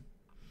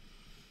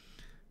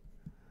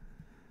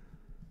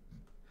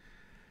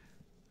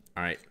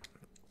 All right.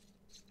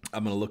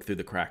 I'm going to look through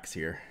the cracks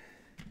here.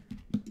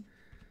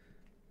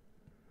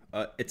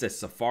 It's a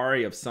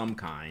Safari of some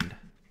kind,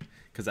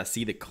 because I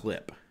see the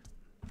clip.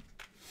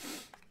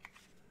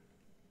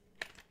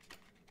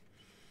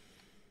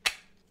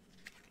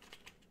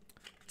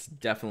 It's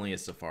definitely a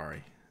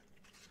Safari,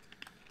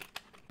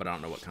 but I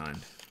don't know what kind.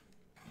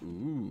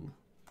 Ooh,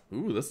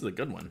 this is a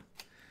good one.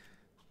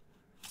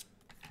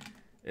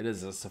 It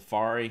is a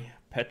Safari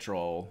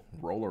Petrol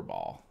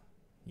Rollerball.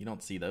 You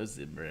don't see those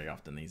very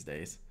often these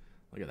days.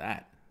 Look at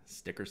that.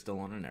 Sticker still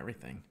on it and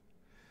everything.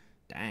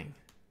 Dang.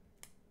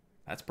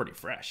 That's pretty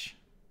fresh.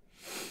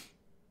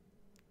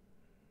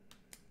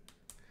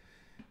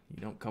 You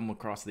don't come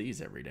across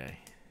these every day.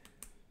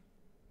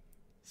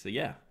 So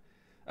yeah.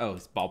 Oh,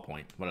 it's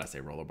ballpoint. What did I say?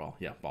 Rollerball.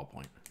 Yeah,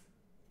 ballpoint.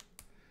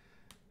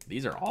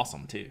 These are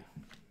awesome too.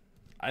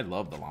 I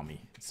love the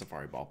Lamy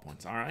Safari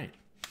ballpoints. All right.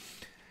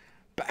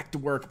 Back to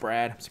work,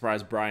 Brad. I'm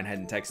surprised Brian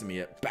hadn't texted me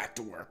yet. Back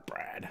to work,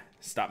 Brad.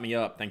 Stop me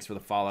up. Thanks for the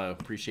follow.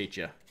 Appreciate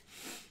you.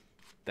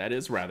 That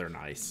is rather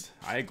nice.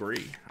 I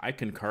agree. I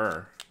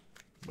concur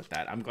with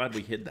that. I'm glad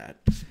we hid that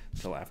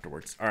until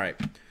afterwards. All right.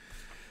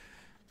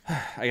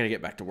 I got to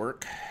get back to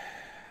work.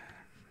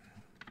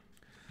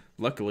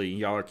 Luckily,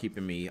 y'all are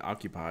keeping me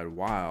occupied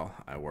while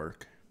I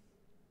work.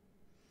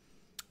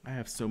 I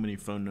have so many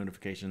phone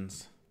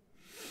notifications.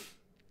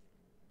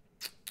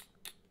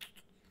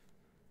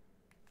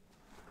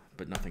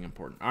 But nothing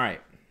important. All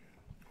right.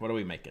 What are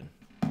we making?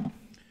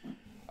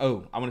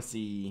 Oh, I want to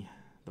see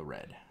the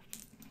red.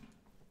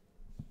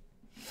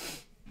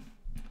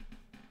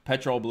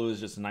 Petrol blue is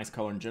just a nice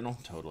color in general.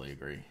 Totally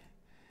agree.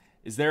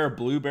 Is there a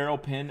blue barrel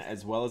pen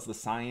as well as the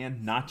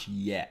cyan? Not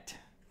yet.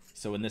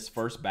 So in this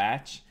first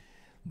batch,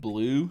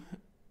 blue,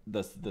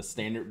 the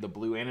standard, the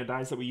blue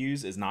anodized that we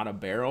use is not a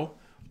barrel.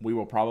 We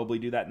will probably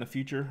do that in the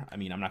future. I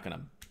mean, I'm not going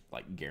to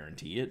like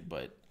guarantee it,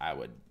 but I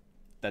would.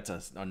 That's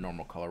a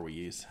normal color we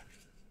use.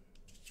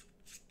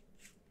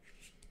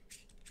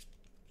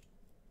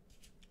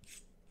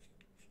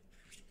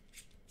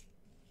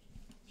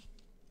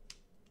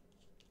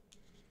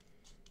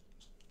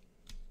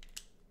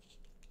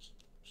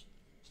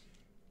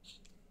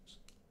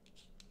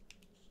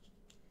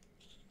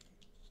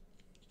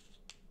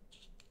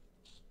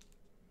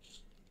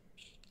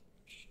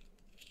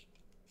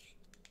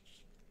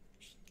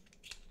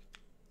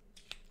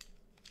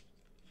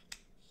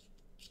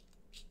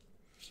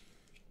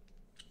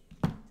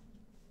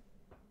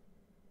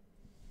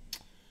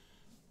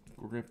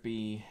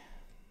 Grippy.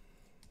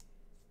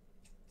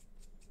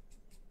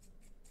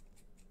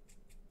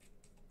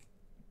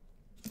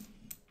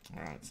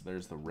 All right, so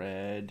there's the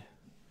red.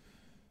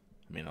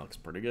 I mean, it looks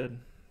pretty good.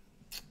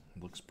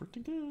 It looks pretty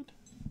good.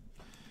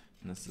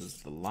 And this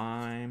is the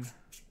lime.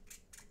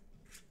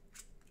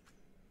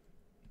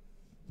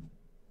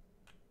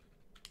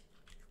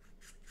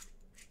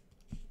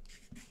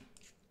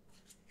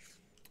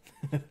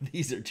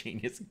 These are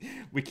genius.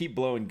 We keep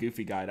blowing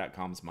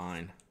goofyguy.com's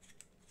mind.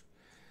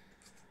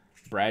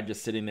 Brad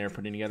just sitting there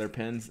putting together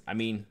pins. I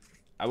mean,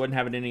 I wouldn't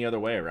have it any other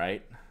way,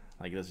 right?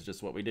 Like, this is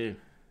just what we do.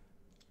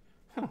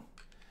 Huh.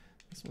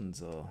 This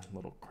one's a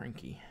little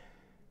cranky.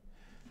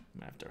 I'm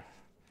gonna have to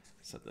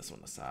set this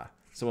one aside.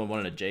 Someone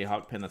wanted a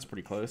Jayhawk pin. That's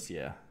pretty close.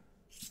 Yeah.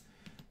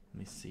 Let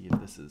me see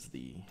if this is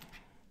the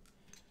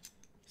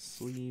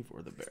sleeve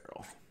or the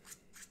barrel.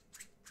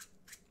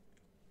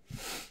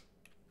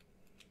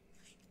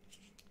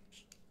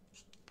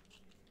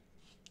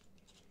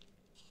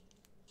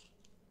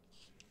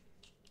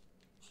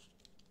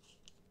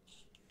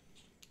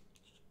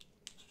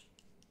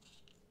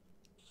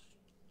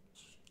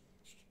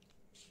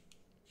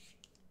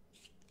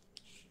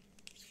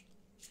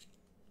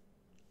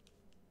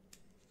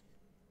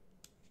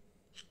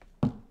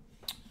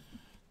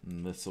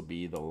 This will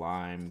be the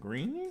lime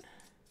green.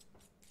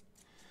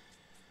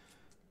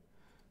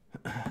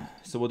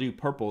 So we'll do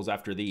purples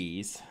after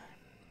these.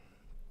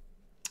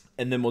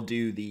 And then we'll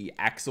do the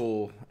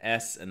Axle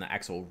S and the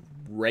Axle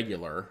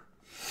regular.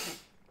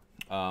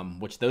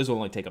 Which those will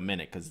only take a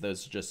minute because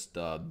those are just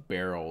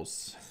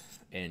barrels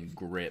and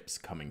grips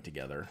coming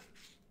together.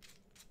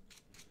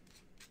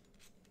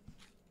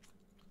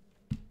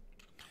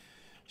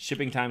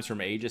 Shipping times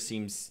from Asia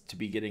seems to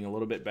be getting a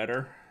little bit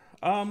better.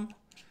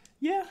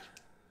 Yeah,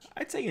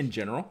 I'd say in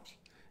general,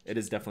 it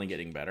is definitely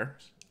getting better.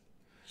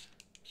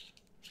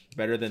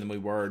 Better than we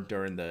were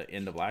during the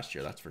end of last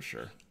year, that's for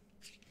sure.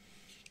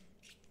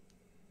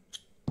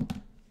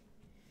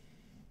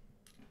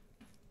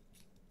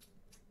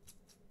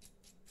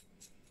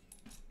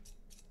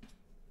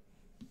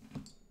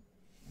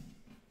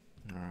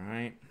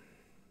 Alright.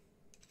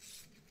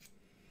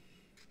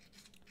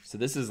 So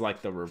this is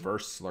like the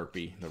reverse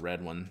Slurpee, the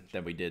red one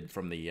that we did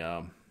from the...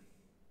 Add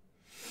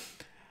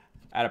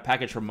a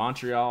package from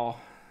Montreal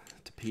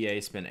to PA,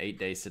 spend 8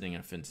 days sitting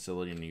in a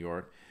facility in New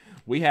York.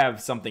 We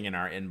have something in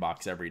our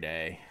inbox every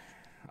day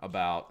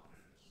about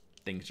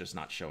things just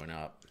not showing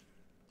up.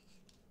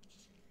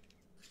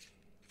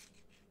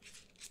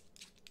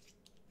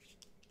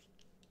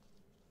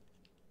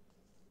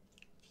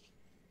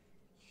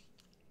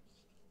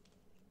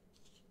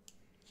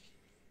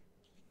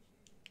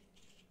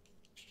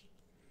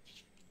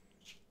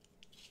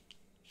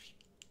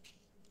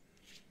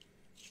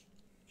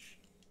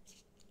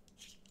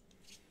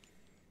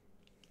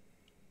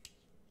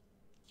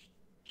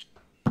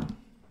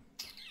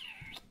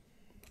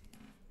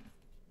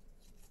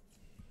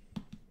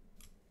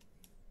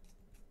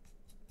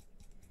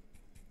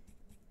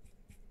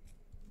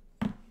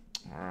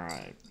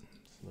 Alright,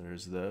 so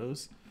there's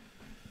those.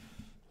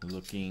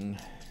 Looking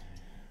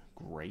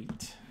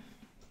great.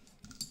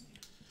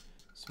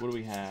 So what do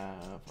we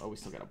have? Oh, we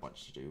still got a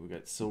bunch to do. We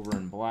got silver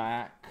and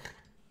black.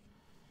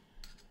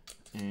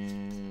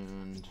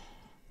 And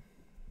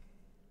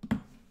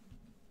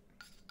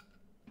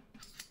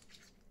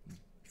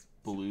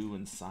blue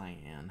and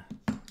cyan.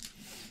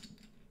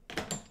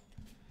 I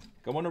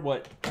wonder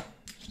what...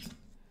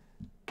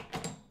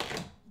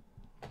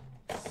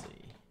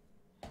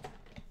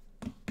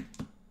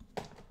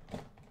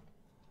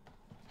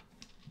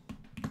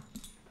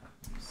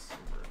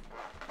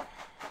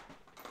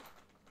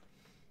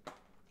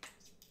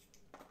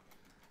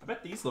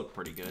 These look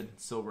pretty good.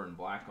 Silver and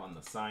black on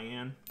the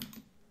cyan.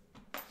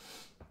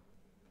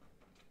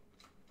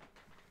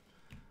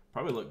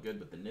 Probably look good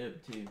with the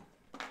nib too.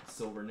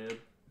 Silver nib.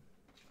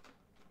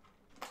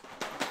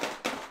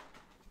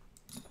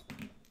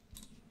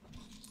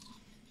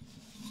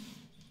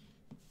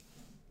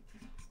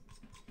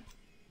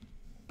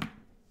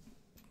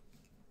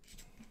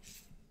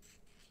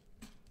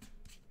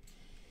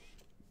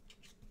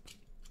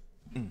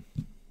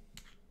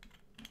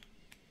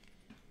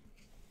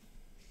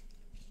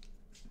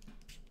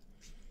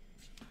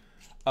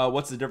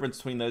 What's the difference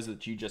between those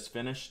that you just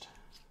finished?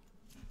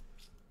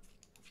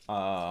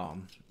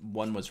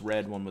 One was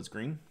red, one was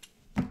green.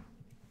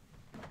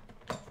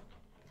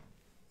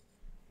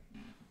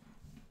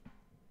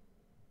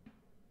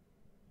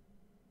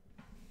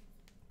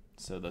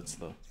 So that's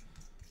the...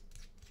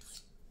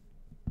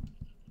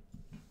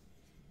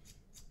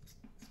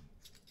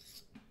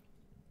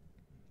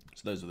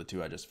 So those are the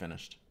two I just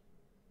finished.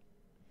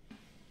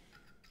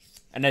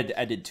 And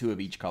I did 2 of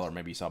each color.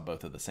 Maybe you saw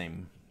both of the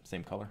same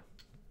color.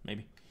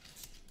 Maybe.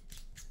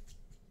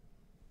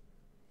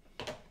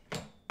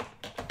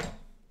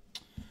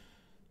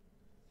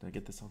 Did I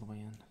get this all the way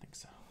in? I think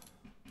so.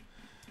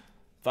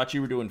 Thought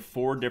you were doing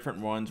 4 different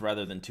ones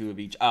rather than 2 of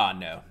each. Ah,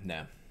 no.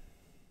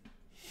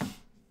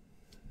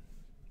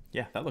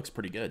 Yeah, that looks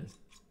pretty good.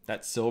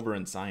 That silver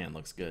and cyan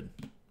looks good.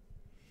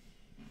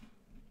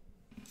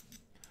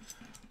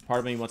 Part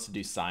of me wants to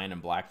do cyan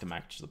and black to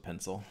match the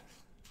pencil.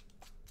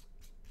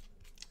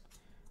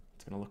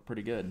 It's going to look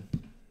pretty good.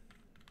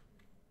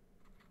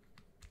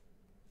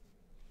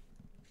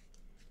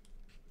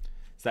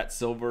 Is that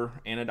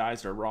silver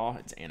anodized or raw?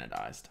 It's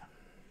anodized.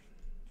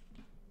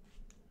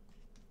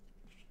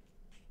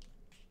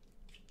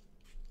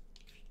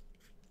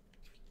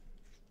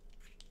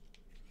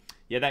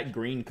 Yeah, that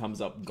green comes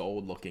up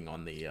gold looking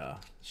on the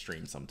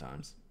stream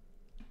sometimes.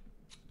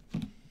 Do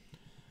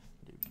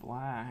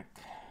black.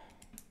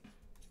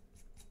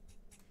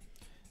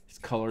 These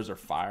colors are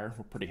fire.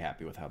 We're pretty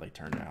happy with how they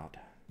turned out.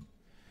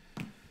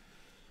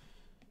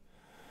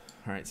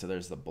 All right, so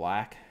there's the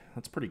black.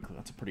 That's pretty.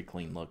 That's a pretty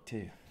clean look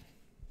too.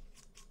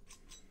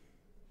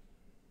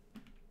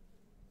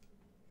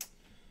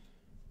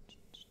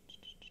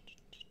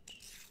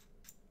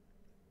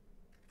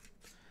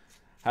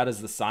 How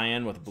does the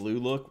cyan with blue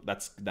look?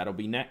 That'll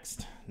be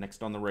next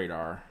on the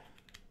radar.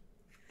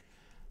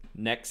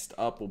 Next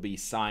up will be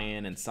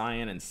cyan and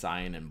cyan and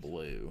cyan and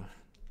blue.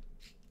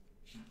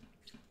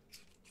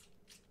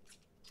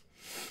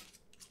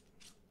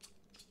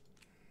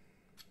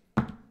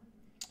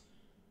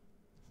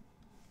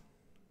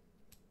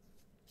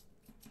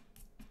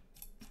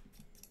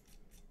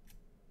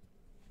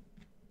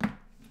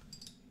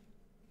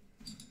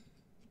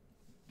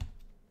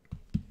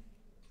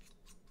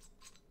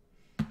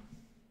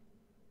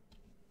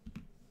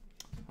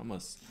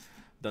 almost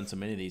done so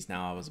many of these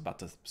now. I was about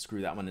to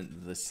screw that one into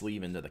the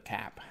sleeve into the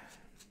cap.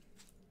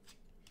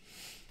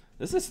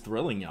 This is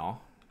thrilling, y'all.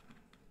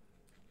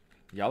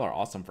 Y'all are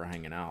awesome for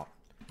hanging out.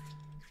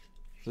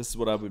 This is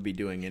what I would be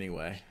doing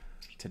anyway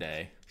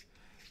today.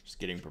 Just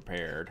getting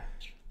prepared.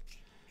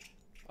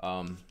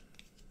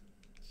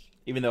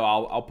 Even though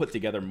I'll put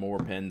together more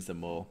pins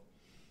than we'll,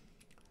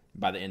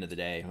 by the end of the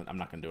day. I'm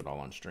not going to do it all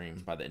on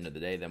stream. By the end of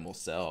the day, then we'll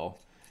sell.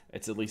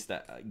 It's at least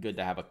good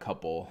to have a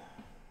couple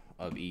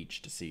of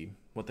each to see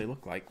what they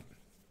look like.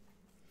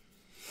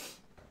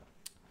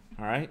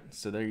 All right,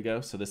 so there you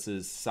go. So this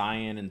is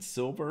cyan and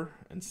silver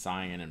and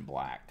cyan and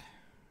black.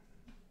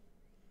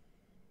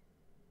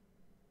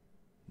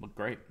 Look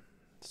great.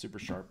 Super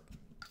sharp.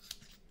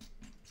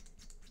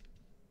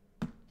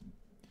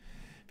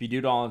 If you do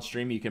it all on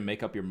stream, you can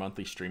make up your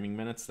monthly streaming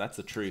minutes. That's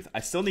the truth.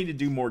 I still need to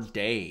do more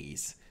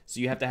days. So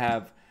you have to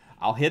have,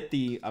 I'll hit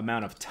the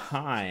amount of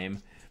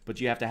time,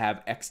 but you have to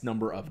have X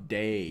number of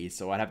days.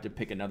 So I'd have to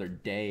pick another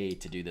day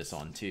to do this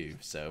on too.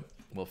 So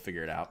we'll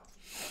figure it out.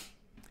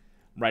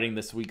 Writing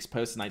this week's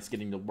post night's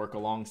getting to work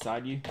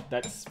alongside you.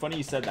 That's funny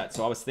you said that.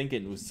 So I was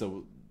thinking,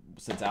 so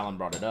since Alan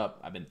brought it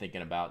up, I've been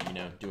thinking about, you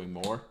know, doing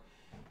more.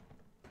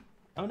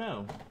 Oh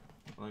no,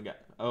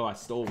 I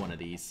stole one of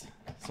these.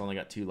 So I only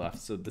got 2 left.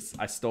 So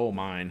I stole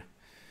mine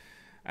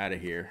out of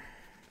here.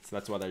 So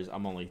that's why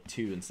I'm only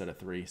 2 instead of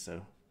 3.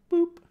 So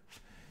boop,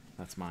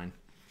 that's mine.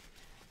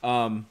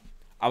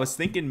 I was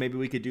thinking maybe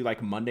we could do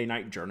like a Monday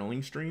night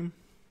journaling stream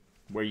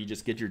where you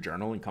just get your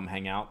journal and come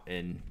hang out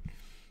and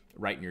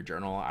write in your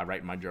journal. I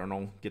write in my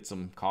journal, get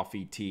some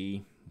coffee,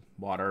 tea,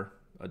 water,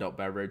 adult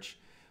beverage,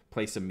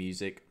 play some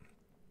music,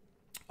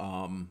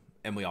 and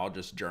we all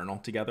just journal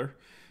together.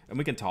 And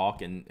we can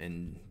talk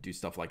and do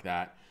stuff like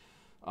that.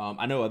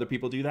 I know other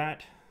people do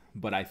that,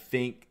 but I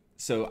think,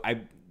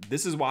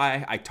 this is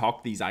why I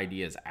talk these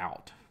ideas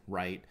out,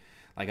 right?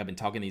 Like I've been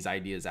talking these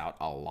ideas out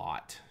a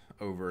lot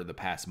over the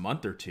past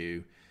month or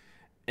two,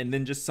 and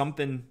then just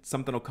something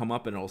will come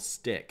up and it'll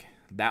stick.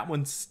 That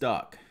one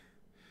stuck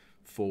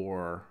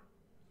for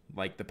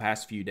like the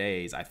past few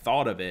days. I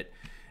thought of it,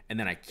 and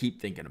then I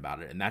keep thinking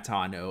about it, and that's how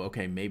I know,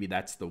 okay, maybe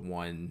that's the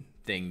one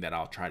thing that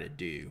I'll try to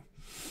do.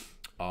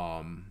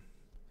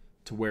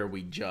 To where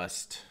we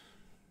just,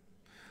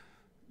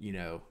 you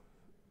know,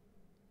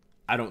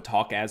 I don't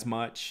talk as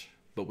much,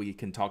 but we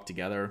can talk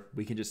together.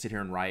 We can just sit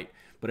here and write,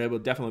 but it will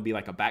definitely be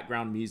like a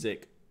background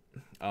music,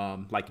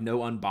 like no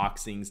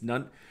unboxings,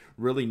 none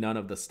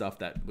of the stuff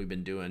that we've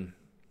been doing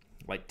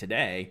like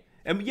today.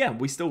 And yeah,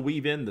 we still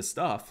weave in the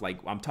stuff. Like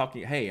I'm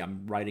talking, hey,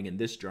 I'm writing in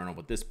this journal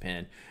with this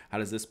pen. How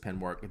does this pen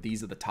work?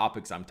 These are the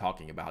topics I'm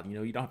talking about. You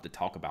know, you don't have to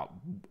talk about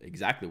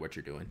exactly what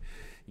you're doing.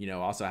 You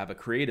know, also have a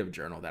creative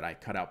journal that I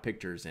cut out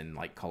pictures and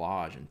like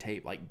collage and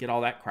tape, like get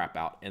all that crap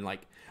out. And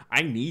like,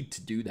 I need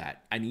to do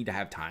that. I need to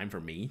have time for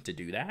me to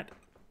do that.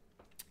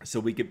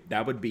 So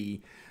that would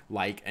be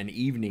like an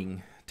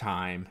evening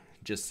time,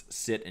 just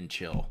sit and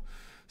chill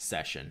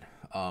session.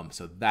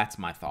 So that's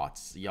my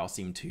thoughts. Y'all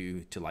seem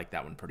to like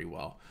that one pretty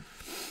well.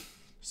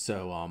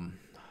 So,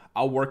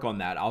 I'll work on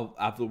that. I'll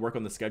have to work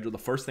on the schedule. The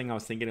first thing I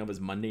was thinking of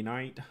is Monday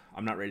night.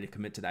 I'm not ready to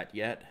commit to that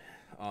yet.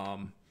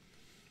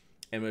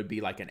 It would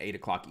be like an 8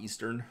 o'clock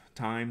Eastern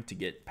time to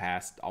get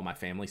past all my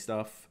family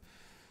stuff.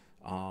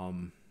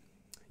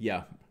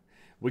 Yeah,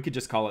 we could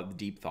just call it the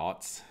Deep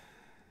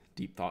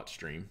Thought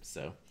stream.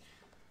 So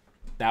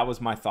that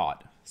was my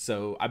thought.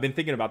 So I've been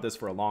thinking about this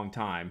for a long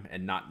time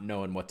and not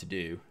knowing what to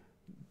do.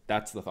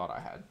 That's the thought I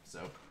had.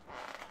 So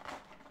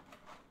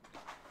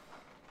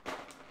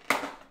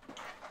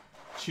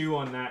chew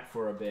on that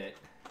for a bit.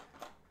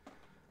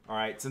 All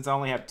right, since I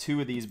only have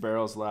 2 of these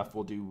barrels left,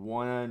 we'll do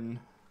 1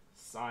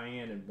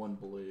 cyan and 1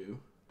 blue.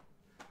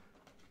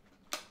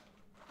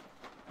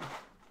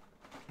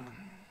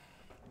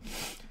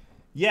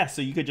 Yeah,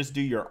 so you could just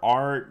do your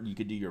art, you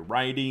could do your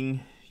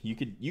writing, you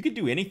could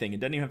do anything. It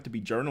doesn't even have to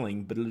be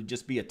journaling, but it'll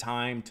just be a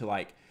time to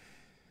like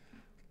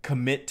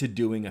commit to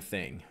doing a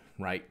thing,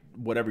 right?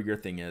 Whatever your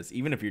thing is,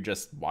 even if you're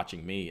just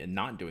watching me and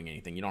not doing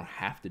anything, you don't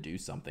have to do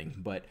something,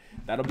 but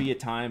that'll be a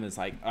time. It's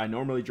like, I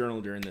normally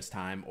journal during this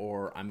time,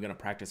 or I'm going to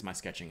practice my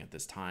sketching at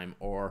this time,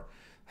 or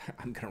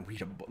I'm going to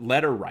read a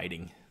letter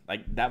writing.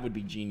 Like that would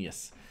be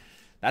genius.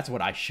 That's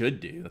what I should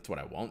do. That's what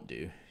I won't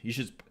do. You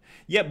should.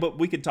 Yeah, but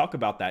we could talk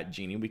about that,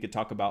 Jeannie. We could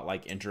talk about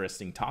like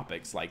interesting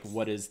topics. Like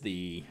what is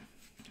the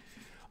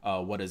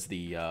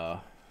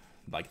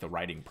like the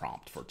writing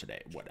prompt for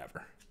today,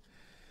 whatever.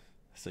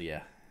 So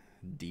yeah,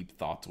 deep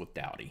thoughts with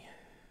Dowdy.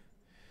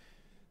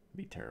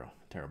 Be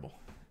terrible.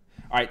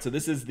 All right, so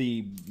this is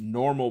the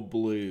normal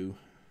blue,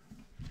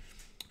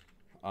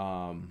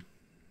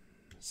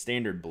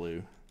 standard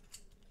blue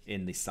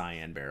in the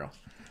cyan barrel.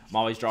 I'm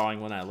always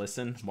drawing when I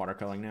listen.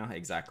 Watercoloring now,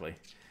 exactly.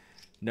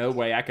 No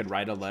way I could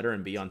write a letter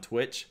and be on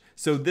Twitch.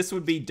 So this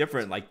would be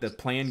different. Like the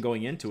plan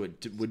going into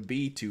it would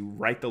be to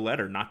write the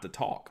letter, not to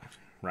talk,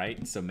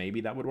 right? So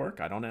maybe that would work.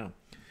 I don't know.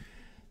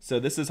 So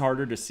this is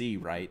harder to see,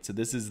 right? So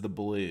this is the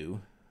blue.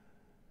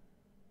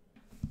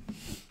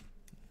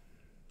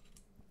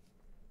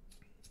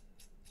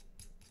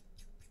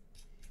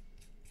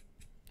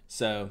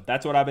 So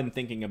that's what I've been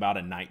thinking about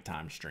a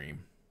nighttime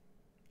stream.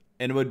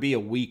 And it would be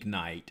a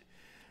weeknight.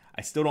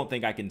 I still don't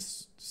think I can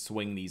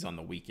swing these on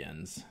the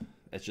weekends.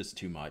 It's just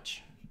too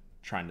much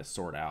trying to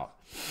sort out.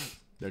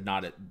 They're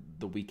not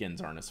the weekends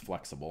aren't as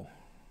flexible.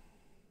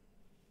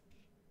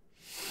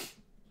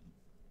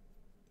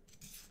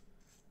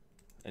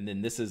 And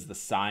then this is the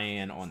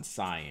cyan on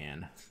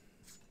cyan.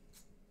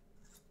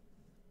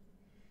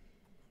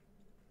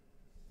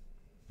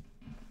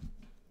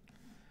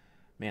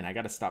 Man, I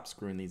got to stop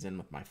screwing these in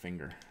with my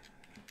finger.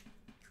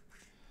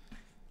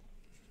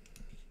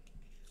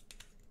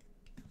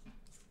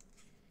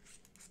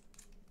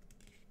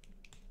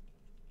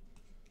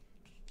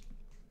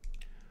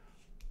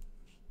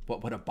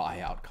 What would a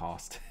buyout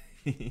cost?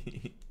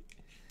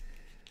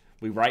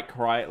 We write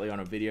quietly on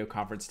a video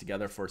conference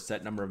together for a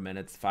set number of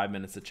minutes, 5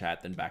 minutes of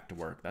chat, then back to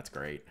work. That's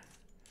great.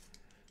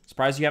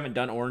 Surprised you haven't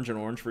done orange and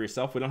orange for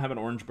yourself. We don't have an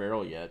orange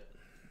barrel yet.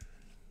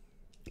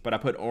 But I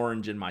put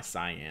orange in my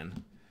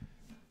cyan.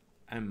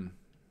 I'm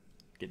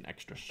getting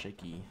extra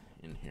shaky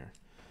in here.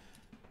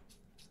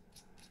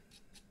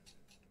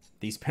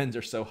 These pens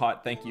are so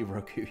hot. Thank you,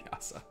 Roku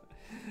Yasa.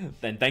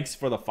 Then thanks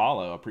for the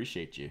follow.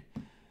 Appreciate you.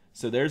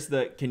 So there's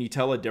the, can you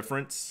tell a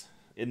difference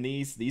in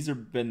these? These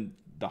have been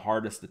the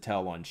hardest to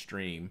tell on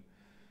stream.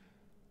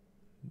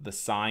 The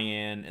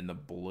cyan and the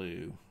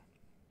blue.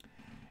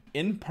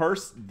 In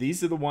person,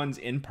 these are the ones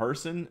in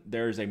person.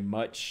 There's a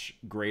much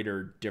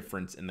greater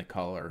difference in the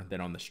color than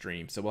on the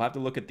stream. So we'll have to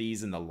look at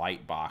these in the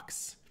light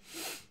box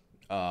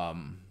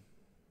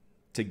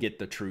to get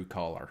the true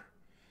color.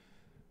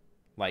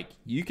 Like,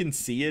 you can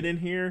see it in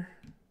here.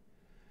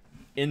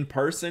 In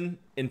person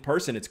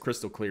it's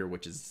crystal clear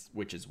which is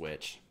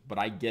which. But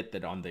I get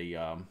that on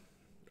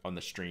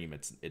the stream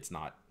it's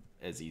not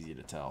as easy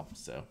to tell.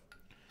 So,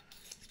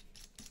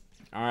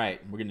 all right,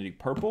 we're gonna do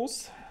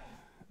purples.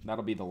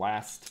 That'll be the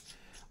last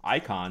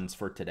icons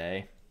for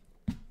today.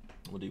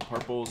 We'll do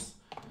purples,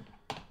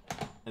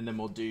 and then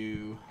we'll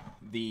do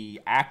the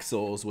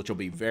axles, which will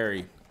be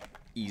very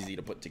easy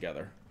to put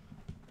together.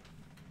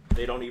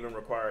 They don't even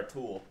require a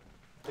tool,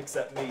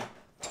 except me.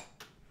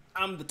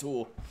 I'm the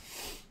tool.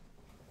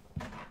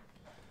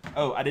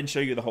 Oh, I didn't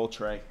show you the whole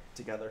tray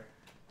together.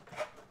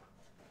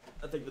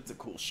 I think that's a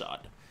cool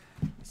shot.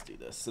 Let's do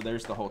this. So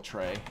there's the whole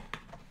tray.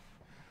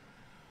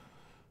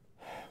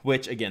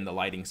 Which, again, the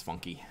lighting's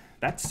funky.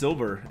 That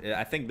silver,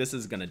 I think this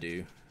is going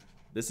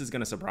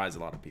to surprise a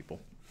lot of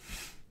people.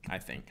 I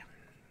think.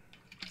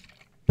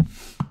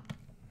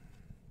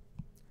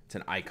 It's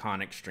an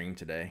iconic stream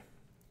today.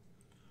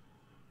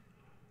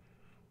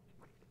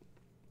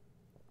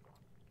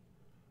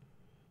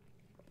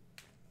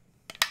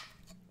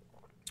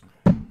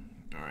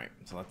 All right,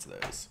 so that's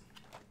those.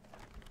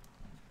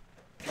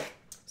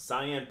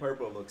 Cyan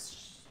purple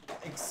looks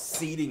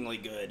exceedingly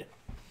good.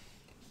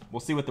 We'll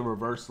see what the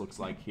reverse looks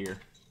like here.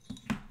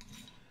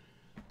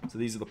 So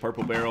these are the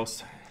purple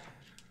barrels.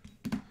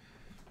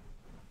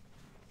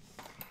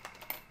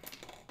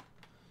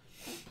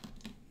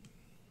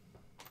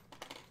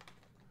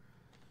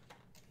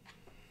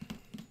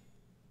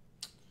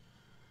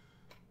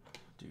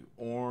 Do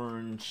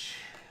orange.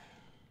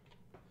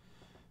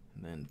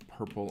 And then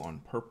purple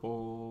on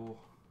purple.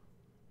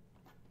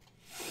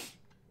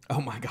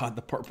 Oh my God,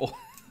 the purple.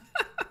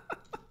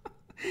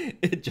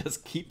 It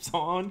just keeps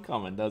on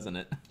coming, doesn't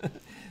it?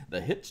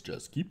 The hits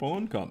just keep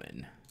on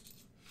coming.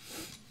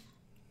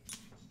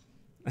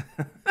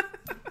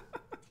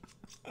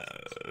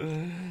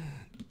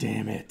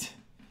 Damn it.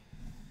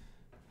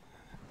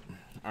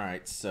 All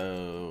right,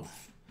 so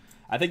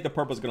I think the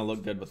purple is going to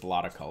look good with a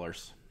lot of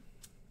colors.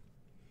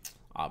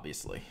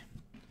 Obviously.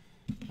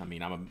 I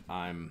mean,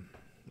 I'm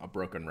a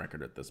broken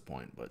record at this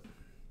point, but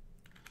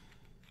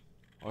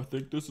I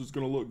think this is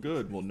going to look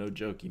good. Well, no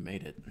joke, you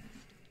made it.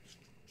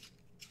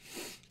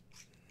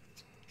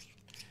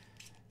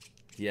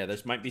 Yeah, there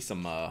might be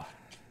some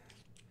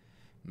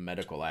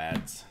medical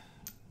ads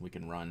we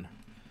can run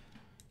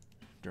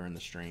during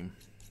the stream.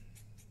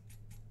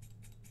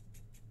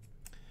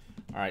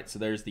 All right, so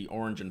there's the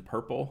orange and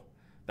purple.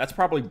 That's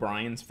probably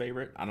Brian's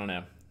favorite. I don't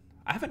know.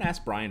 I haven't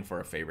asked Brian for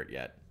a favorite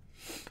yet.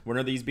 When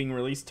are these being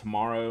released?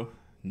 Tomorrow,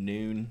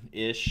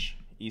 noon-ish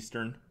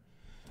Eastern.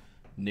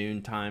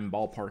 Noontime,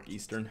 ballpark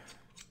Eastern.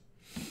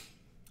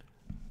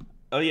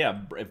 Oh,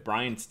 yeah, if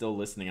Brian's still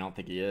listening, I don't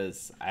think he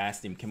is. I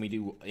asked him, can we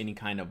do any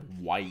kind of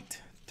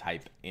white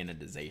type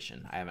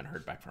anodization? I haven't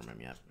heard back from him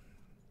yet.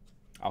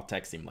 I'll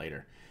text him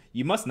later.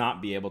 You must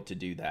not be able to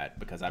do that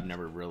because I've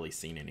never really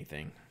seen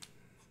anything.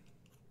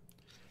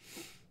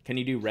 Can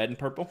you do red and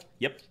purple?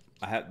 Yep,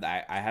 I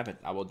have it.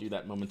 I will do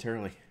that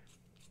momentarily.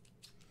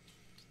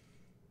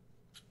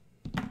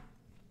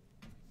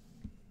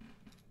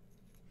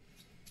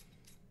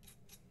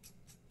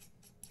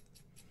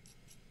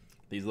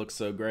 These look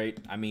so great.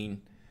 I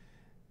mean,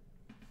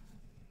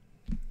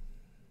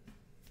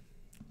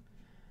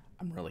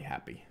 I'm really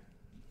happy.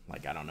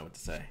 Like, I don't know what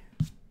to say.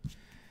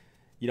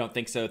 You don't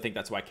think so? Think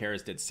that's why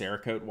Kara's did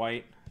Cerakote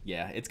white?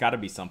 Yeah, it's got to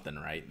be something,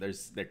 right? It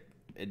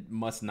just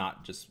must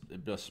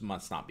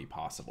not be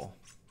possible,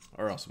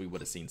 or else we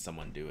would have seen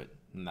someone do it,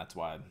 and that's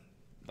why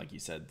like you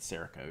said,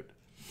 Cerakote.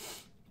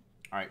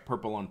 All right,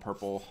 purple on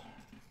purple.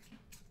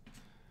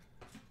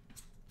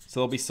 So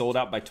they'll be sold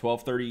out by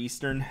 12:30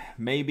 Eastern,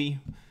 maybe.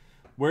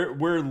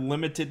 We're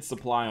limited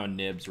supply on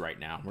nibs right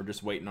now. We're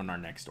just waiting on our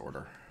next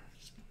order.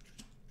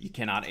 You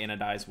cannot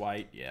anodize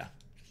white, yeah.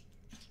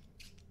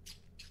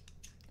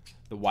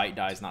 The white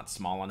dye is not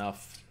small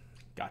enough.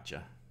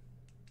 Gotcha.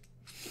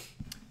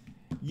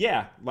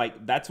 Yeah,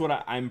 like that's what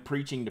I'm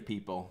preaching to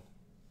people.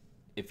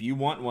 If you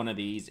want one of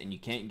these and you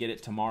can't get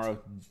it tomorrow,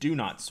 do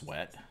not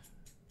sweat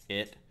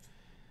it.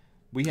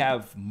 We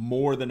have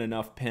more than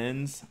enough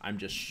pins. I'm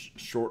just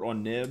short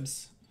on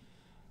nibs.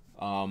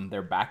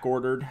 They're back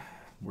ordered.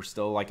 We're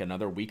still like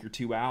another week or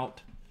two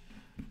out.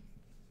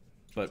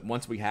 But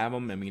once we have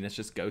them, I mean, it's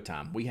just go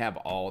time. We have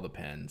all the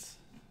pins.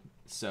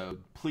 So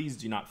please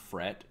do not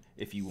fret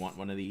if you want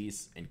one of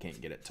these and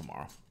can't get it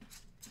tomorrow.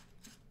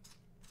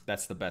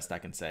 That's the best I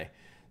can say.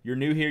 You're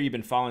new here. You've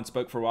been following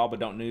Spoke for a while, but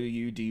don't know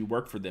you. Do you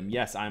work for them?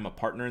 Yes, I'm a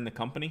partner in the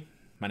company.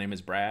 My name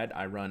is Brad.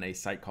 I run a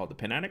site called The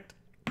Pin Addict.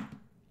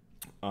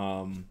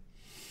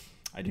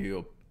 I do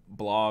a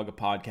blog, a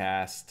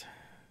podcast,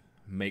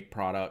 make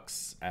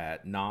products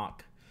at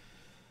Knock,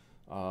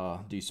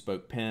 do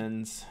spoke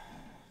pins.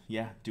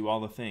 Yeah, do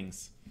all the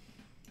things.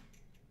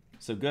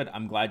 So good.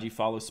 I'm glad you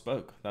follow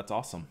Spoke. That's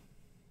awesome.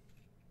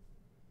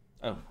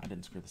 Oh, I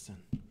didn't screw this in.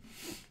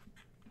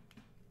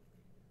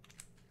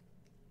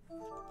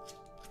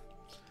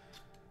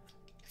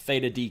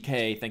 Theta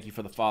DK, thank you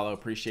for the follow.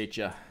 Appreciate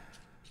you.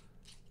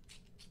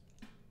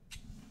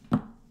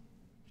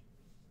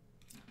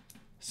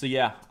 So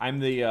yeah, I'm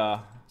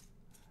the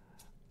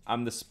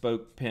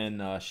spoke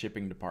pin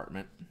shipping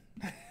department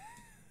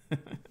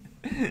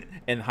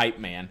and hype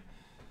man.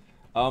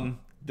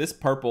 This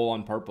purple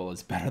on purple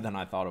is better than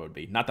I thought it would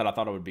be. Not that I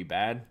thought it would be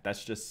bad.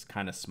 That's just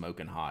kind of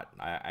smoking hot.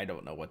 I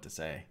don't know what to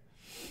say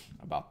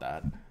about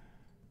that.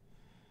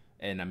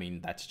 And I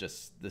mean, that's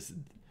just this.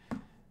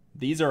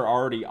 These are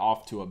already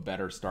off to a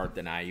better start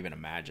than I even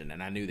imagined,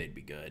 and I knew they'd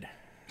be good.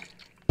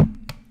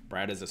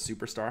 Brad is a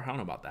superstar. I don't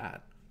know about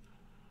that.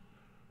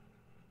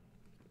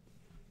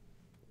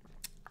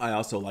 I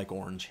also like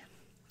orange.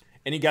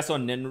 Any guess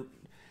on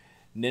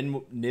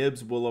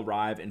nibs will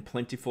arrive in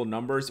plentiful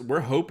numbers?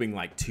 We're hoping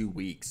like 2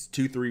 weeks,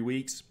 2-3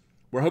 weeks.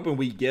 We're hoping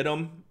we get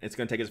them. It's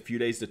going to take us a few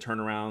days to turn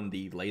around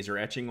the laser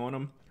etching on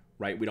them,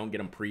 right? We don't get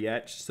them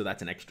pre-etched, so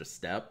that's an extra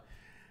step.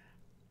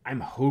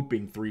 I'm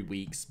hoping 3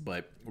 weeks,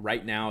 but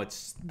right now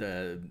it's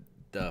the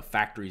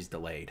factory's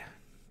delayed.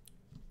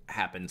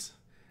 Happens.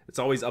 It's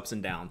always ups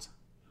and downs.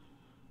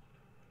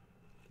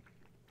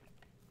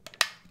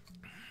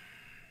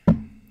 All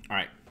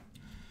right.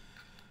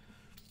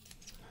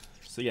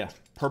 So yeah,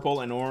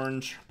 purple and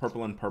orange,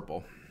 purple and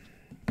purple.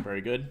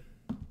 Very good.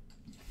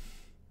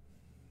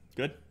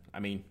 Good. I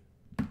mean,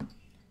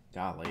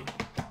 golly.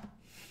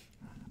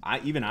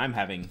 I'm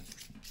having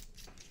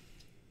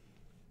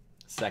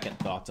second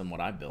thoughts on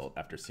what I built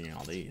after seeing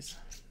all these.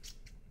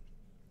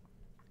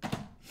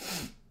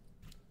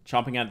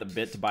 Chomping at the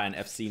bit to buy an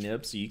FC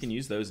nib, so you can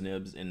use those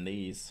nibs in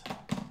these.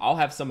 I'll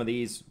have some of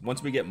these,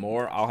 once we get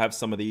more, I'll have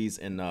some of these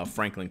in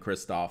Franklin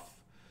Christoph.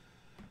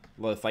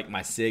 With like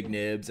my Sig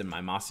nibs and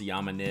my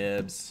Masayama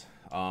nibs.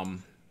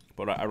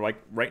 But I like,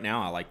 right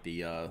now I like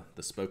the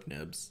spoke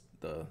nibs,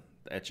 the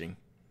etching.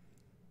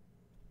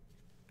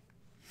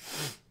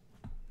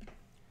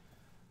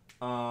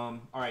 All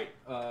right,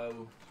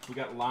 we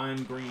got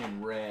lime green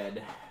and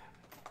red.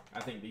 I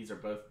think these are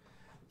both.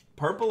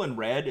 Purple and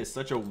red is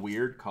such a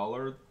weird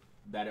color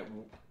that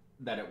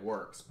it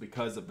works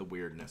because of the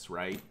weirdness,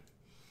 right?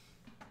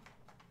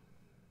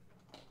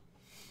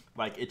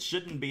 Like, it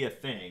shouldn't be a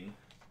thing,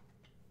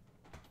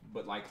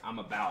 but like, I'm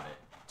about it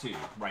too,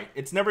 right?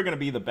 It's never going to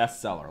be the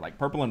best seller. Like,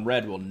 purple and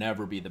red will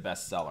never be the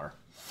best seller.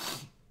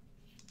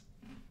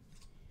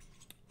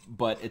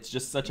 But it's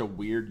just such a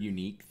weird,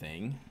 unique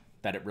thing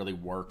that it really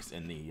works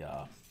in the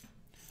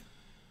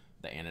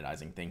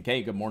anodizing thing.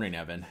 Okay, good morning,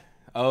 Evan.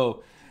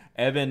 Oh,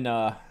 Evan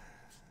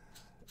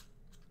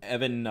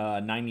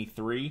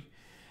 93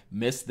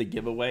 missed the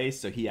giveaway,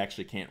 so he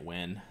actually can't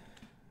win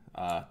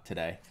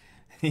today.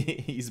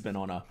 he's been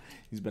on a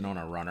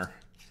runner.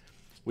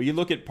 Will you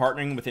look at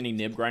partnering with any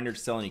nib grinder to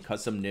sell any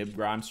custom nib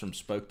grinds from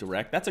Spoke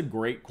Direct? That's a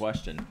great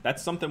question.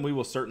 That's something we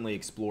will certainly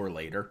explore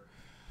later.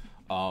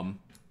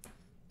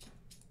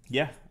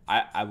 Yeah,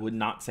 I would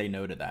not say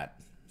no to that.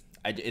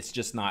 It's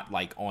just not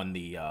like on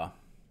the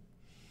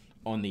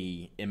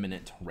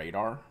imminent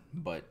radar,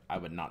 but I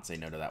would not say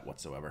no to that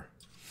whatsoever.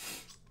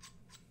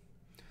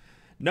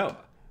 No,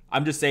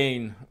 I'm just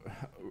saying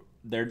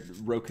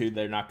Roku,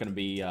 they're not going to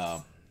be,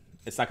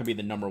 it's not going to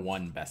be the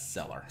 #1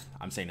 bestseller.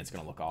 I'm saying it's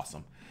going to look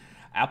awesome.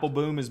 Apple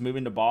Boom is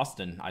moving to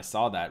Boston. I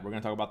saw that. We're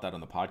going to talk about that on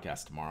the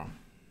podcast tomorrow.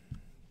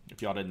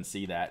 If y'all didn't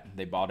see that,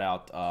 they bought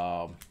out,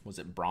 was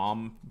it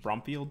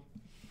Bromfield?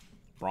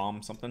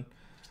 Brom something.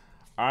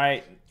 All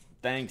right,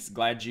 thanks.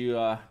 Glad you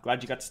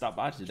got to stop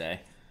by today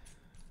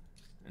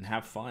and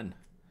have fun.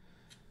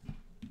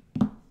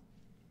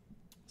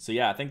 So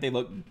yeah, I think they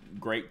look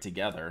great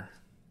together,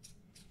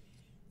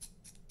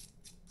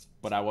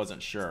 but I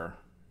wasn't sure.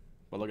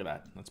 But look at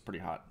that. That's pretty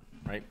hot,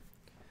 right?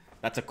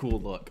 That's a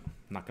cool look.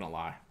 I'm not going to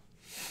lie.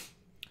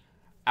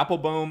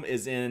 Appelboom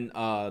is in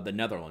the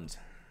Netherlands.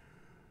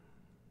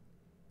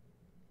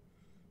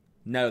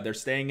 No, they're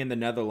staying in the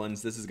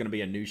Netherlands. This is going to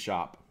be a new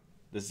shop.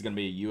 This is going to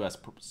be a U.S.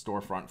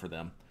 storefront for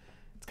them.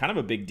 It's kind of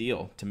a big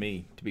deal to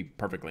me, to be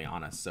perfectly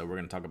honest. So we're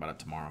going to talk about it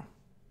tomorrow.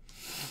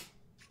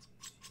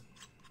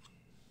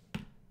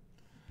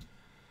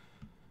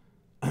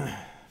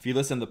 If you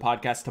listen to the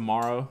podcast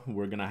tomorrow,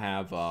 we're going to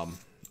have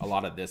a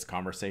lot of this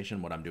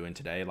conversation, what I'm doing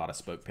today, a lot of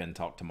Spoke Pen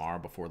talk tomorrow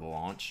before the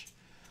launch.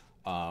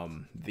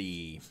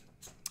 The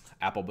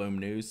Appelboom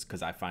news,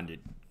 because I find it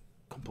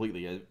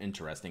completely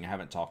interesting. I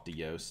haven't talked to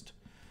Yost.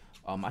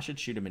 I should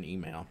shoot him an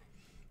email.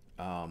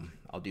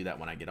 I'll do that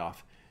when I get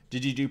off.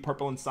 Did you do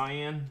purple and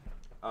cyan?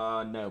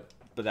 No,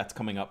 but that's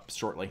coming up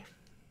shortly.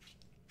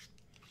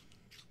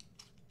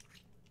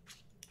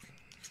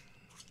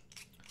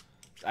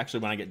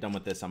 Actually, when I get done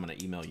with this, I'm going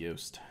to email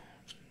Yost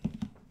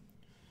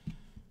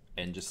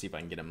and just see if I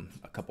can get him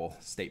a couple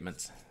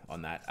statements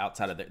on that.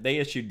 Outside of that, they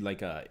issued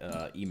like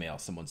a email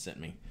someone sent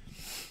me,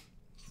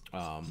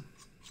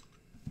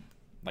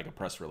 like a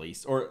press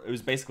release, or it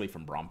was basically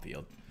from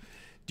Bromfield.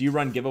 Do you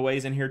run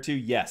giveaways in here too?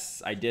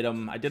 Yes, I did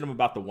them. I did them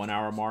about the 1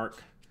 hour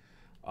mark.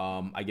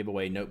 I give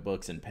away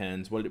notebooks and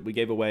pens. We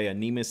gave away a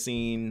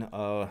Nemesine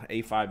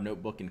A5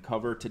 notebook and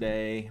cover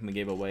today, and we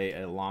gave away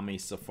a Lamy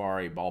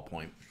Safari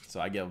ballpoint. So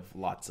I give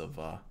lots of.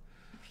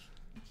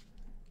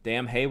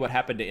 Damn, hey, what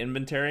happened to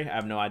inventory? I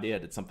have no idea.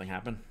 Did something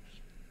happen?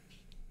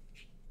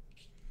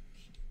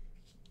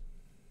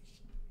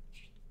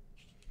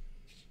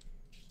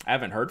 I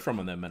haven't heard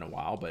from them in a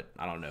while, but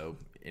I don't know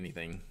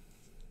anything.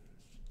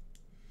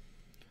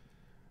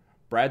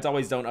 Brad's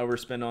always don't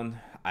overspend on.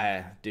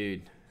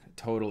 Dude,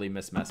 totally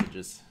mixed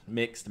messages.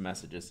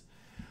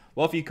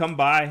 Well, if you come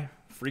by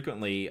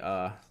frequently,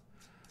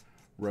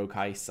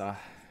 Rokaisa,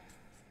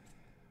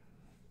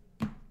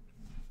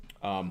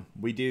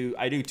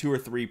 I do 2 or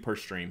 3 per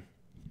stream,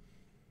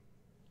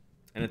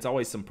 and it's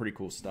always some pretty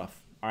cool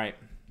stuff. All right,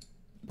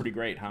 pretty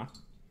great, huh?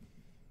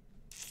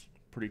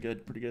 Pretty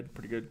good,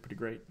 pretty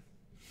great.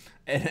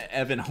 And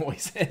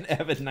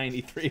Evan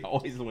 93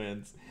 always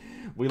wins.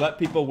 We let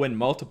people win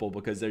multiple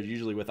because there's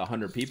usually with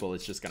 100 people,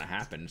 it's just going to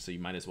happen. So you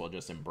might as well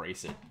just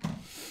embrace it.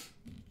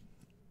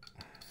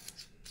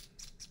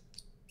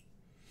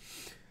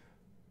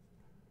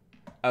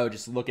 Oh,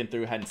 just looking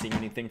through, hadn't seen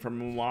anything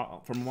from a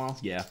while.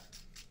 Yeah.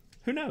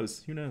 Who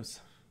knows?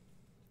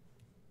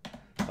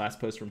 Last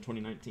post from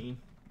 2019.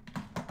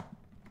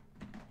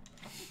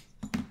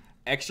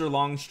 Extra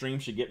long stream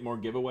should get more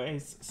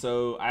giveaways.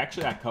 So I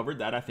covered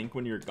that. I think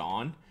when you're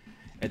gone,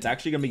 it's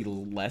actually going to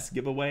be less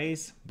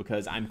giveaways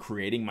because I'm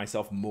creating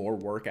myself more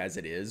work as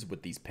it is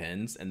with these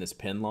pens and this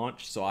pen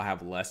launch. So I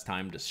have less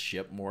time to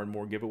ship more and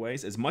more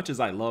giveaways. As much as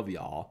I love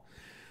y'all,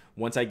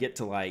 once I get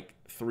to like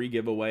 3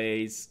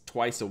 giveaways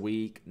twice a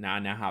week, now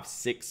I have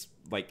 6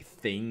 like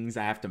things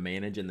I have to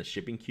manage in the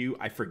shipping queue.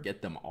 I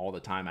forget them all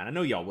the time. And I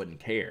know y'all wouldn't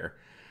care,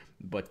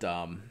 but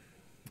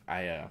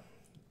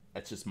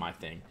that's just my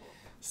thing.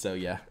 So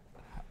yeah,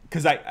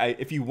 because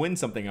if you win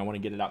something, I want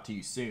to get it out to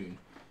you soon.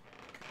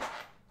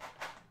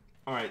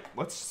 All right,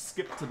 let's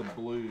skip to the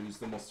blues,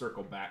 then we'll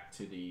circle back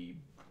to the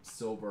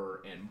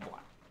silver and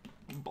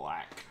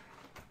black.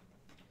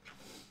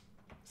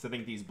 So I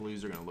think these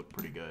blues are going to look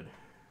pretty good.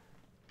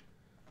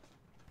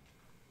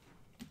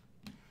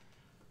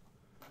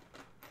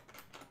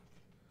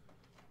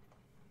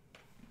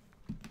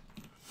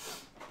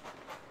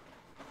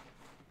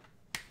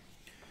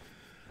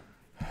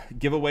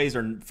 Giveaways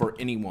are for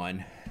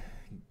anyone.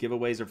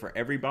 Giveaways are for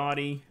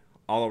everybody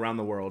all around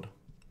the world.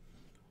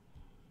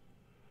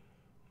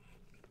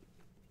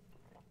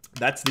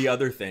 That's the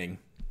other thing.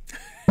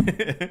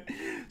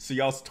 So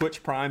y'all's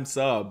Twitch Prime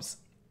subs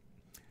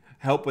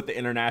help with the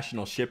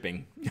international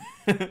shipping.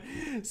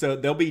 So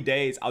there'll be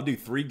days I'll do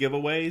 3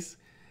 giveaways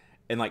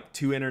and like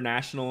 2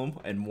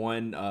 international and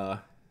 1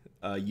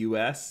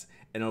 US,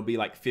 and it'll be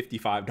like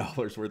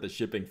 $55 worth of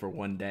shipping for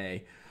one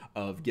day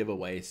of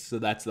giveaways. So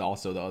that's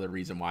also the other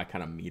reason why I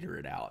kind of meter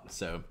it out.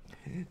 So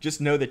just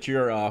know that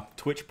your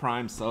Twitch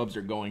Prime subs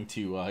are going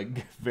to a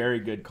very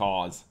good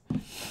cause.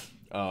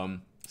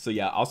 So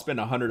yeah, I'll spend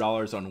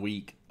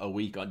 $100 a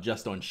week on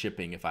just on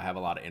shipping if I have a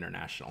lot of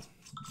international.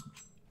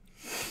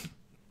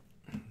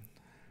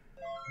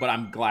 But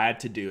I'm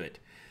glad to do it.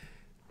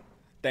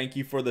 Thank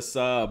you for the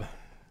sub.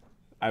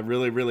 I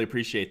really, really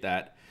appreciate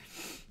that.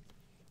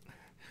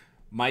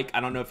 Mike, I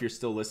don't know if you're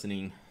still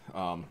listening.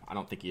 I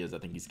don't think he is. I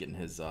think he's getting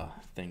his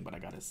thing, but I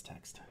got his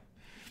text.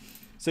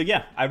 So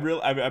yeah, I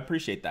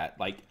appreciate that.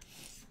 Like,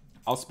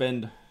 I'll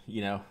spend,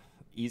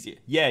 easy.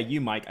 Yeah,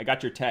 you, Mike, I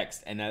got your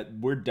text,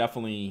 and we're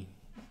definitely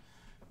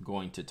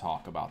going to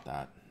talk about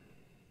that.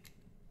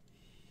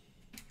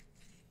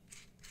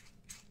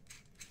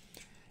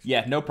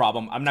 Yeah, no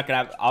problem. I'm not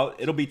gonna have.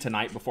 It'll be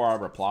tonight before I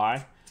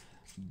reply,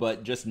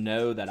 but just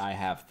know that I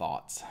have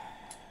thoughts.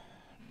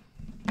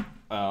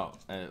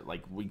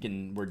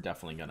 We're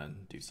definitely gonna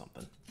do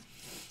something.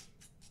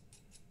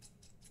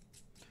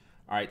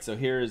 All right, so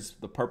here's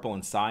the purple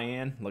and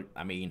cyan. Look,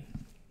 I mean,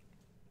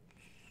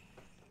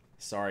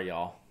 sorry,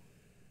 y'all.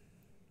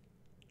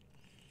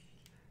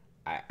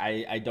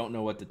 I don't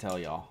know what to tell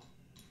y'all.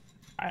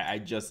 I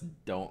just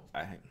don't.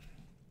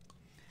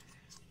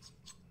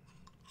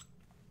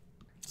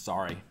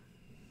 Sorry.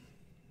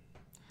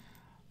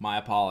 My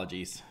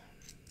apologies.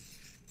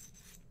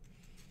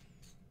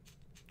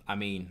 I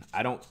mean,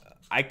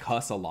 I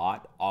cuss a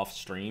lot off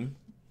stream,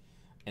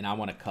 and I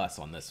want to cuss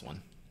on this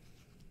one.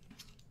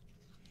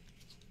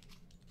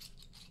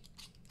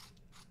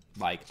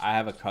 Like, I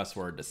have a cuss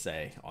word to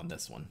say on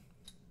this one.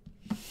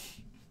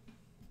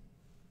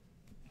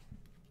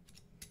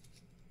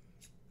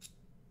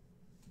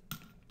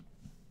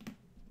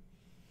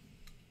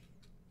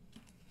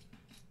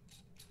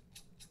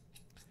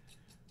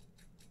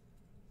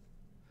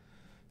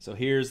 So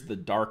here's the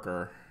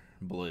darker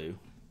blue.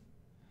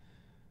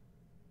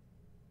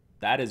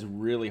 That is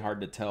really hard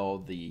to tell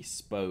the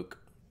spoke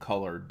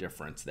color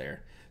difference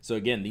there. So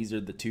again, these are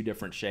the two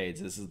different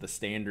shades. This is the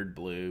standard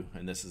blue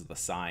and this is the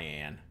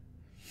cyan.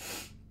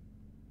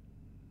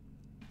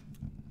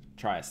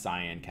 Try a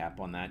cyan cap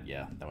on that.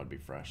 Yeah, that would be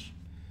fresh.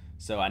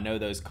 So I know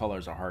those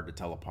colors are hard to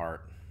tell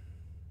apart.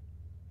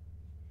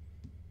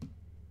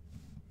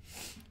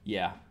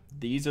 Yeah,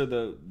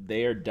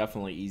 they are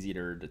definitely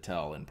easier to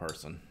tell in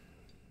person.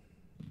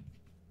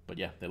 But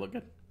yeah, they look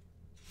good.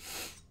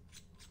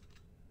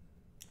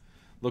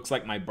 Looks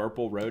like my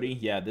Burple Roadie.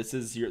 Yeah, this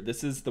is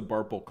the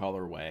Burple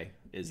colorway,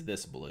 is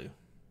this blue.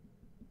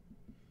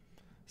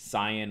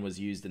 Cyan was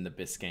used in the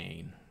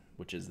Biscayne,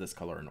 which is this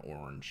color in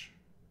orange.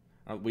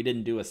 We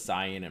didn't do a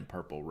cyan and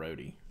purple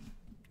Roadie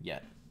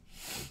yet.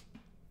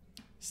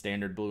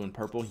 Standard blue and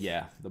purple.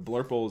 Yeah, the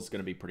Blurple is going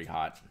to be pretty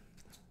hot.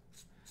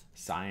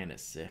 Cyan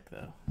is sick,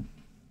 though.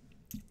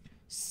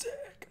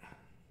 Sick.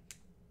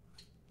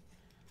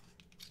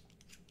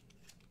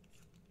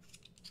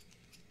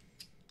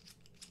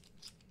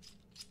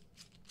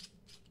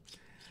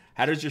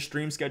 How does your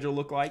stream schedule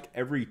look like?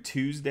 Every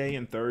Tuesday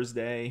and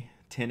Thursday,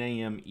 10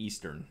 a.m.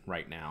 Eastern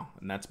right now.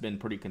 And that's been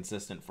pretty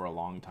consistent for a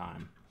long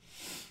time.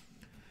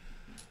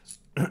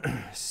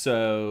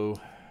 So,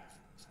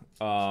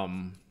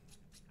 I'm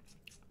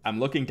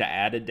looking to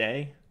add a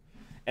day.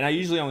 And I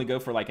usually only go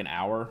for like an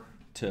hour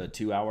to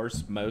 2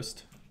 hours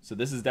most. So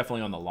this is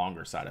definitely on the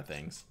longer side of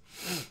things.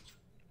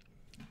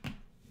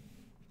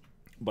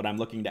 But I'm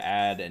looking to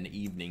add an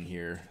evening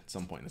here at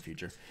some point in the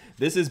future.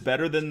 This is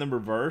better than the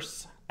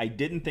reverse. I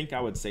didn't think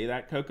I would say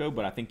that, Coco,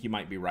 but I think you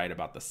might be right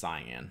about the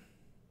cyan.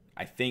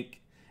 I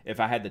think if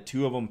I had the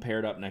two of them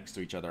paired up next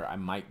to each other, I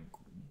might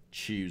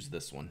choose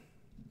this one.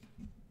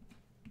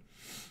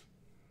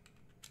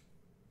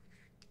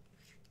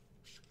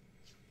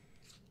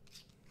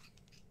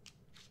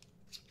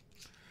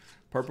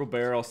 Purple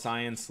barrel,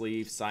 cyan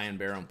sleeve, cyan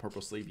barrel, and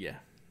purple sleeve, yeah.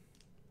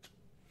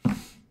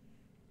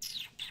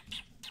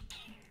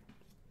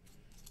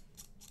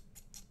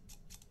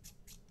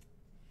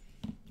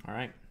 All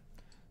right.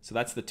 So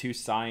that's the two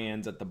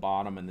cyans at the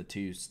bottom and the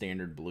two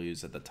standard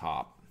blues at the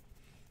top.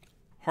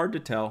 Hard to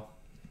tell.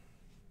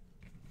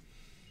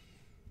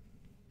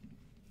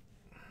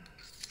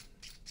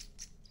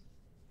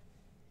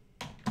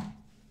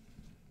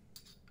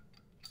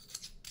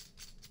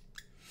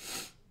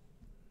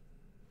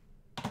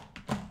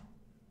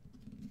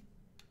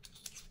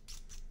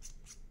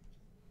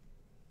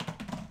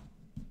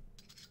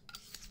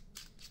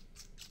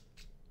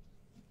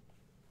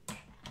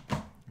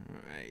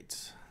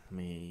 Let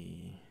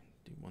me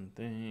do one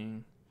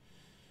thing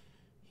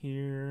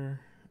here,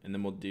 and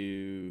then we'll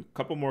do a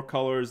couple more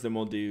colors, then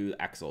we'll do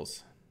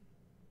axles.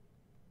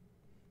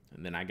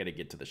 And then I got to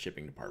get to the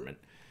shipping department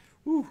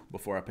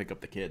before I pick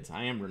up the kids.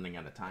 I am running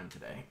out of time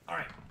today. All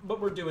right,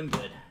 but we're doing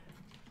good.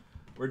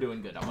 We're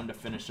doing good. I wanted to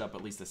finish up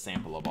at least a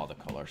sample of all the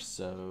colors.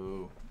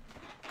 So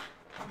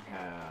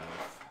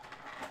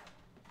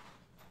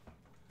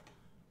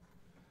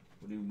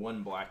we'll do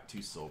one black,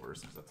 two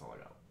silvers, because that's all I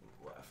got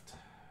left.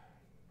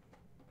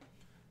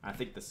 I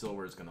think the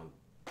silver is going to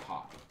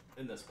pop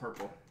in this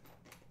purple.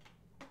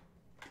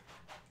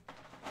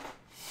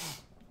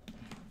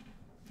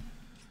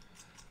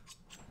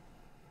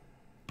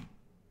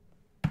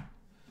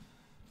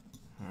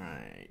 All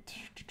right.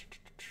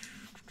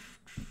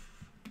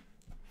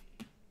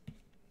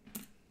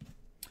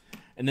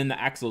 And then the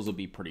axles will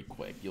be pretty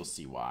quick. You'll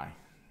see why.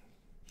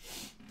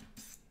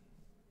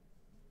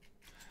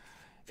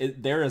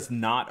 There is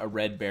not a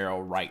red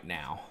barrel right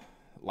now.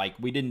 Like,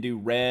 we didn't do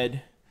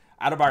red.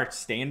 Out of our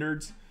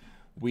standards,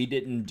 we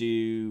didn't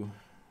do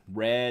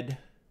red,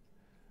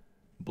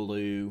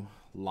 blue,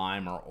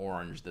 lime, or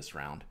orange this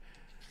round.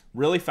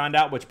 Really find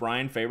out which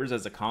Brian favors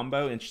as a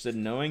combo. Interested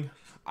in knowing?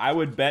 I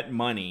would bet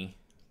money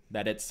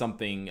that it's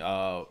something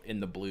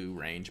in the blue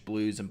range.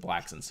 Blues and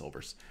blacks and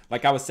silvers.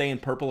 Like I was saying,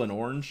 purple and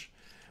orange,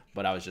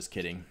 but I was just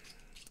kidding.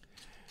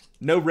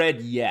 No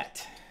red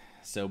yet,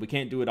 so we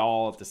can't do it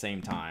all at the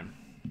same time.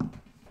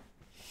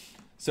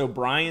 So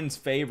Brian's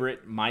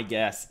favorite, my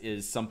guess,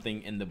 is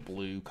something in the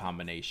blue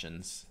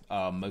combinations,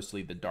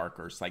 mostly the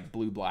darkers, like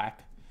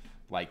blue-black.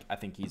 Like, I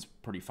think he's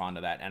pretty fond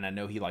of that. And I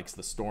know he likes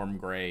the Storm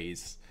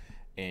Grays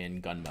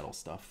and gunmetal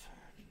stuff.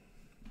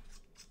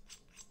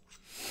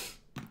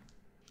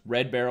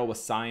 Red barrel with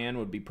cyan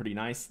would be pretty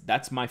nice.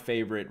 That's my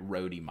favorite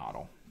roadie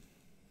model.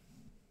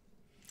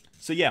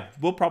 So yeah,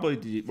 we'll probably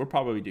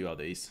do all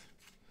these.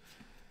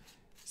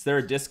 Is there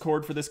a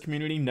Discord for this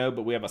community? No,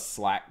 but we have a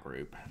Slack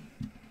group.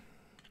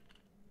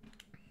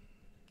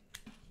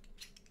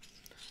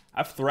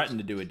 I've threatened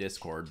to do a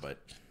Discord, but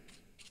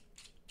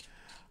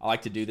I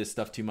like to do this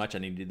stuff too much. I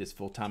need to do this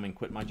full time and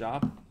quit my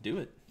job. Do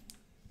it.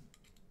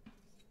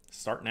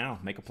 Start now.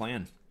 Make a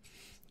plan.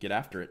 Get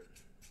after it.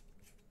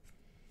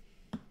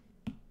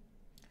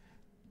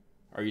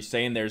 Are you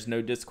saying there's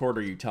no Discord,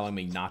 or are you telling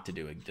me not to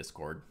do a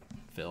Discord,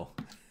 Phil?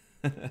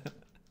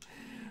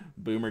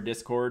 Boomer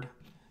Discord.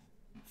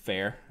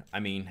 Fair. I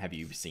mean, have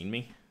you seen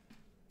me?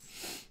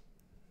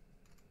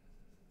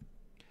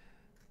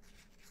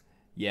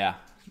 Yeah.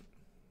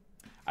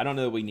 I don't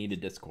know that we need a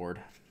Discord.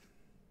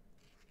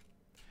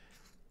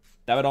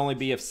 That would only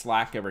be if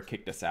Slack ever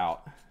kicked us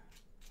out.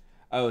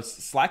 Oh,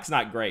 Slack's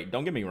not great.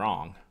 Don't get me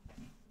wrong.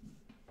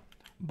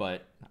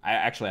 But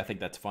I think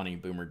that's funny.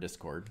 Boomer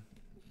Discord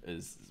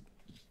is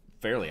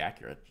fairly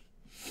accurate.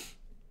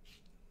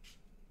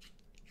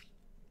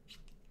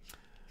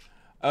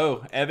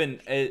 Oh,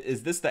 Evan,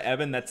 is this the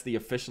Evan that's the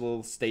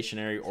official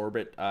Stationary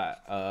Orbit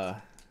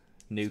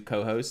new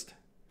co-host?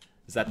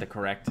 Is that the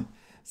correct?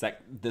 Is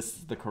this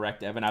the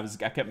correct Evan? I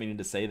kept meaning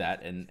to say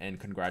that, and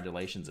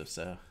congratulations if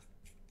so.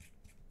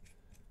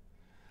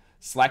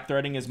 Slack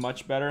threading is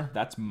much better.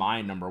 That's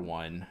my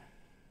 #1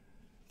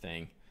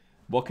 thing.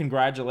 Well,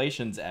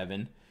 congratulations,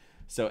 Evan.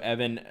 So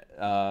Evan,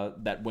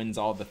 that wins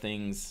all the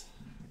things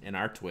in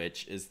our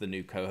Twitch, is the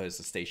new co-host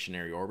of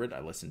Stationary Orbit.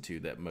 I listened to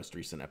that most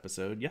recent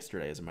episode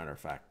yesterday, as a matter of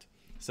fact.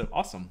 So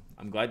awesome.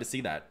 I'm glad to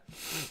see that.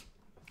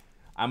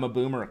 I'm a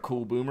boomer, a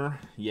cool boomer.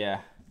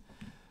 Yeah.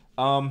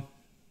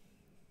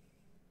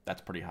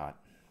 That's pretty hot.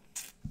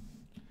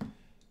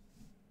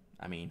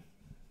 I mean,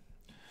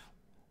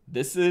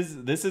 this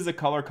is a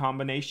color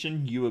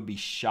combination. You would be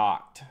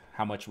shocked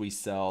how much we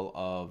sell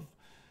of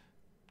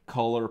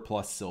color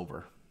plus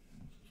silver.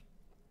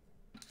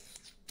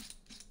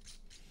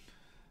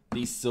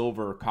 These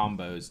silver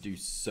combos do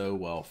so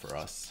well for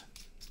us.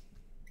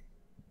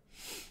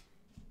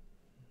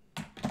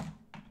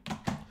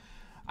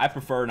 I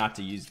prefer not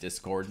to use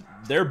Discord.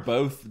 They're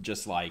both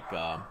just like,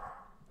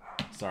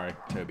 sorry,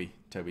 Toby.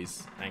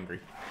 Toby's angry.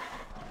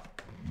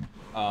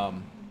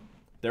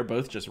 They're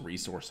both just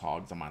resource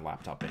hogs on my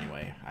laptop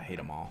anyway. I hate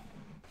them all.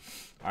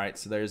 All right,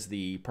 so there's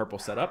the purple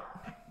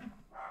setup.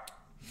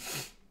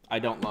 I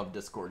don't love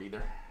Discord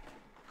either.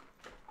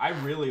 I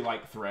really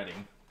like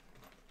threading.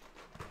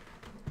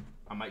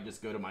 I might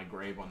just go to my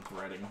grave on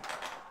threading.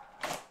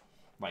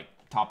 Like,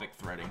 topic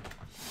threading.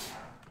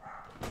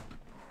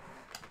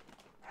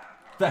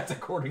 That's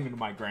according to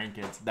my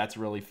grandkids. That's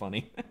really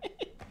funny.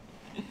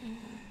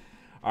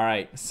 All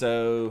right,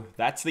 so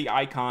that's the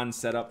icon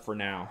set up for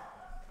now.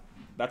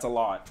 That's a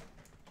lot.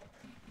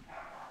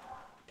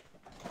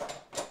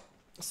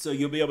 So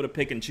you'll be able to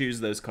pick and choose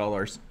those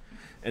colors,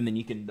 and then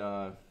you can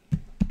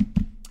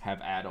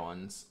have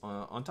add-ons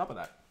on top of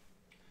that.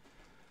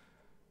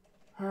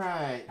 All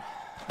right.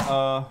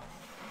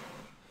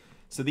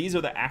 So these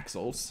are the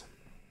axles.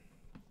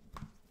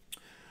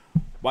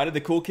 Why did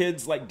the cool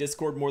kids like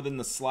Discord more than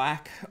the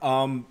Slack?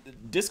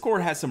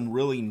 Discord has some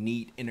really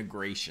neat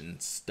integration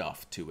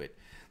stuff to it.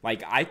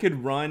 Like, I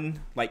could run,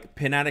 like,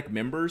 Pin Addict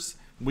members.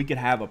 We could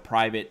have a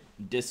private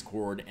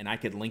Discord, and I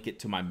could link it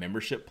to my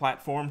membership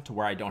platform to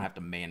where I don't have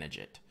to manage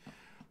it,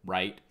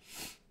 right?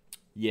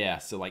 Yeah,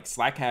 so, like,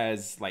 Slack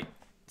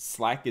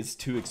is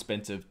too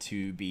expensive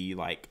to be,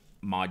 like,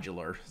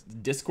 modular.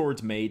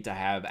 Discord's made to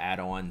have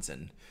add-ons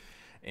and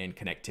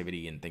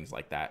connectivity and things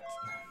like that.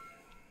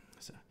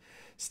 So,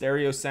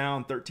 Stereo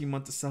Sound, 13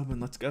 months of subbing.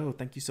 Let's go.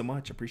 Thank you so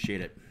much. Appreciate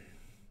it.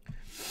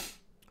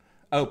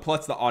 Oh,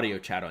 plus the audio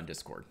chat on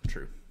Discord.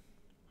 True.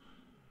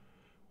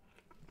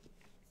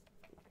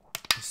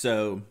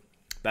 So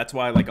that's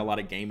why, like, a lot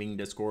of gaming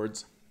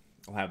Discords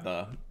will have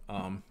the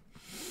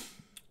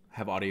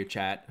have audio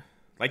chat.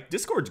 Like,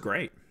 Discord's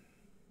great.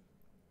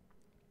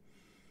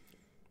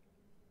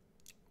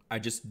 I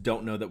just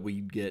don't know that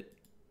we get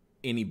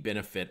any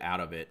benefit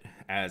out of it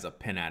as a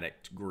Pin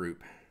Addict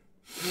group.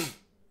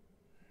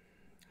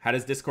 How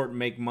does Discord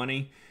make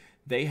money?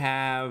 They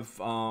have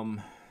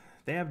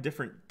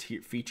different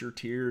feature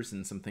tiers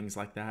and some things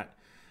like that.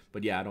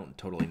 But yeah, I don't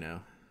totally know.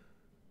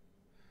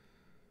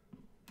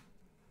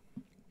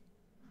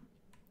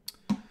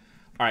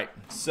 All right,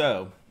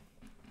 so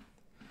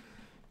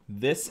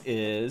this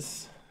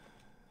is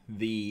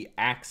the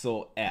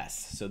Axle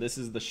S. So this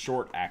is the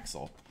short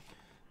axle.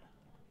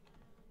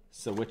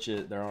 So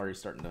they're already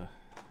starting to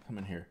come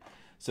in here.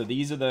 So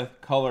these are the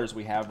colors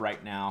we have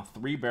right now.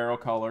 3 barrel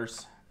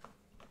colors: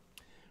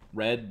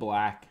 red,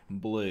 black,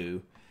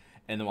 blue,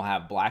 and then we'll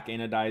have black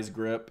anodized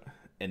grip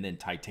and then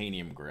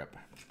titanium grip.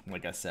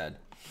 Like I said,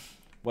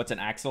 what's an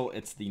axle?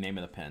 It's the name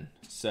of the pin.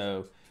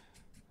 So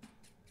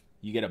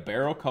You get a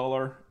barrel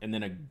color and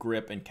then a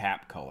grip and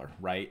cap color,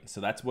 right?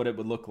 So that's what it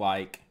would look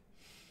like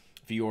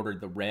if you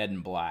ordered the red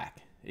and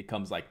black. It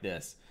comes like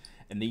this.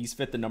 And these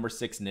fit the number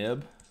 6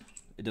 nib.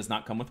 It does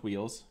not come with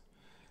wheels.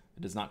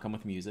 It does not come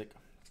with music.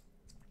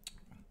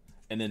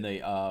 And then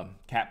the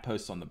cap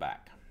posts on the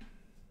back.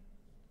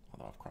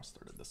 Although I've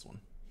cross-threaded this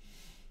one.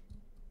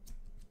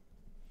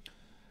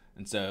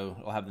 And so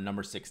it'll have the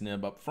number 6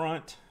 nib up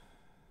front.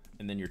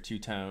 And then your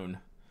two-tone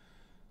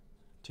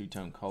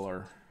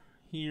color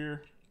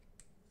here.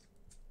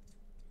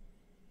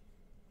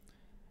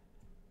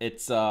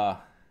 It's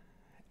AXEL.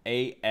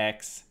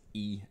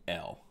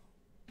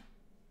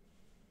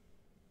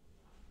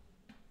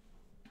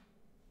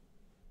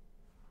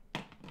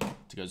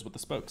 It goes with the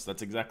spokes.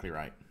 That's exactly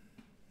right.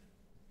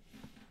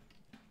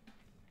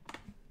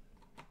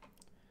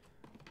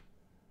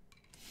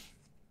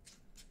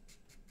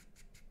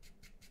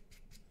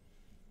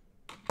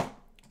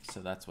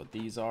 So that's what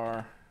these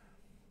are.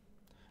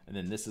 And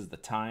then this is the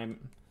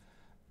time.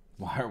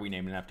 Why are we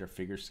naming it after a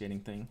figure skating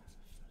thing?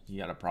 You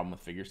got a problem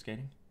with figure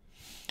skating?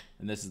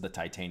 And this is the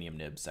titanium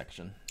nib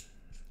section.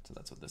 So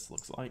that's what this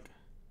looks like.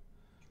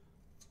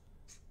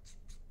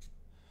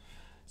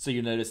 So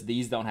you notice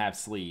these don't have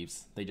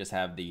sleeves. They just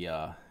have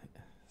the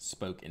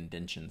spoke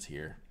indentions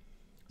here.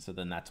 So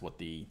then that's what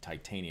the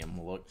titanium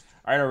will look.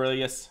 All right,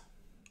 Aurelius.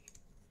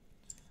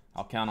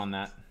 I'll count on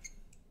that.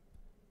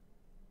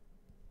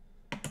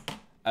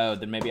 Oh,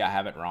 then maybe I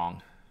have it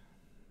wrong.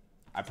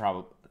 I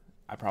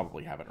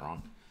probably have it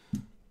wrong.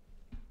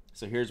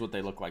 So here's what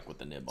they look like with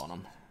the nib on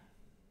them.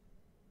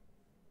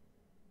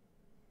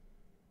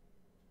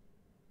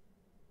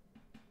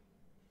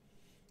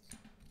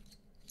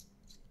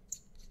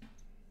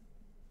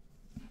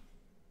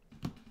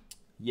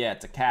 Yeah,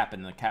 it's a cap,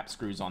 and the cap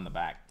screws on the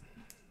back.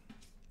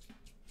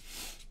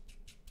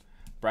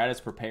 Brad is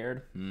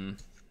prepared.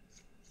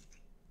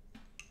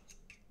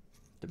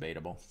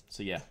 Debatable.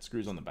 So yeah, it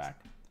screws on the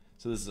back.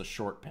 So this is a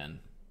short pin.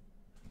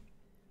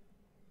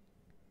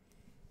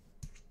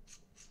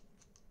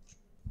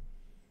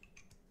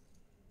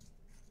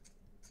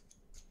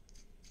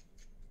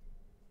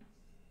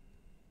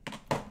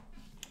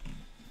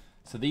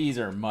 So these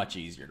are much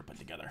easier to put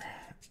together.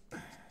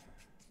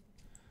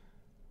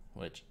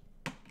 Which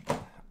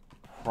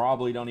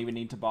probably don't even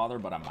need to bother,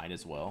 but I might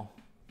as well.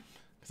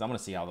 Because I'm going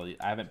to see how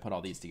I haven't put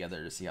all these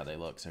together to see how they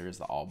look. So here's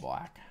the all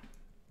black,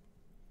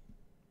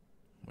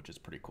 which is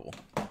pretty cool.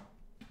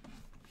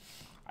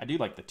 I do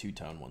like the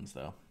two-tone ones,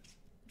 though.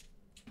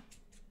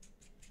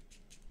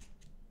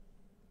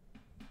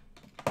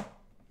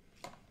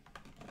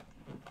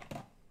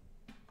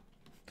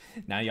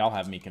 Now y'all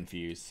have me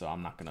confused, so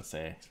I'm not going to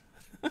say.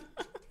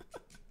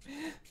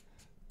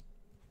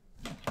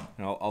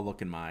 I'll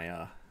look in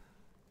my...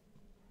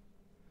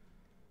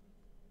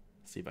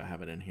 see if I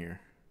have it in here.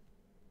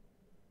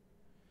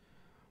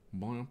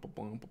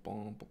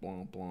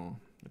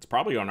 It's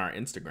probably on our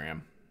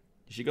Instagram.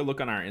 You should go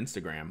look on our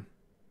Instagram.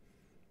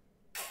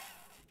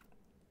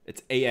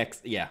 It's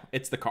AX. Yeah,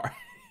 it's the car.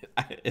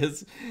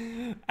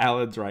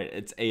 Alan's right.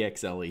 It's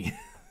AXLE.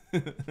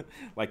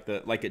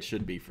 like it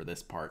should be for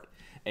this part.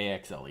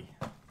 AXLE.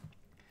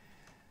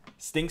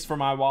 Stinks for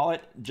my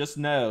wallet. Just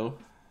know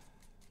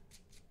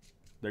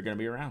they're gonna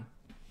be around.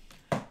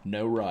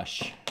 No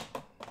rush.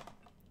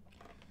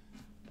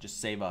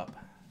 Just save up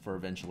for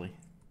eventually.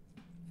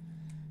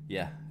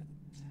 Yeah.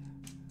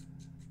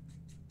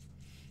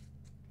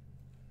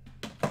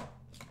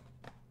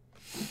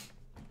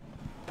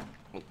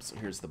 Oops, so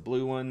here's the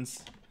blue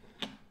ones.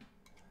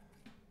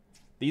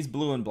 These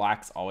blue and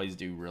blacks always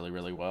do really,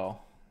 really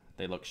well.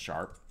 They look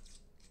sharp.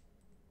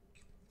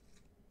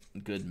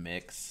 Good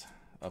mix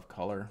of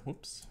color.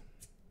 Whoops.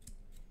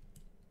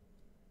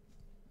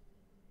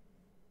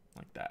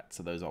 Like that.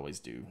 So those always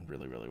do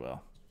really, really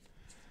well.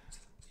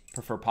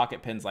 Prefer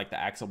pocket pins like the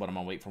Axel, but I'm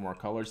gonna wait for more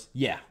colors.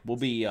 Yeah, we'll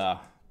be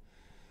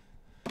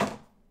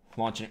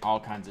launching all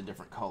kinds of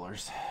different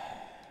colors.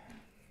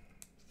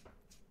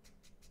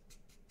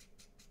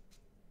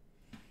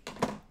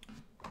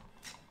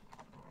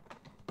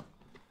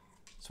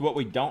 So what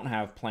we don't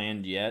have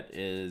planned yet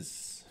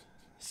is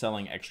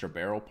selling extra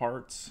barrel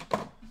parts,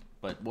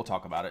 but we'll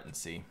talk about it and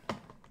see.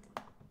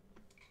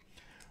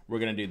 We're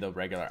gonna do the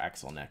regular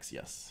Axle next,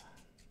 yes.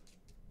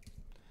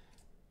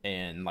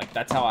 And like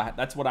that's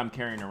what I'm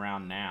carrying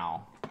around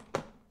now.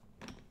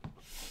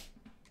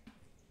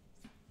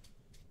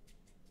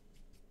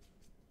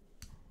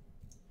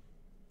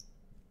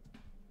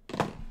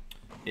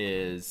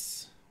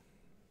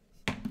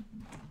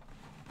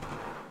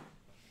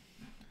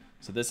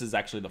 So this is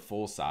actually the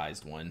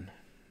full-sized one.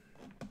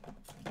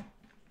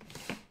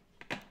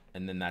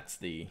 And then that's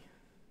the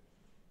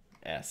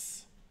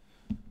S.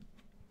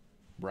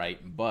 Right?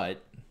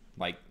 But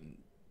like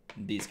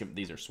these are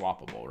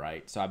swappable,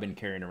 right? So I've been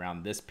carrying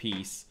around this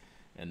piece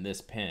and this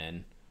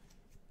pin.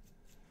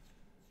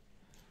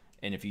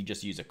 And if you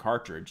just use a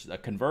cartridge, a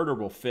converter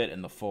will fit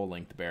in the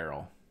full-length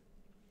barrel.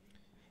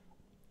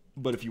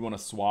 But if you want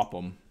to swap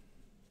them,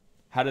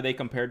 how do they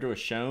compare to a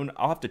Shown?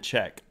 I'll have to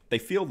check. They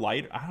feel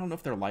light. I don't know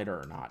if they're lighter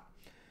or not.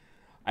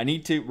 I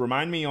need to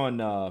remind me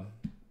on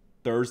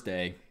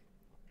Thursday,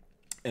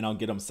 and I'll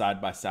get them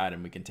side by side,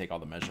 and we can take all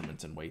the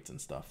measurements and weights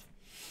and stuff.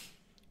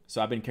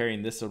 So I've been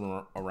carrying this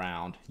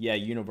around. Yeah,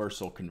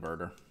 universal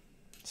converter,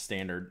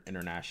 standard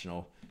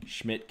international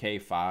Schmidt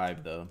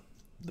K5, the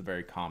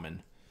very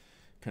common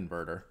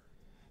converter.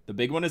 The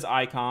big one is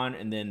Icon,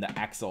 and then the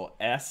Axle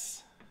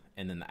S,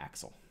 and then the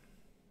Axle.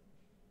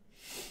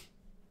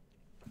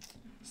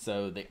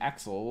 So the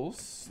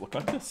axles look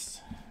like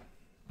this.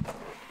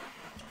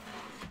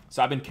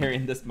 So I've been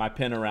carrying my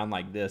pen around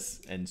like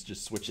this and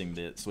just switching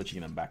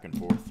them back and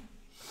forth.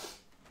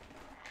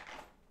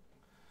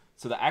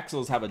 So the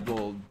axles have a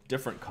little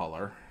different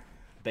color.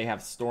 They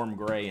have storm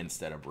gray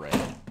instead of red.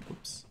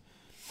 Oops.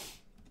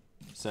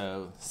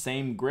 So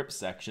same grip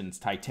sections,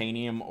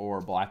 titanium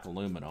or black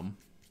aluminum,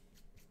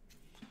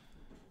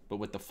 but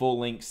with the full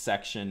length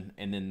section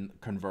and then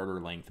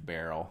converter length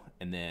barrel.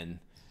 And then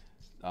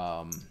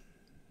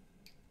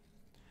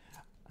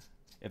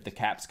if the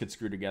caps could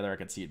screw together, I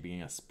could see it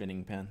being a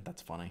spinning pin.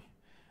 That's funny.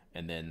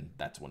 And then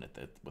that's when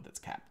it's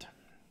capped.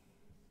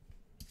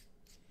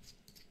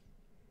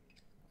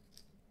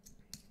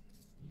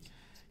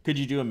 Could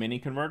you do a mini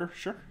converter?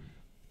 Sure.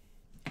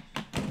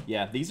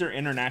 Yeah, these are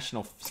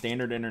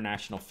standard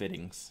international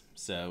fittings.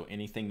 So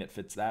anything that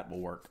fits that will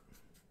work.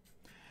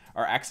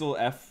 Are Axle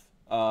F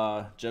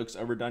jokes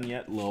overdone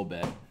yet? A little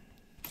bit.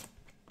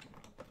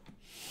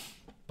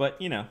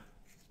 But, you know,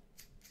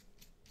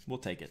 we'll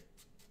take it.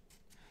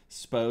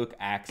 Spoke,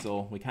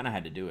 axle, we kind of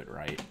had to do it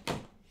right.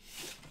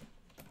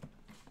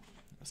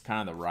 It's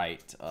kind of the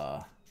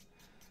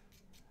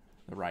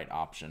right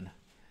option.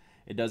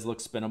 It does look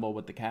spinnable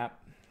with the cap.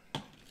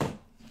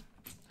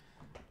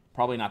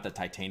 Probably not the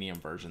titanium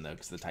version though,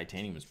 because the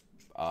titanium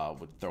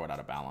would throw it out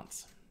of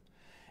balance.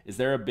 Is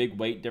there a big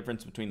weight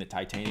difference between the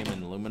titanium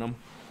and aluminum?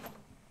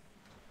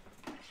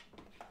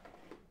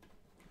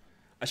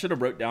 I should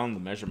have wrote down the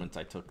measurements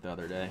I took the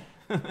other day.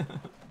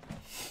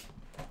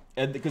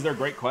 And because they're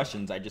great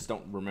questions, I just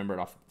don't remember it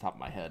off the top of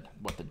my head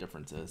what the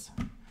difference is.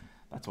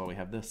 That's why we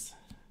have this.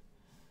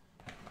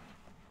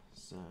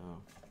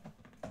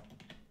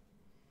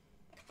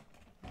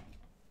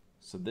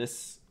 So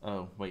this,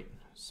 oh wait,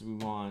 so we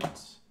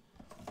want,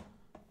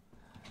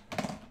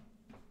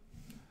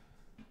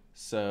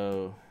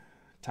 so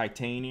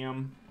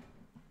titanium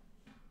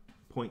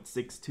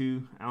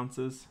 0.62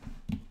 ounces,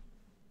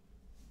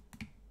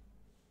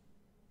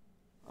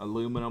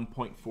 aluminum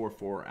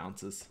 0.44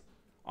 ounces,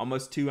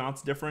 almost 2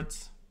 ounce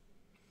difference.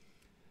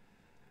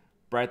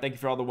 Brad, thank you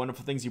for all the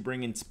wonderful things you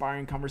bring.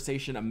 Inspiring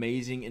conversation,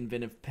 amazing,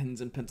 inventive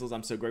pens and pencils.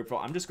 I'm so grateful.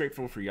 I'm just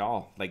grateful for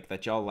y'all, like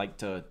that y'all like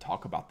to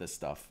talk about this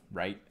stuff,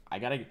 right?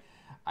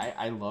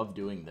 I love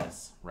doing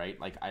this, right?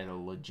 Like I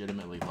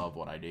legitimately love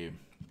what I do.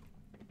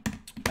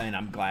 And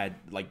I'm glad,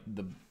 like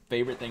the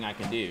favorite thing I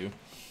can do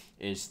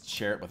is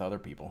share it with other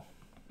people,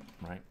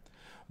 right?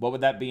 What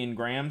would that be in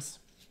grams?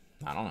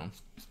 I don't know.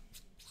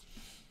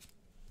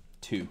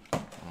 2. I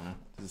don't know.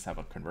 Does this have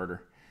a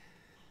converter?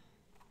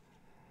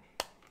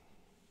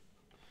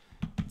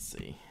 Let's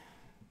see.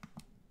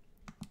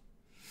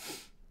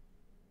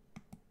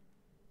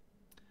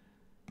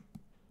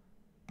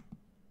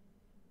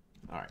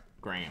 All right,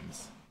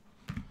 grams.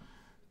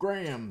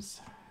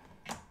 Grams.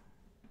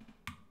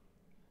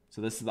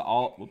 So this is the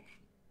all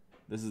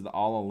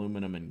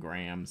aluminum in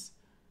grams.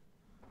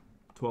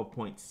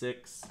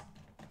 12.6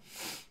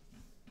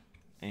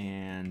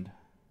 and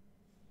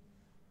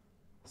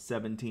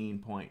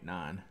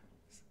 17.9.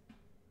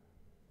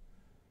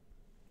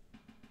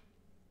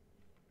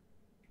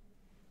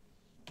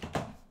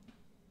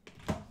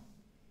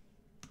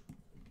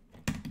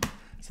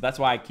 So that's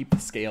why I keep the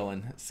scale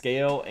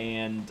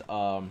and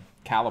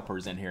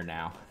calipers in here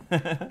now.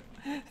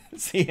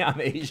 See,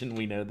 I'm Asian.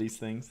 We know these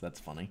things. That's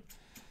funny.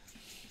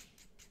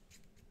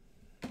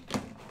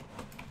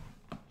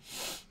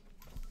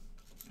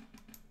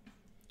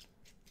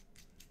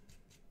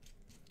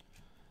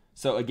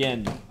 So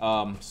again,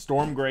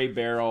 storm gray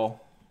barrel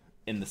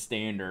in the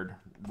standard,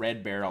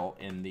 red barrel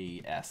in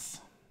the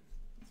S.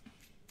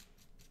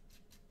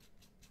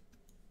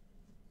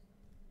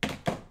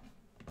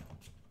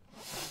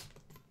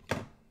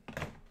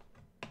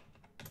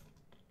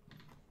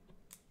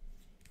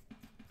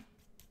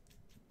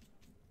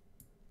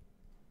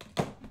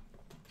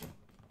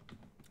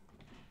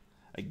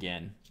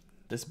 Again,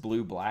 this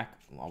blue black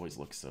always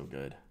looks so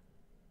good.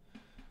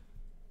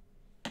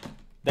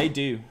 They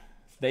do.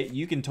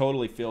 You can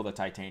totally feel the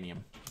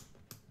titanium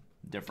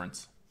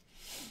difference.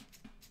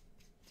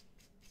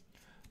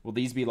 Will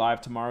these be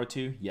live tomorrow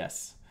too?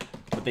 Yes.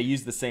 But they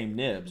use the same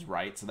nibs,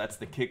 right? So that's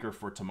the kicker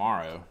for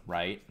tomorrow,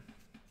 right?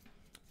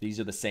 These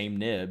are the same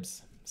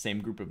nibs,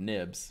 same group of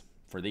nibs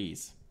for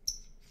these.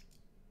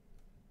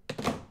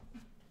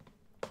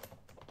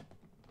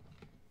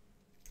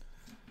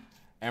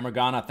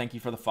 Amargana, thank you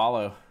for the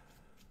follow.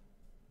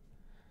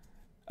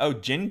 Oh,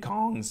 Jin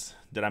Kongs.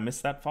 Did I miss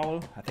that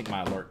follow? I think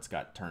my alerts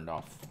got turned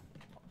off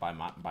by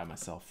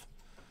myself.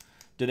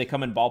 Do they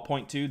come in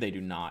ballpoint too? They do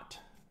not.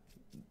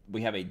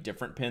 We have a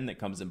different pen that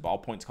comes in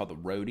ballpoints called the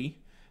Roadie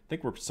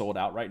think we're sold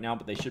out right now,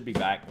 but they should be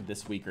back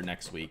this week or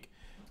next week.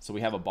 So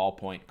we have a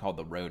ballpoint called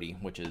the Roadie,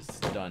 which is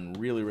done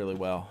really, really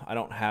well. I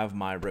don't have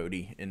my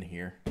Roadie in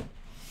here.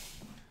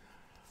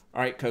 All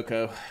right,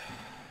 Coco.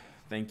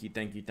 Thank you,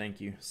 thank you,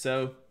 thank you.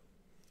 So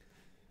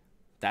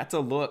that's a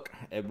look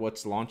at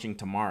what's launching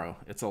tomorrow.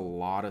 It's a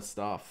lot of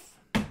stuff.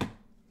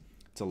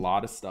 It's a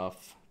lot of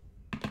stuff.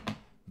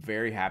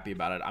 Very happy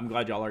about it. I'm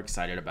glad y'all are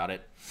excited about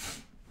it.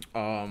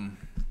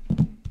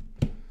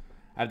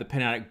 I have the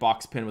Pen Addict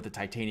box pen with the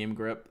titanium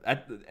grip.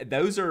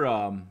 Those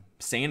are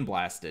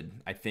sandblasted,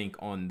 I think,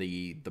 on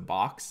the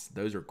box.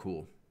 Those are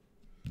cool.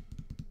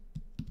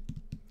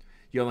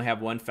 You only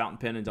have one fountain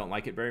pen and don't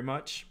like it very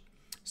much.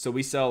 So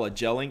we sell a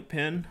gel ink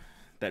pen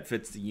that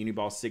fits the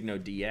Uniball Signo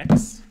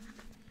DX.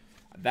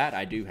 That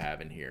I do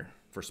have in here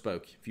for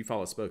Spoke. If you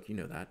follow Spoke, you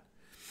know that.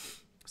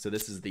 So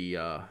this is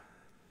the...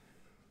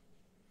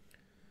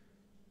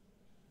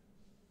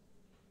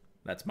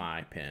 that's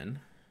my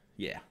pen.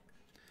 Yeah.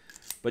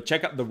 But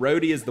check out, the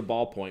Roadie is the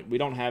ballpoint. We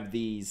don't have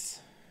these...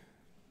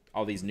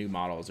 all these new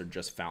models are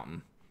just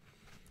fountain.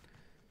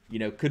 You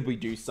know, could we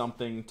do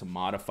something to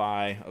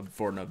modify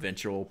for an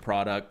eventual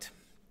product?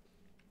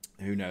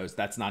 Who knows?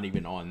 That's not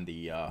even on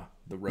the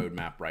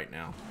roadmap right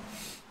now.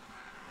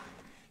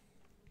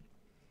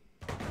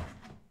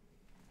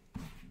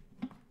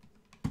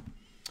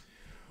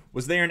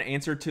 Was there an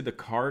answer to the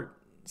cart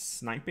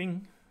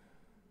sniping?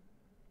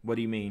 What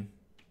do you mean?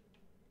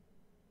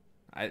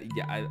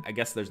 I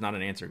guess there's not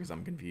an answer because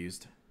I'm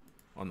confused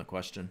on the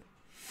question.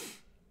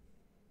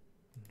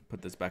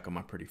 Put this back on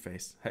my pretty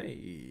face.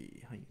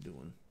 Hey, how you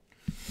doing?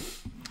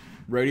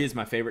 Roadie is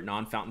my favorite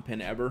non-fountain pen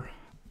ever.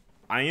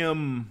 I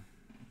am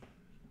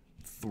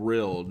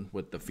thrilled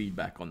with the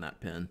feedback on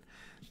that pen.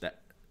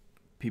 That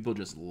people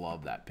just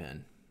love that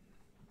pen,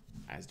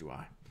 as do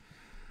I.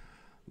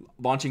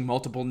 Launching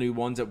multiple new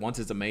ones at once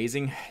is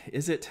amazing.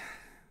 Is it?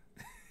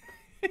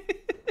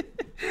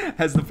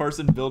 Has the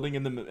person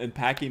building them and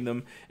packing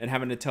them and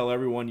having to tell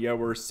everyone, yeah,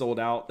 we're sold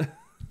out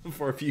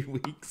for a few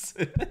weeks.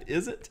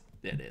 Is it?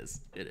 It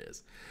is. It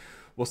is.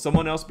 Will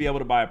someone else be able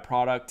to buy a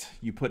product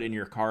you put in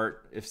your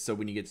cart? If so,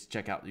 when you get to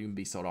checkout, you can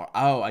be sold out.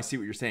 Oh, I see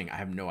what you're saying. I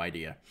have no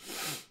idea.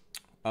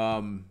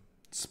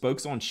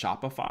 Spokes on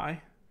Shopify.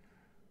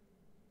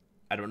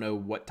 I don't know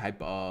what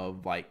type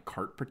of like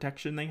cart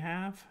protection they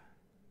have,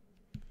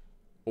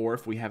 or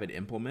if we have it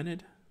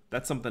implemented.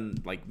 That's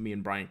something like me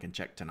and Brian can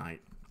check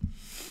tonight.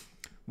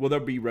 Will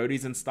there be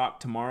Roadies in stock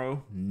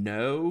tomorrow?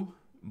 No,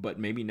 but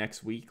maybe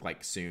next week,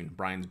 like soon.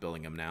 Brian's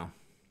building them now.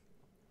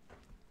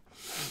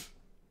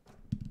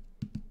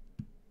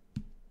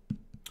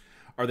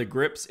 Are the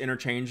grips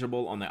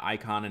interchangeable on the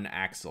Icon and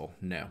Axle?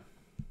 No.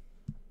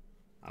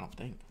 I don't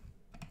think.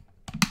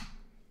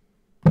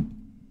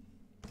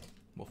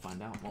 We'll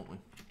find out, won't we?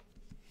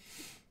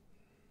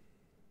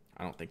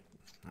 I don't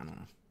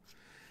know.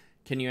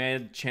 Can you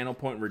add channel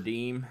point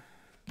redeem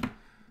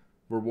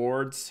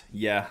rewards?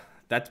 Yeah,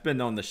 that's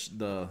been on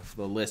the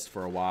list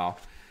for a while.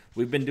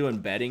 We've been doing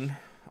betting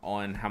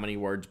on how many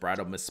words Brad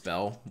will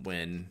misspell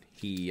when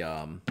he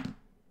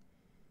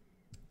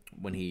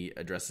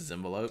addresses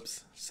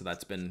envelopes. So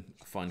that's been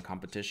a fun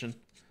competition.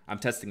 I'm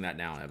testing that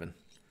now, Evan.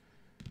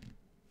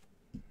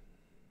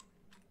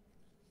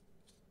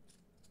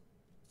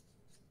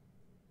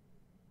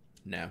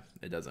 No,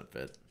 it doesn't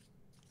fit.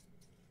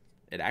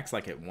 It acts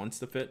like it wants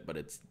to fit, but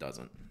it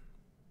doesn't.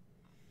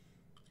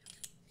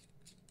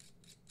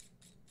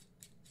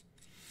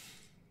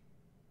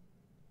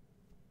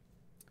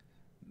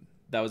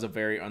 That was a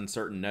very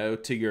uncertain no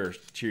to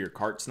your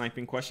cart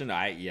sniping question.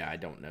 I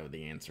don't know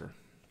the answer.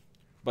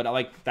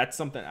 But that's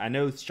something I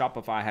know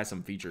Shopify has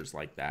some features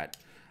like that.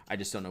 I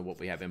just don't know what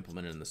we have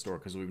implemented in the store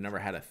because we've never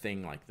had a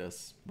thing like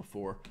this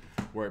before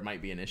where it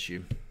might be an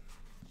issue.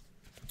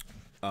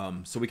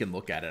 So we can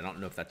look at it. I don't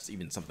know if that's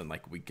even something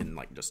like we can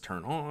like just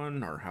turn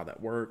on or how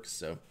that works.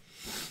 So,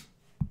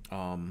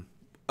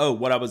 oh,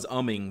 what I was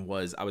umming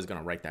was I was going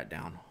to write that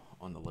down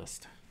on the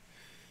list.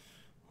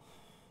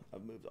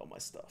 I've moved all my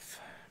stuff.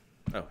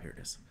 Oh, here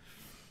it is.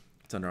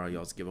 It's under all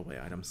y'all's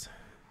giveaway items.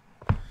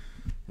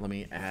 Let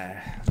me,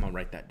 I'm going to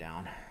write that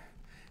down.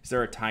 Is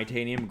there a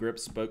titanium grip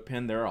spoke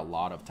pen? There are a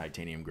lot of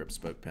titanium grip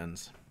spoke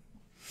pens.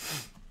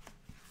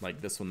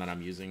 Like this one that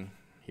I'm using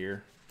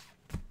here.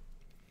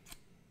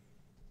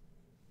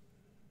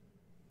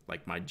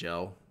 Like my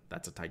gel,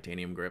 that's a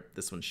titanium grip.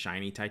 This one's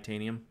shiny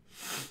titanium.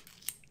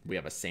 We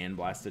have a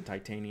sandblasted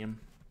titanium.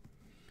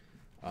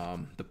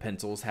 The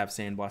pencils have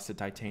sandblasted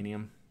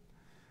titanium.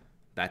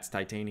 That's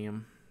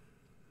titanium.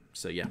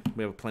 So yeah,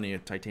 we have plenty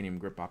of titanium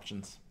grip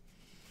options.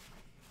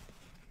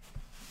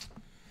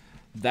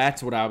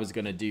 That's what I was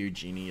gonna do,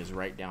 Jeannie, is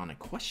write down a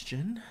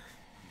question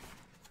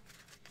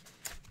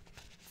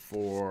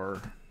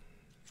for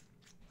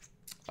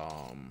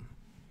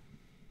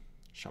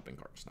shopping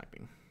cart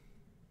sniping.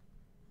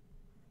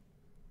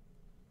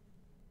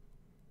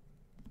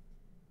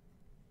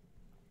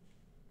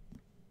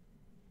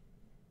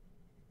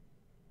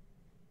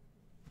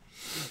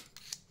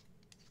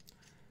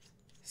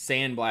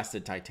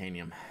 Sandblasted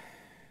titanium.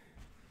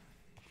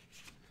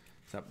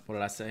 Is that, what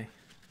did I say?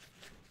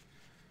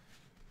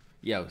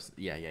 Yeah,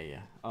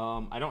 yeah.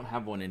 I don't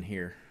have one in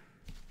here.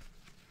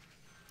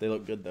 They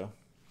look good though.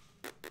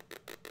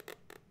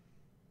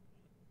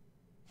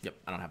 Yep,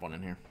 I don't have one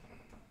in here.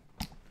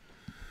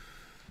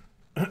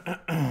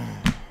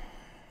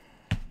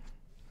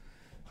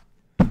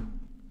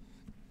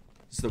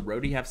 Does the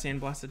Roadie have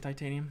sandblasted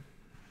titanium?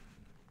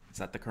 Is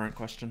that the current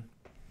question?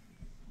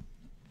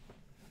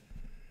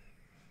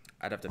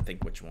 I'd have to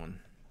think which one,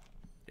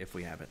 if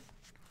we have it.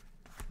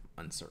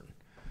 Uncertain.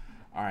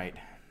 All right.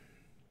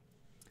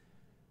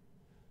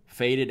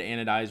 Faded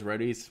anodized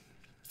Roadies.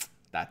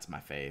 That's my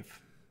fave.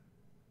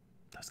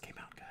 Those came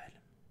out good.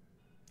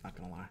 Not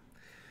gonna lie.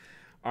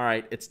 All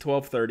right, it's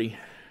 12:30.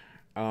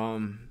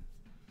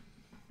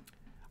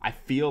 I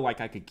feel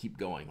like I could keep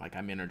going. Like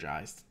I'm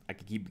energized. I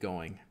could keep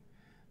going.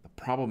 The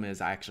problem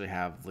is I actually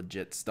have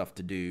legit stuff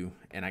to do,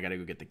 and I gotta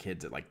go get the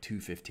kids at like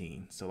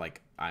 2:15. So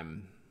like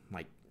I'm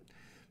like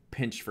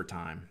pinched for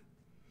time.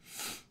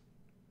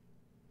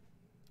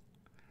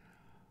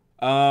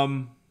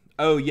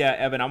 Oh yeah,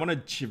 Evan, I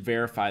want to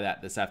verify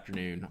that this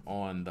afternoon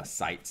on the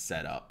site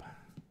setup.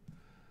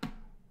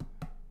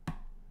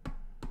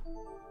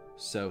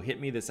 So hit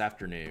me this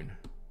afternoon.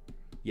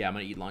 Yeah, I'm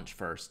gonna eat lunch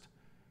first.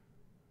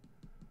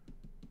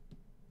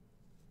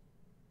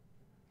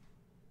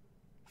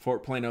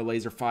 Fort Plano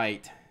laser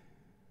fight.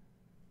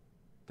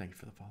 Thank you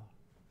for the follow.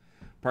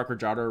 Parker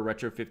Jotter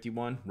Retro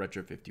 51.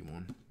 Retro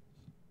 51.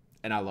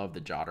 And I love the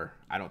Jotter.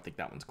 I don't think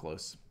that one's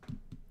close.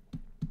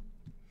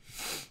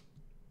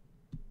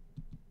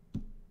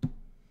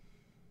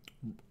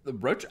 The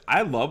Roach,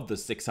 I love the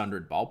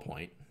 600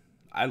 ballpoint.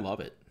 I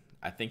love it.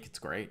 I think it's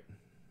great.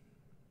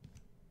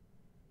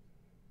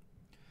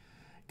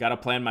 Got to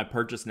plan my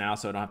purchase now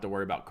so I don't have to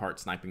worry about cart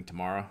sniping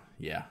tomorrow.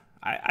 Yeah,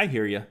 I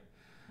hear you.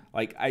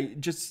 Like,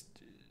 I'm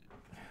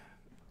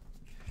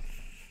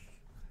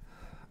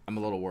a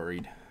little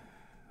worried.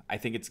 I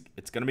think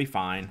it's going to be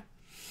fine.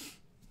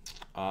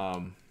 It's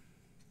going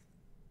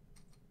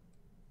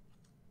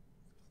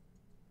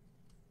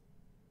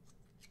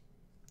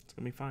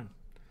to be fine.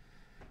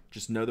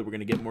 Just know that we're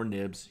going to get more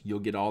nibs. You'll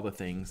get all the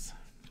things.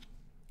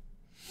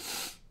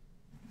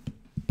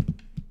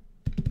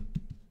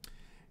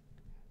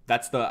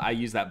 I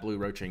use that blue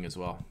roaching as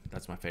well.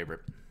 That's my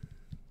favorite.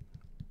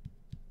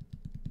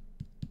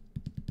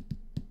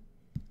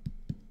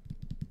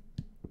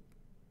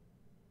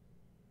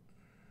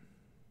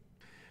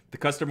 The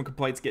customer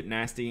complaints get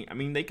nasty. I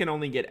mean, they can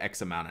only get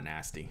X amount of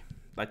nasty.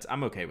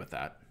 I'm okay with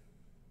that.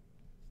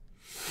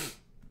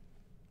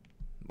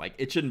 Like,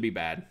 it shouldn't be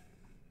bad.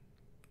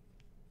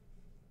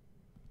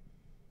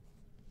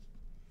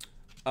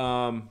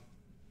 Can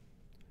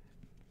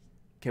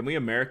we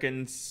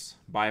Americans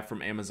buy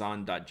from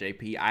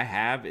Amazon.jp? I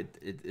have.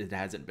 It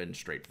hasn't been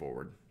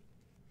straightforward.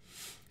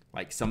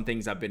 Like, some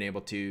things I've been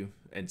able to,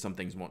 and some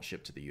things won't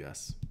ship to the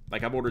US.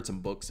 Like, I've ordered some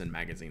books and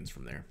magazines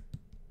from there,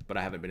 but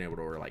I haven't been able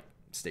to order, like,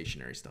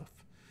 stationary stuff.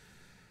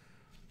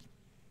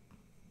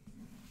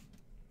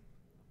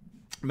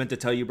 I meant to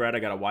tell you, Brad, I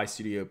got a Y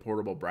Studio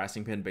portable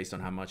brassing pen based on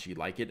how much you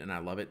like it, and I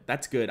love it.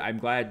 That's good. I'm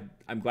glad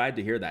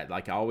to hear that.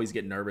 Like, I always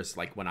get nervous,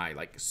 like, when I,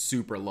 like,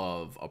 super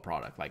love a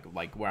product.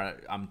 Like where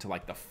I'm to,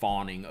 like, the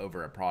fawning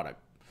over a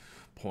product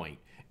point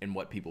and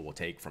what people will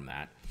take from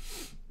that.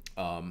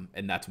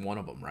 And that's one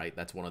of them, right?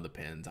 That's one of the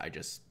pens.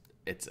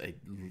 It's a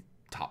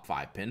top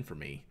 5 pen for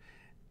me.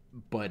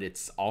 But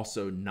it's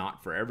also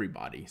not for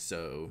everybody.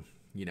 So,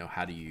 you know,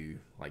 how do you,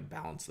 like,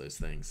 balance those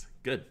things?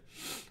 Good.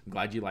 I'm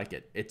glad you like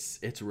it.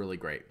 It's really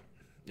great.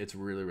 It's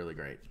really, really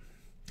great.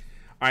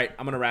 All right,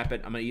 I'm going to wrap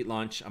it. I'm going to eat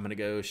lunch. I'm going to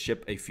go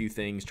ship a few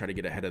things, try to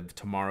get ahead of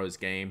tomorrow's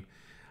game.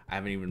 I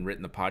haven't even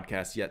written the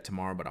podcast yet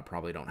tomorrow, but I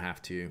probably don't have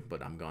to,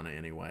 but I'm going to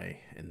anyway.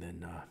 And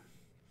then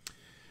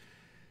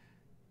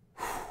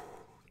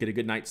get a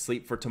good night's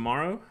sleep for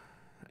tomorrow.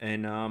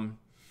 And I'm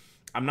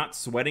not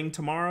sweating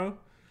tomorrow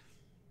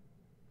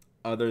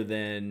other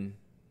than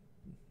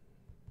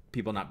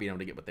people not being able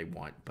to get what they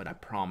want, but I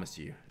promise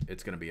you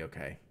it's going to be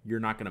okay. You're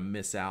not going to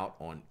miss out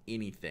on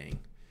anything.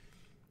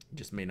 You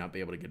just may not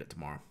be able to get it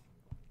tomorrow,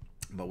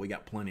 but we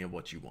got plenty of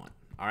what you want.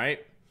 All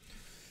right,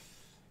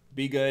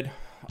 be good.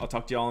 I'll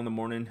talk to y'all in the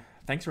morning.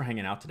 Thanks for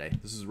hanging out today.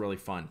 This is really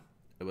fun.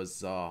 It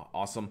was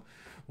awesome.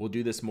 We'll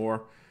do this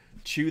more.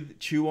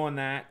 Chew on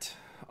that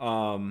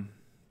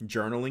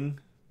journaling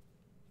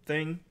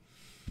thing.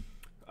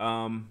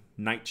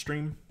 Night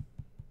stream.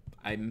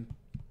 I'm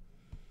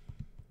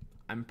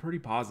pretty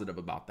positive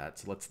about that,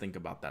 so let's think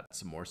about that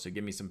some more. So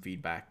give me some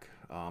feedback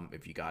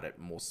if you got it,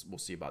 and we'll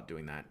see about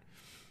doing that.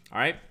 All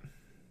right,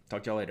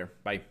 talk to y'all later.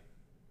 Bye.